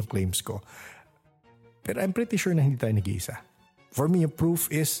 certainty yung claims ko. Pero I'm pretty sure na hindi tayo nag-iisa. For me, yung proof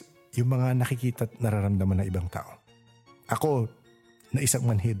is yung mga nakikita at nararamdaman ng ibang tao. Ako, na isang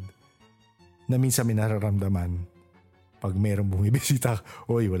manhid, na minsan may nararamdaman pag mayroong bumibisita,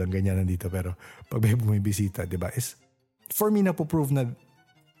 oy, walang ganyan nandito, pero pag may bumibisita, di ba, is for me napoprove na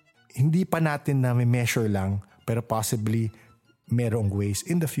hindi pa natin na may measure lang, pero possibly merong ways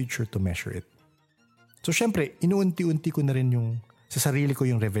in the future to measure it. So, syempre, inuunti-unti ko na rin sa sarili ko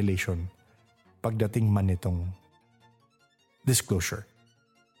yung revelation pagdating man itong disclosure.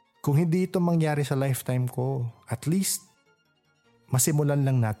 Kung hindi ito mangyari sa lifetime ko, at least, masimulan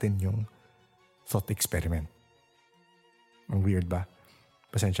lang natin yung thought experiment. Ang weird ba?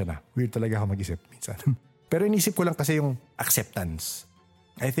 Pasensya na. Weird talaga ako mag-isip minsan. Pero inisip ko lang kasi yung acceptance.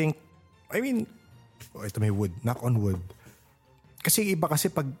 Ito may wood. Knock on wood. Kasi iba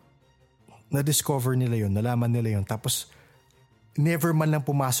kasi pag na-discover nila yun, nalaman nila yun, tapos never man lang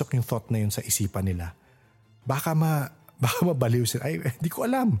pumasok yung thought na yun sa isipan nila. Baka mabaliw sila. Ay, hindi ko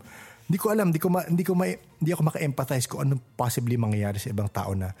alam. Hindi ako maka-empathize kung anong possibly mangyayari sa ibang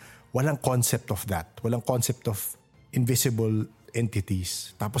tao na walang concept of that. Walang concept of invisible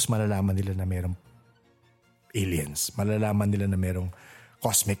entities. Tapos malalaman nila na mayroong aliens. Malalaman nila na mayroong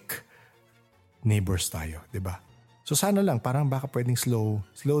cosmic neighbors tayo. Diba? So sana lang, parang baka pwedeng slow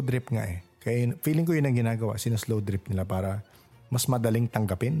drip nga eh. Kaya feeling ko yun ang ginagawa. Sina-slow drip nila para mas madaling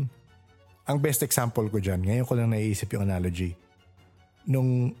tanggapin. Ang best example ko dyan, ngayon ko lang naiisip yung analogy.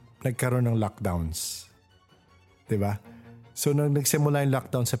 Nung nagkaroon ng lockdowns. Diba? So, nung nagsimula yung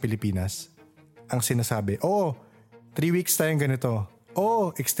lockdown sa Pilipinas, ang sinasabi, 3 weeks tayong ganito.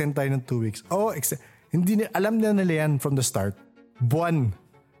 Extend tayo ng 2 weeks. Alam na nila yan from the start. Buwan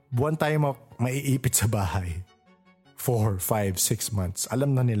tayo maiipit sa bahay. 4, 5, 6 months.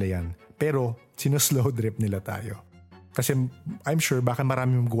 Alam na nila yan. Pero, sinuslow drip nila tayo. Kasi I'm sure baka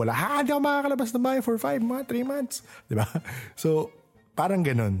marami mong gawala. Hindi ako makakalabas ng bahay for 3 months. Diba? So, parang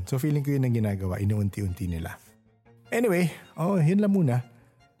ganun. So, feeling ko yun ang ginagawa. Inuunti-unti nila. Anyway, yun lang muna.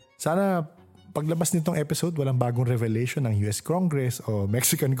 Sana paglabas nitong episode, walang bagong revelation ng US Congress o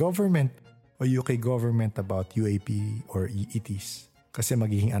Mexican government o UK government about UAP or ETs. Kasi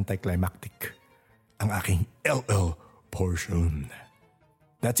magiging anticlimactic ang aking LL portion.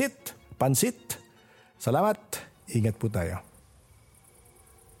 That's it. Pansit. Salamat. Ingat po tayo.